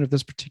huge fan of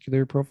this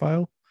particular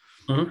profile,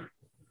 or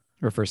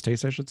first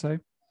taste, I should say.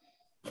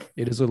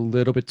 It is a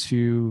little bit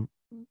too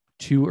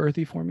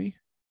earthy for me.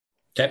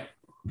 Okay.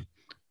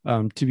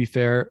 To be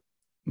fair,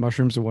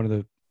 mushrooms are one of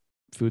the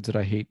foods that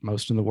I hate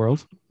most in the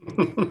world.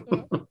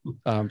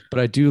 But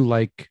I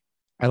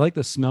like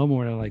the smell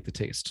more than I like the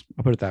taste.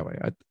 I'll put it that way.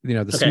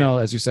 Smell,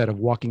 as you said, of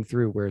walking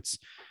through where it's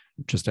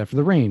just after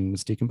the rain,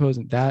 it's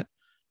decomposing. That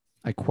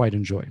I quite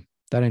enjoy.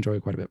 That I enjoy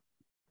quite a bit.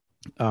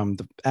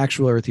 The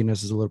actual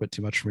earthiness is a little bit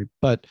too much for me.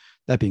 But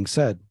that being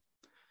said,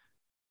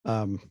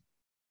 I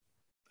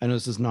know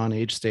this is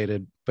non-age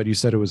stated, but you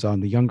said it was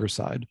on the younger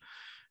side.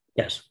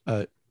 Yes.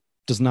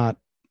 Does not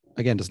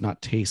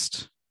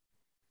taste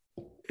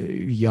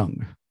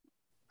young.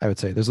 I would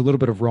say there's a little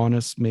bit of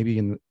rawness maybe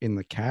in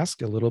the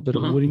cask, a little bit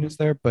of woodiness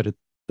there, but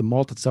the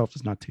malt itself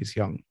does not taste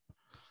young.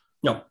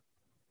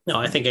 No,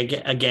 I think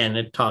again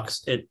it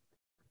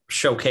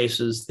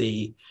showcases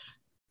the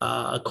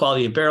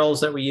quality of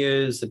barrels that we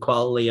use, the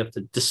quality of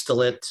the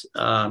distillate.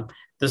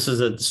 This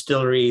is a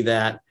distillery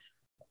that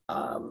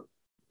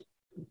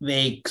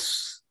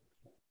makes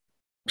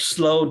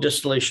slow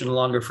distillation,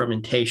 longer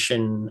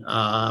fermentation,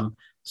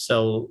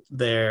 So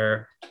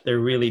they're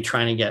really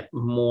trying to get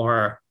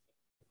more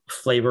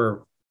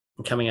flavor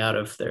coming out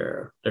of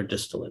their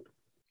distillate.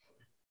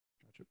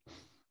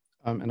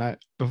 And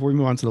before we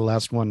move on to the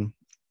last one,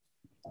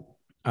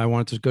 I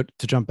wanted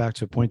to jump back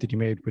to a point that you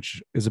made,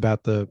 which is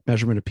about the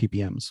measurement of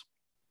ppms.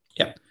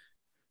 Yeah.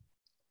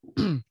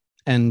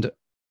 And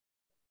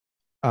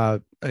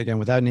again,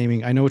 without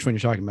naming, I know which one you're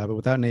talking about, but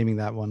without naming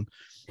that one,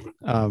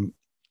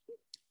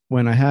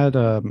 when I had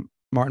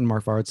Martin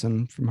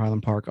Markvartson from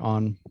Highland Park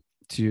on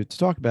to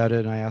talk about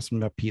it, and I asked him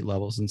about peat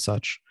levels and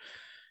such,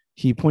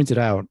 he pointed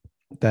out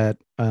that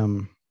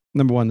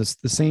number one, the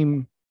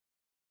same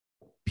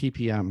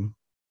ppm,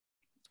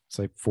 it's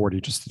like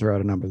 40, just to throw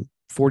out a number,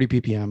 40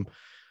 ppm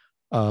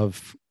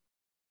of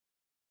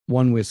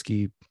one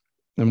whiskey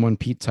and one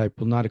peat type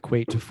will not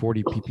equate to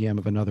 40 ppm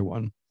of another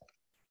one.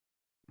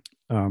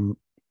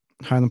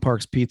 Highland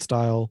Park's peat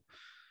style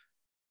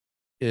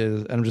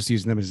is, and I'm just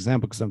using them as an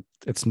example because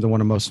it's the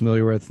one I'm most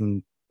familiar with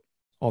and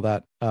all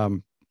that.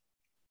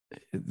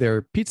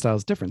 Their peat style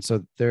is different.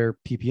 So their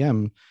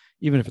ppm,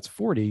 even if it's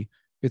 40,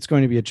 it's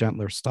going to be a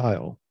gentler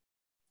style.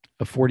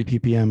 A 40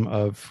 ppm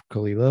of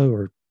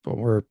Kalila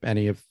or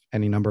any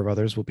number of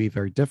others will be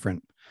very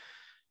different.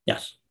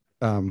 Yes.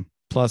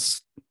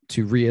 Plus,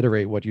 to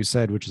reiterate what you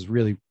said, which is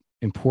really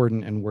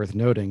important and worth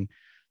noting,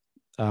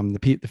 the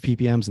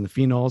ppms and the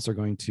phenols are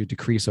going to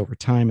decrease over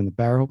time in the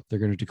barrel. They're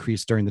going to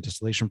decrease during the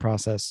distillation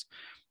process.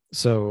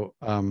 So,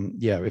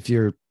 if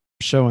you're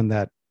showing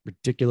that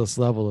ridiculous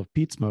level of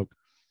peat smoke,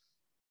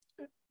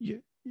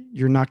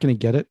 you're not going to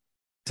get it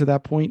to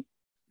that point.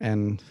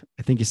 And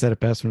I think you said it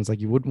best when it's like,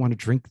 you wouldn't want to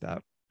drink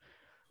that.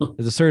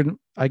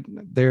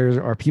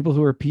 There are people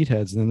who are peat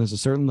heads, and then there's a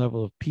certain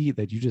level of peat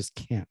that you just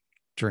can't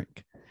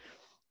drink.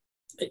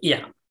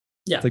 Yeah.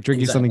 It's like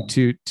drinking something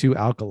too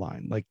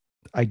alkaline. Like,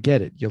 I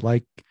get it. You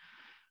like,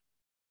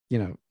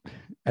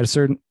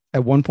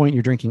 at one point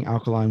you're drinking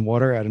alkaline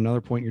water, at another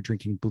point you're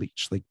drinking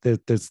bleach. Like,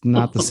 there's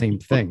not the same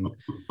thing.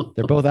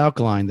 They're both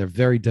alkaline. They're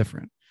very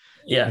different.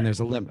 Yeah. And there's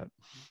a limit.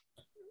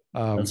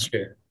 That's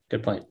true.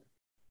 Good point.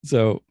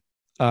 So,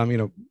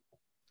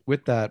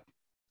 with that,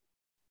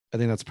 I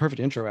think that's a perfect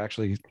intro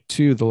actually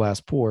to the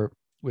last pour,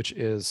 which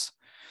is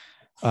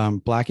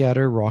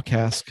Blackadder raw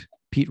cask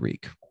peat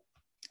reek.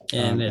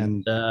 And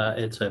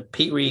it's a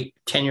peat reek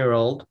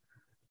 10-year-old.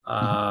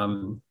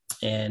 And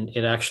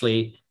it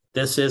actually,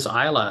 this is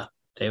Islay,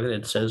 David.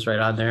 It says right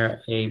on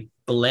there, a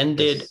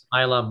blended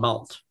Islay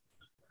malt.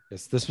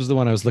 Yes, this was the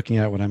one I was looking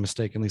at when I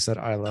mistakenly said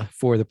Islay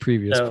for the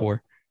previous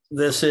pour.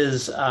 This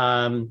is,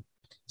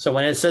 so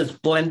when it says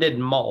blended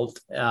malt,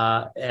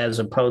 as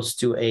opposed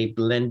to a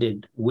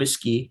blended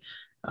whiskey,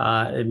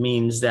 it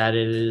means that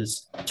it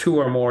is two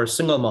or more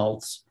single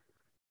malts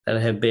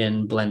that have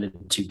been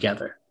blended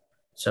together.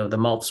 So the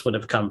malts would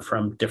have come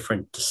from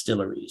different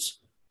distilleries,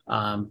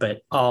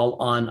 but all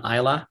on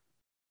Islay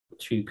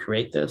to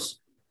create this.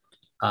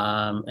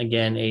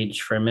 Again,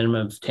 aged for a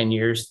minimum of 10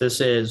 years.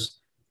 This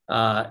is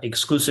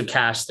exclusive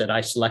cask that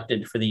I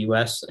selected for the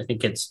US. I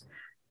think it's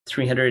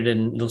 300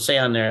 and it'll say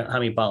on there how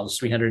many bottles,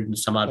 300 and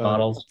some odd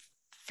bottles.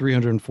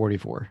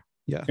 344.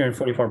 Yeah.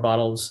 344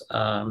 bottles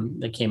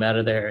that came out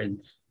of there, and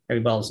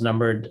every bottle is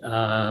numbered.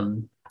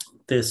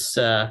 It's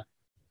a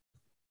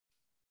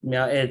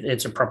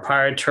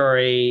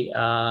proprietary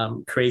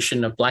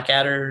creation of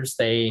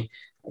Blackadders.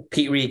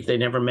 Peat Reek, they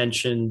never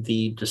mentioned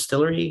the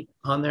distillery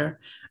on there.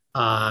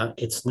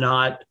 It's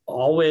not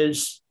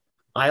always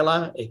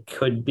Islay. It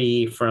could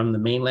be from the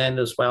mainland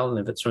as well. And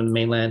if it's from the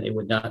mainland, it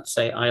would not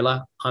say Islay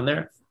on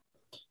there.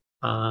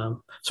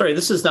 Sorry,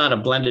 this is not a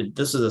blended.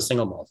 This is a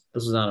single malt.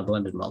 This is not a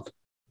blended malt.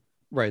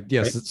 Right.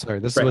 Yes. Right? Sorry.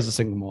 This was a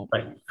single malt.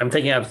 Right. I'm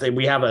thinking of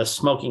we have a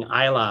smoking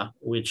Islay,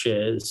 which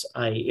is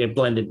a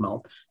blended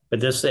malt,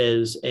 but this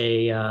is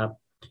a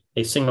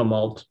single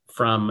malt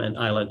from an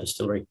Islay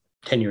distillery,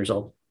 10 years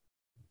old.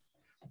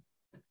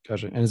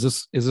 Gotcha. And is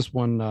this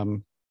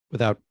one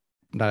without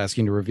not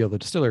asking to reveal the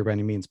distillery by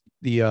any means?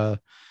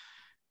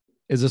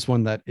 Is this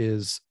one that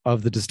is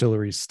of the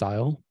distillery's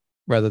style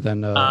rather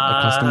than a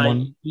custom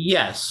one?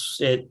 Yes,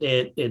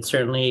 it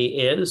certainly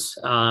is.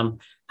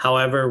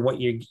 However,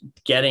 what you're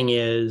getting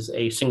is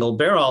a single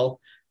barrel,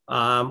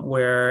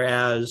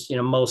 whereas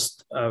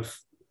most of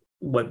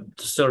what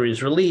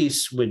distilleries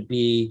release would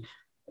be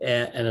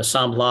an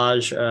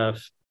assemblage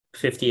of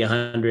 50,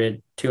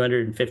 100,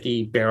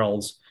 250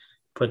 barrels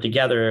put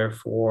together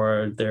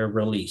for their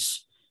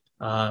release.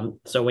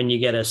 So when you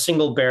get a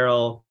single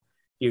barrel,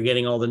 you're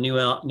getting all the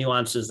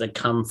nuances that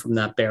come from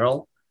that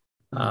barrel.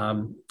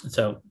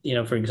 So,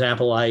 for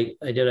example, I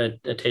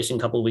did a tasting a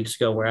couple of weeks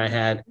ago where I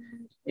had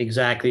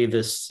exactly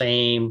the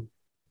same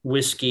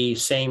whiskey,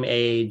 same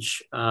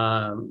age,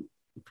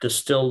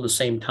 distilled the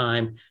same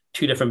time,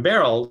 two different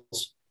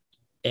barrels,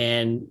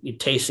 and you're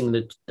tasting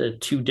the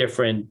two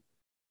different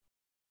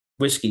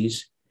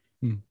whiskeys,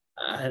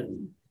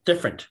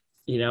 different,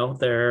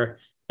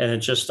 and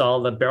it's just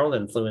all the barrel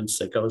influence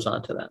that goes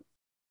on to that.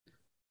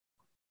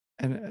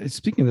 And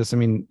speaking of this, I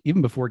mean,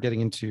 even before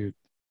getting into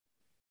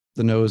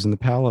the nose and the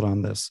palate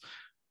on this,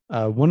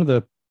 one of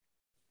the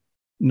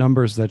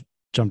numbers that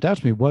jumped out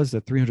to me was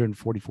the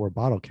 344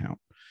 bottle count.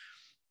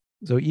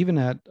 So even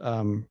at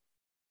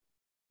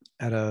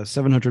a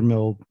 700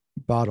 ml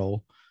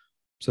bottle,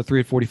 so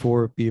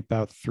 344 would be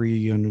about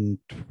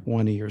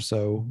 320 or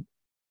so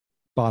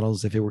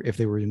bottles if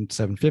they were in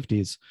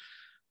 750s.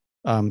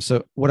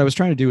 So what I was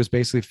trying to do was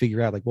basically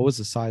figure out like what was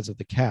the size of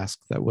the cask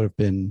that would have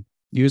been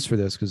used for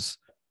this, because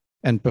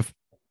and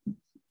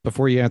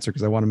before you answer,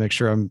 because I want to make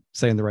sure I'm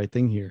saying the right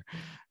thing here.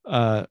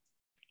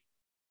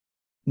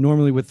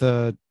 Normally with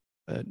a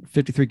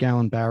 53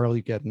 gallon barrel,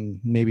 you get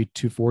maybe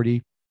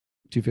 240,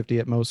 250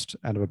 at most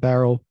out of a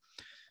barrel.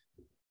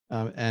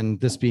 And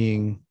this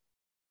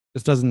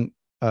doesn't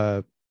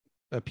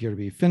appear to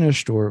be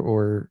finished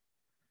or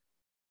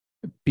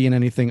be in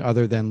anything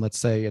other than, let's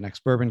say, an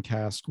ex-bourbon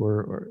cask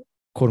or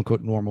quote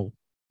unquote normal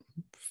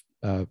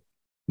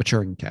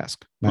maturation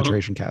cask.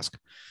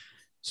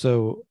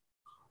 So,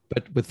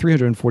 but with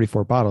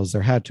 344 bottles,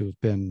 there had to have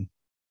been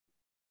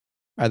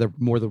either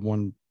more than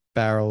one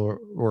barrel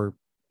or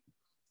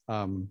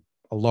a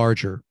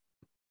larger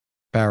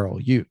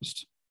barrel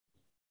used.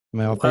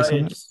 Am I off base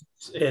on that?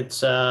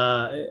 It's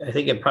I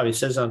think it probably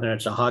says on there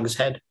it's a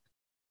hogshead,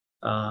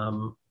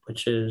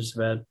 which is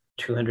about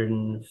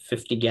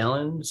 250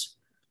 gallons.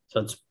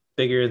 So it's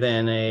bigger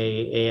than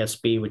a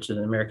ASB, which is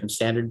an American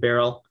Standard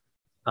barrel.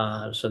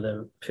 So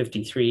the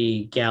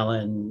 53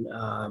 gallon,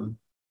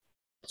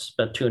 it's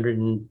about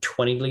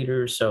 220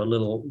 liters, so a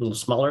little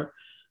smaller.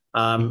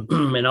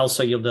 And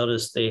also you'll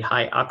notice the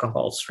high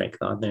alcohol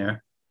strength on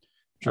there.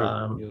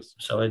 Yes.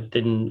 So it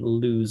didn't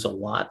lose a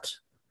lot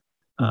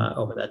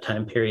over that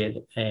time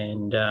period.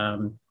 And,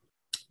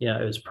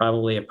 it was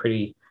probably a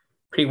pretty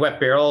wet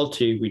barrel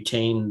to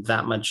retain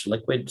that much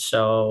liquid.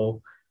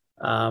 So,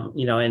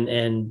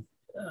 and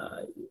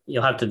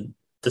you'll have to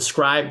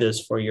describe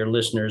this for your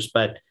listeners,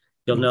 but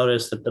you'll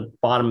notice that the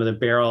bottom of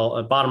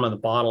the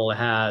bottle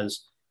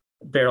has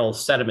barrel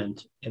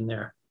sediment in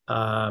there.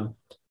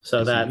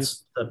 So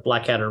that's the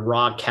Blackadder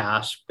raw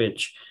cask,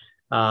 which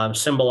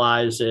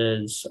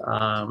symbolizes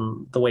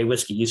the way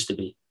whiskey used to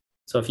be.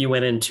 So if you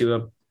went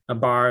into a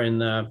bar in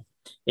the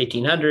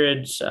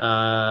 1800s,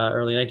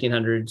 early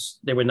 1900s,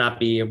 there would not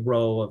be a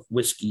row of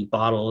whiskey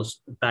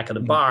bottles back of the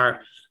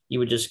bar. You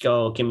would just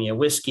go, give me a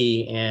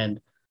whiskey, and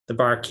the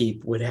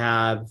barkeep would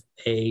have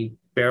a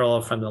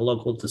barrel from the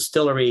local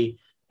distillery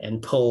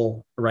and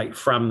pull right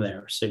from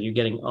there. So you're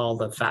getting all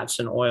the fats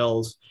and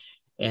oils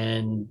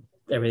and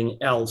everything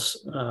else.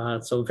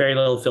 So very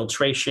little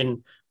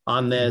filtration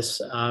on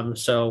this.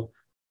 So,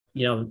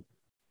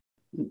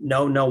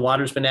 no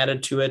water's been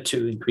added to it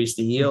to increase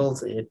the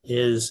yield. It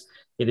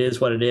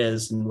is what it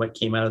is and what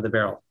came out of the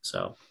barrel.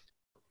 So,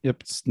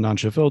 it's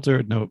non-chill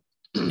filtered.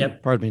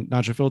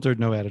 Non-chill filtered,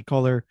 no added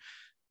color.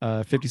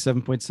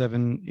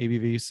 57.7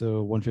 ABV,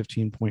 so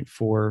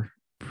 115.4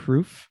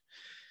 proof.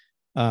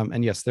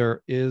 And yes,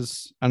 there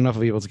is, I don't know if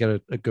I'll be able to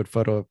get a good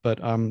photo, but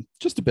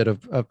just a bit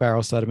of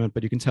barrel sediment,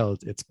 but you can tell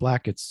it's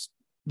black. It's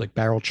like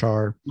barrel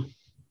char.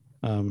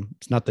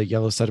 It's not the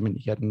yellow sediment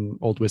you get in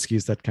old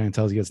whiskeys that kind of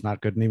tells you it's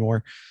not good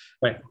anymore.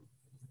 Right.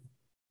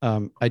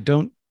 I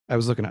don't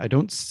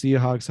see a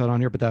hogshead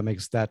on here, but that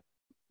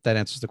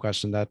answers the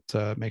question.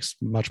 That makes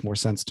much more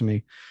sense to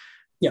me.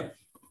 Yeah.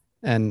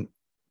 And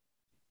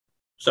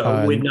so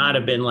it would not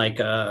have been like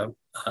a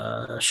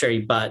sherry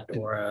butt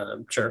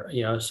or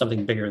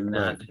something bigger than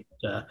that.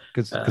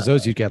 Because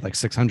those you get like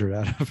 600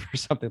 out of or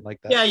something like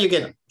that. Yeah, you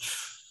get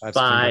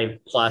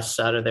 5+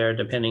 out of there,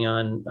 depending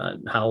on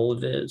how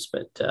old it is.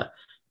 But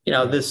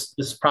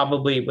this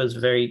probably was a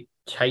very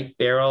tight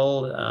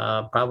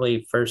barrel,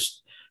 probably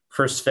first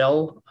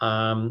fill.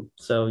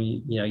 So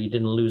you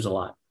didn't lose a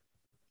lot.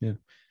 Yeah.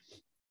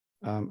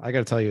 I got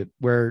to tell you,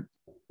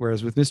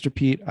 whereas with Mr.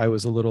 Peat, I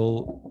was a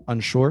little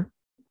unsure.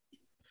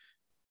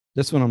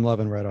 This one I'm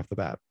loving right off the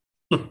bat.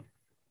 It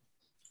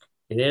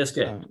is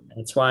good.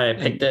 That's why I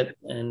picked it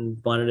and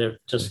wanted it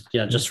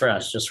just for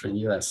us, just for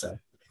the US. So.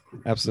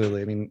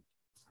 Absolutely. I mean,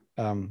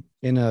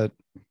 in an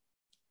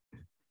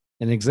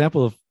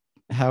example of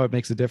how it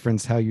makes a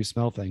difference, how you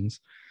smell things,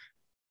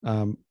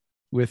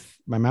 with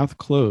my mouth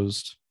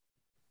closed,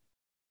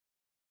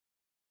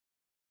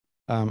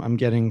 I'm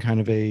getting kind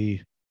of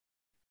a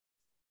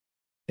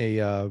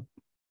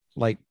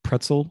light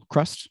pretzel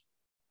crust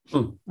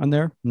on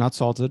there, not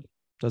salted.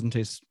 Doesn't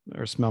taste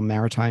or smell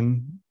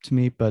maritime to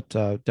me, but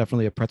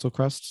definitely a pretzel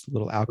crust, a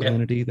little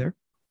alkalinity there.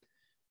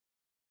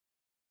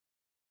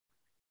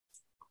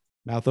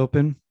 Mouth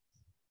open,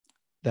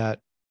 that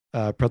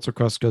pretzel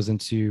crust goes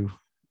into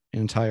an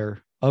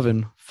entire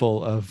oven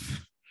full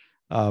of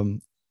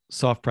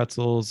soft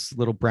pretzels,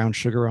 little brown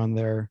sugar on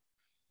there.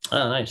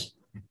 Oh, nice.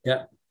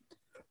 Yeah.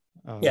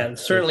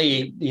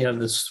 Certainly,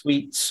 the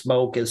sweet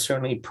smoke is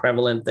certainly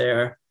prevalent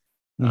there.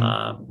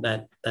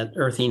 That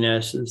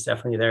earthiness is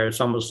definitely there. It's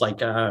almost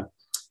like a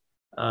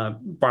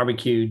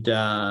barbecued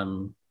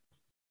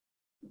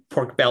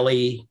pork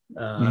belly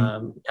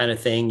kind of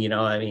thing.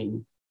 I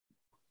mean,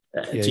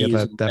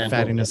 that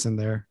fattiness in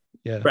there.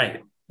 Yeah.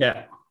 Right.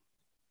 Yeah.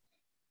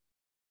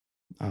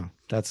 Oh,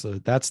 that's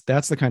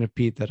the kind of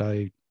peat that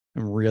I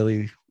am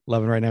really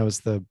loving right now. Is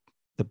the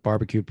the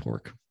barbecued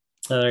pork.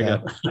 There you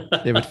That go.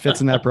 if it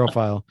fits in that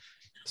profile,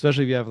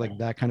 especially if you have like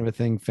that kind of a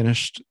thing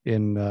finished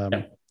in,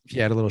 if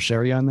you add a little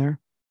sherry on there.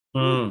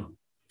 Mm.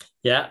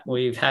 Yeah,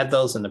 we've had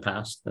those in the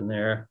past, and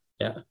they're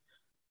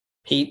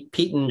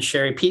Peat and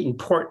sherry, peat and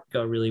port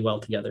go really well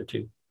together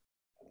too.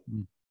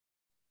 Mm.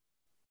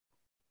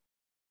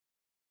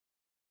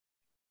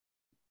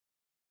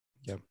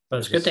 Yeah, but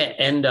it's good to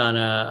end on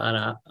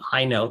a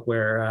high note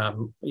where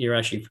you're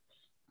actually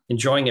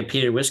enjoying a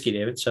peated whiskey,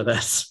 David. So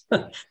that's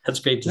that's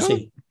great to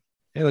see.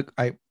 Hey, look,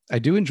 I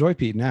do enjoy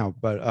peat now,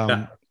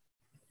 but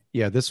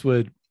this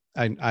would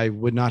I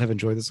would not have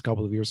enjoyed this a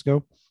couple of years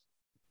ago.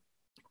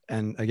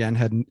 And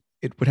again,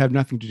 it would have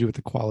nothing to do with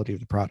the quality of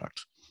the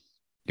product.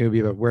 It would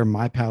be about where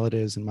my palate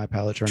is and my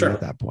palate journey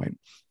at that point.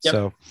 Yep.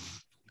 So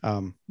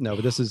no,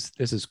 but this is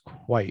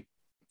quite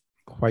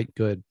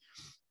good.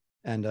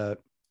 And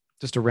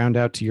just to round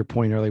out to your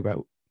point earlier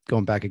about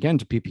going back again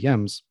to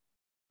ppms,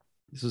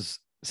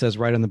 says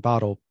right on the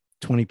bottle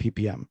 20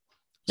 ppm.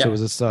 Yep. So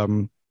is this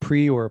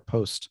pre or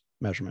post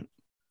measurement?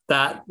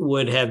 That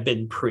would have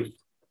been pre.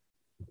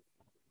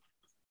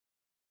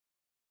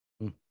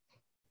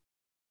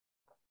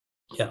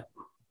 Yeah.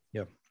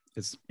 Yeah.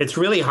 It's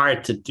really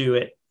hard to do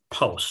it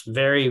post.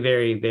 Very,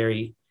 very,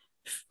 very,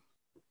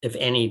 if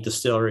any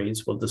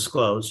distilleries will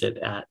disclose it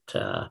at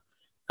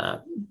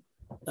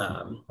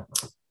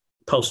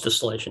post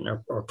distillation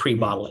or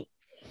pre-bottling.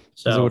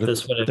 So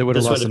this would have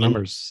lost the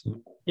numbers.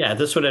 Yeah,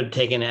 this would have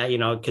taken,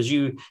 because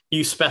you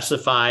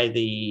specify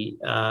the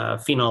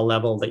phenol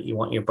level that you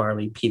want your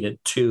barley peated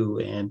to,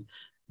 and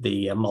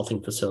the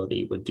malting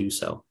facility would do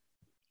so.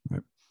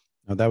 Right.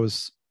 No, that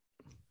was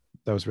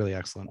really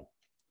excellent.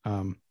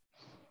 I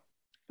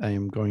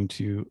am going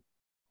to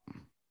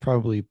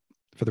probably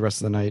for the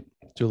rest of the night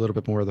do a little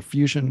bit more of the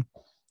fusion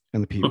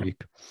and the peat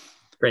reek.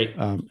 Great.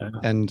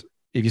 And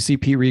if you see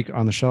peat reek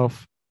on the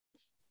shelf,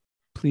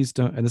 please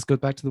don't. And this goes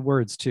back to the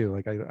words too.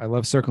 Like I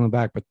love circling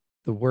back, but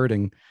the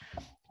wording,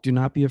 do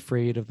not be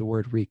afraid of the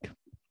word reek.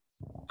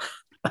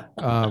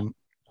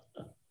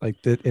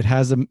 It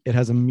has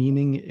a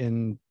meaning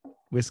in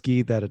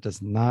whiskey that it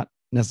does not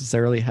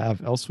necessarily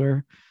have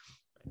elsewhere.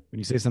 When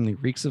you say something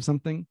reeks of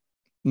something,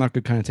 not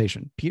good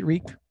connotation. Peat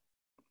reek,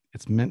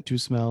 it's meant to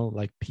smell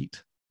like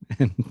peat,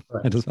 and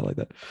it does smell like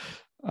that.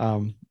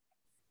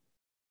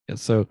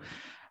 So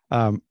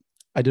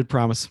I did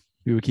promise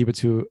we would keep it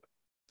to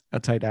a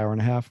tight hour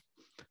and a half.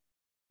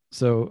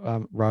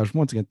 So Raj,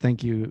 once again,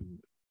 thank you.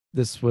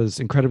 This was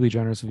incredibly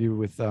generous of you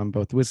with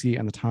both the whiskey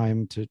and the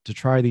time to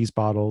try these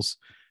bottles,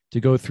 to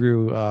go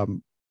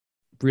through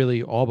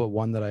really all but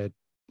one that I had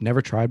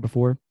never tried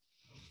before,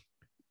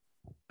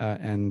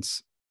 and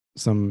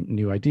some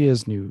new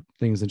ideas, new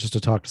things, and just to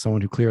talk to someone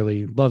who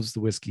clearly loves the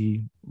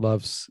whiskey,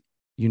 loves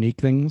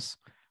unique things,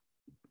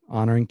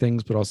 honoring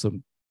things, but also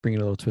bringing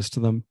a little twist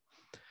to them.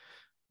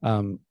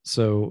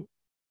 So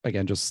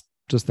again, just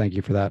thank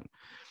you for that.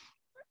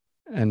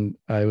 And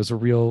it was a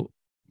real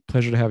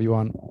pleasure to have you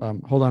on.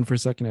 Hold on for a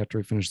second after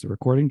we finish the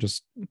recording,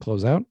 just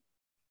close out.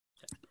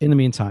 In the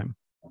meantime,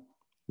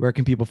 where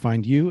can people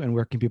find you, and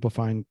where can people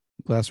find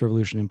Glass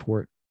Revolution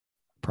Import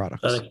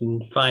products? They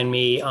can find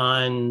me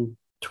on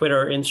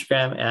Twitter or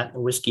Instagram at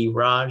Whiskey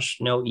Raj,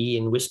 no E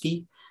in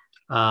whiskey,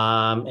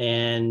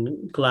 and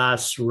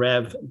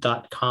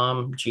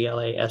glassrev.com,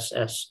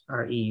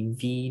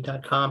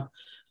 glassrev.com,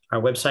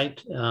 our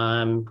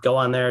website. Go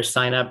on there,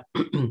 sign up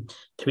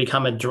to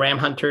become a dram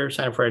hunter,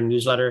 sign up for our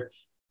newsletter.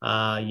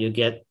 You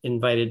get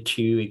invited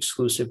to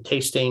exclusive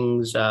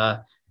tastings,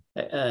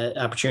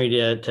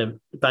 opportunity to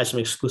buy some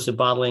exclusive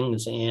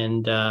bottlings,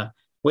 and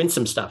win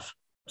some stuff.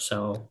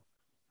 So,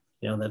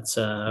 that's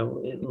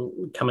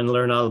come and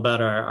learn all about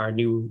our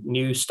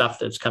new stuff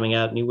that's coming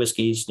out, new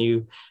whiskeys,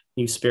 new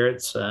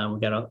spirits. We've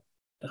got a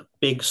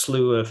big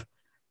slew of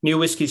new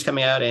whiskeys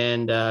coming out,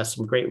 and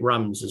some great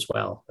rums as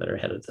well that are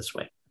headed this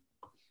way.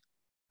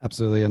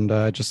 Absolutely. And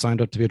I just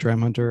signed up to be a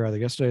dram hunter either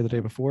yesterday or the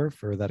day before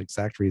for that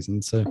exact reason.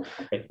 So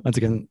once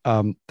again,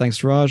 thanks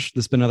to Raj.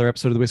 This has been another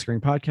episode of the Whiskey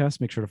Ring Podcast.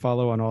 Make sure to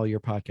follow on all your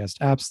podcast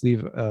apps.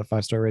 Leave a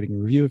 5-star rating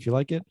and review if you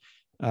like it.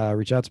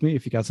 Reach out to me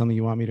if you got something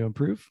you want me to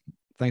improve.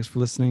 Thanks for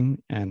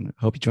listening, and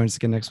hope you join us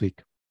again next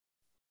week.